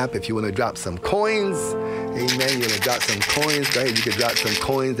Cash App if you want to drop some coins. Amen. You want to drop some coins? Go ahead. You can drop some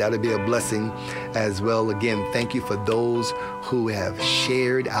coins. That'll be a blessing as well. Again, thank you for those who have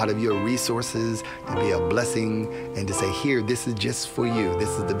shared out of your resources to be a blessing and to say, here, this is just for you. This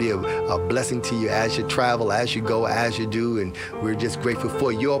is to be a blessing to you as you travel, as you go, as you do. And we're just grateful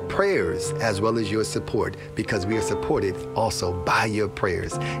for your prayers as well as your support, because we are supported also by your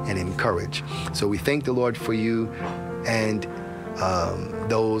prayers and encouraged. So we thank the Lord for you and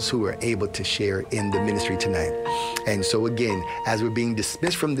those who are able to share in the ministry tonight. And so again, as we're being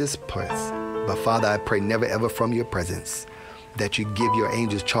dismissed from this place, but Father, I pray never ever from your presence that you give your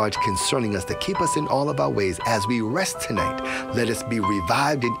angels charge concerning us to keep us in all of our ways. As we rest tonight, let us be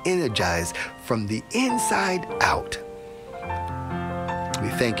revived and energized from the inside out. We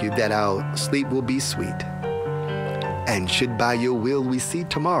thank you that our sleep will be sweet. And should by your will we see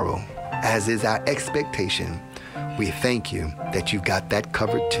tomorrow, as is our expectation, we thank you that you've got that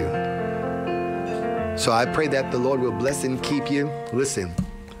covered too. So I pray that the Lord will bless and keep you. Listen,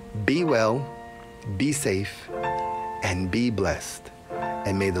 be well, be safe, and be blessed.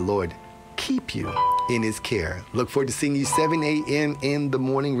 And may the Lord keep you in his care. Look forward to seeing you 7 a.m. in the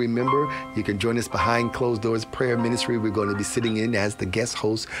morning. Remember, you can join us behind closed doors prayer ministry. We're going to be sitting in as the guest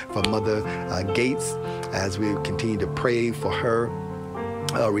host for Mother Gates as we continue to pray for her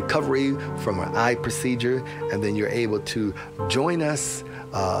recovery from her eye procedure. And then you're able to join us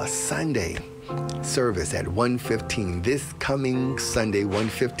Sunday service at 1:15, this coming Sunday,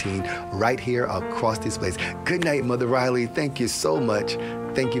 1:15, right here across this place. Good night, Mother Riley. Thank you so much.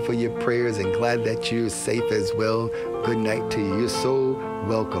 Thank you for your prayers, and glad that you're safe as well. Good night to you. You're so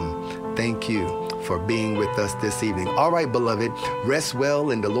welcome. Thank you for being with us this evening. All right, beloved, rest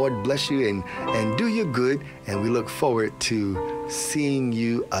well, and the Lord bless you and do you good. And we look forward to seeing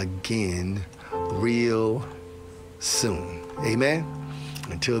you again real soon. Amen.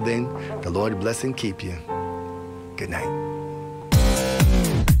 Until then, the Lord bless and keep you. Good night.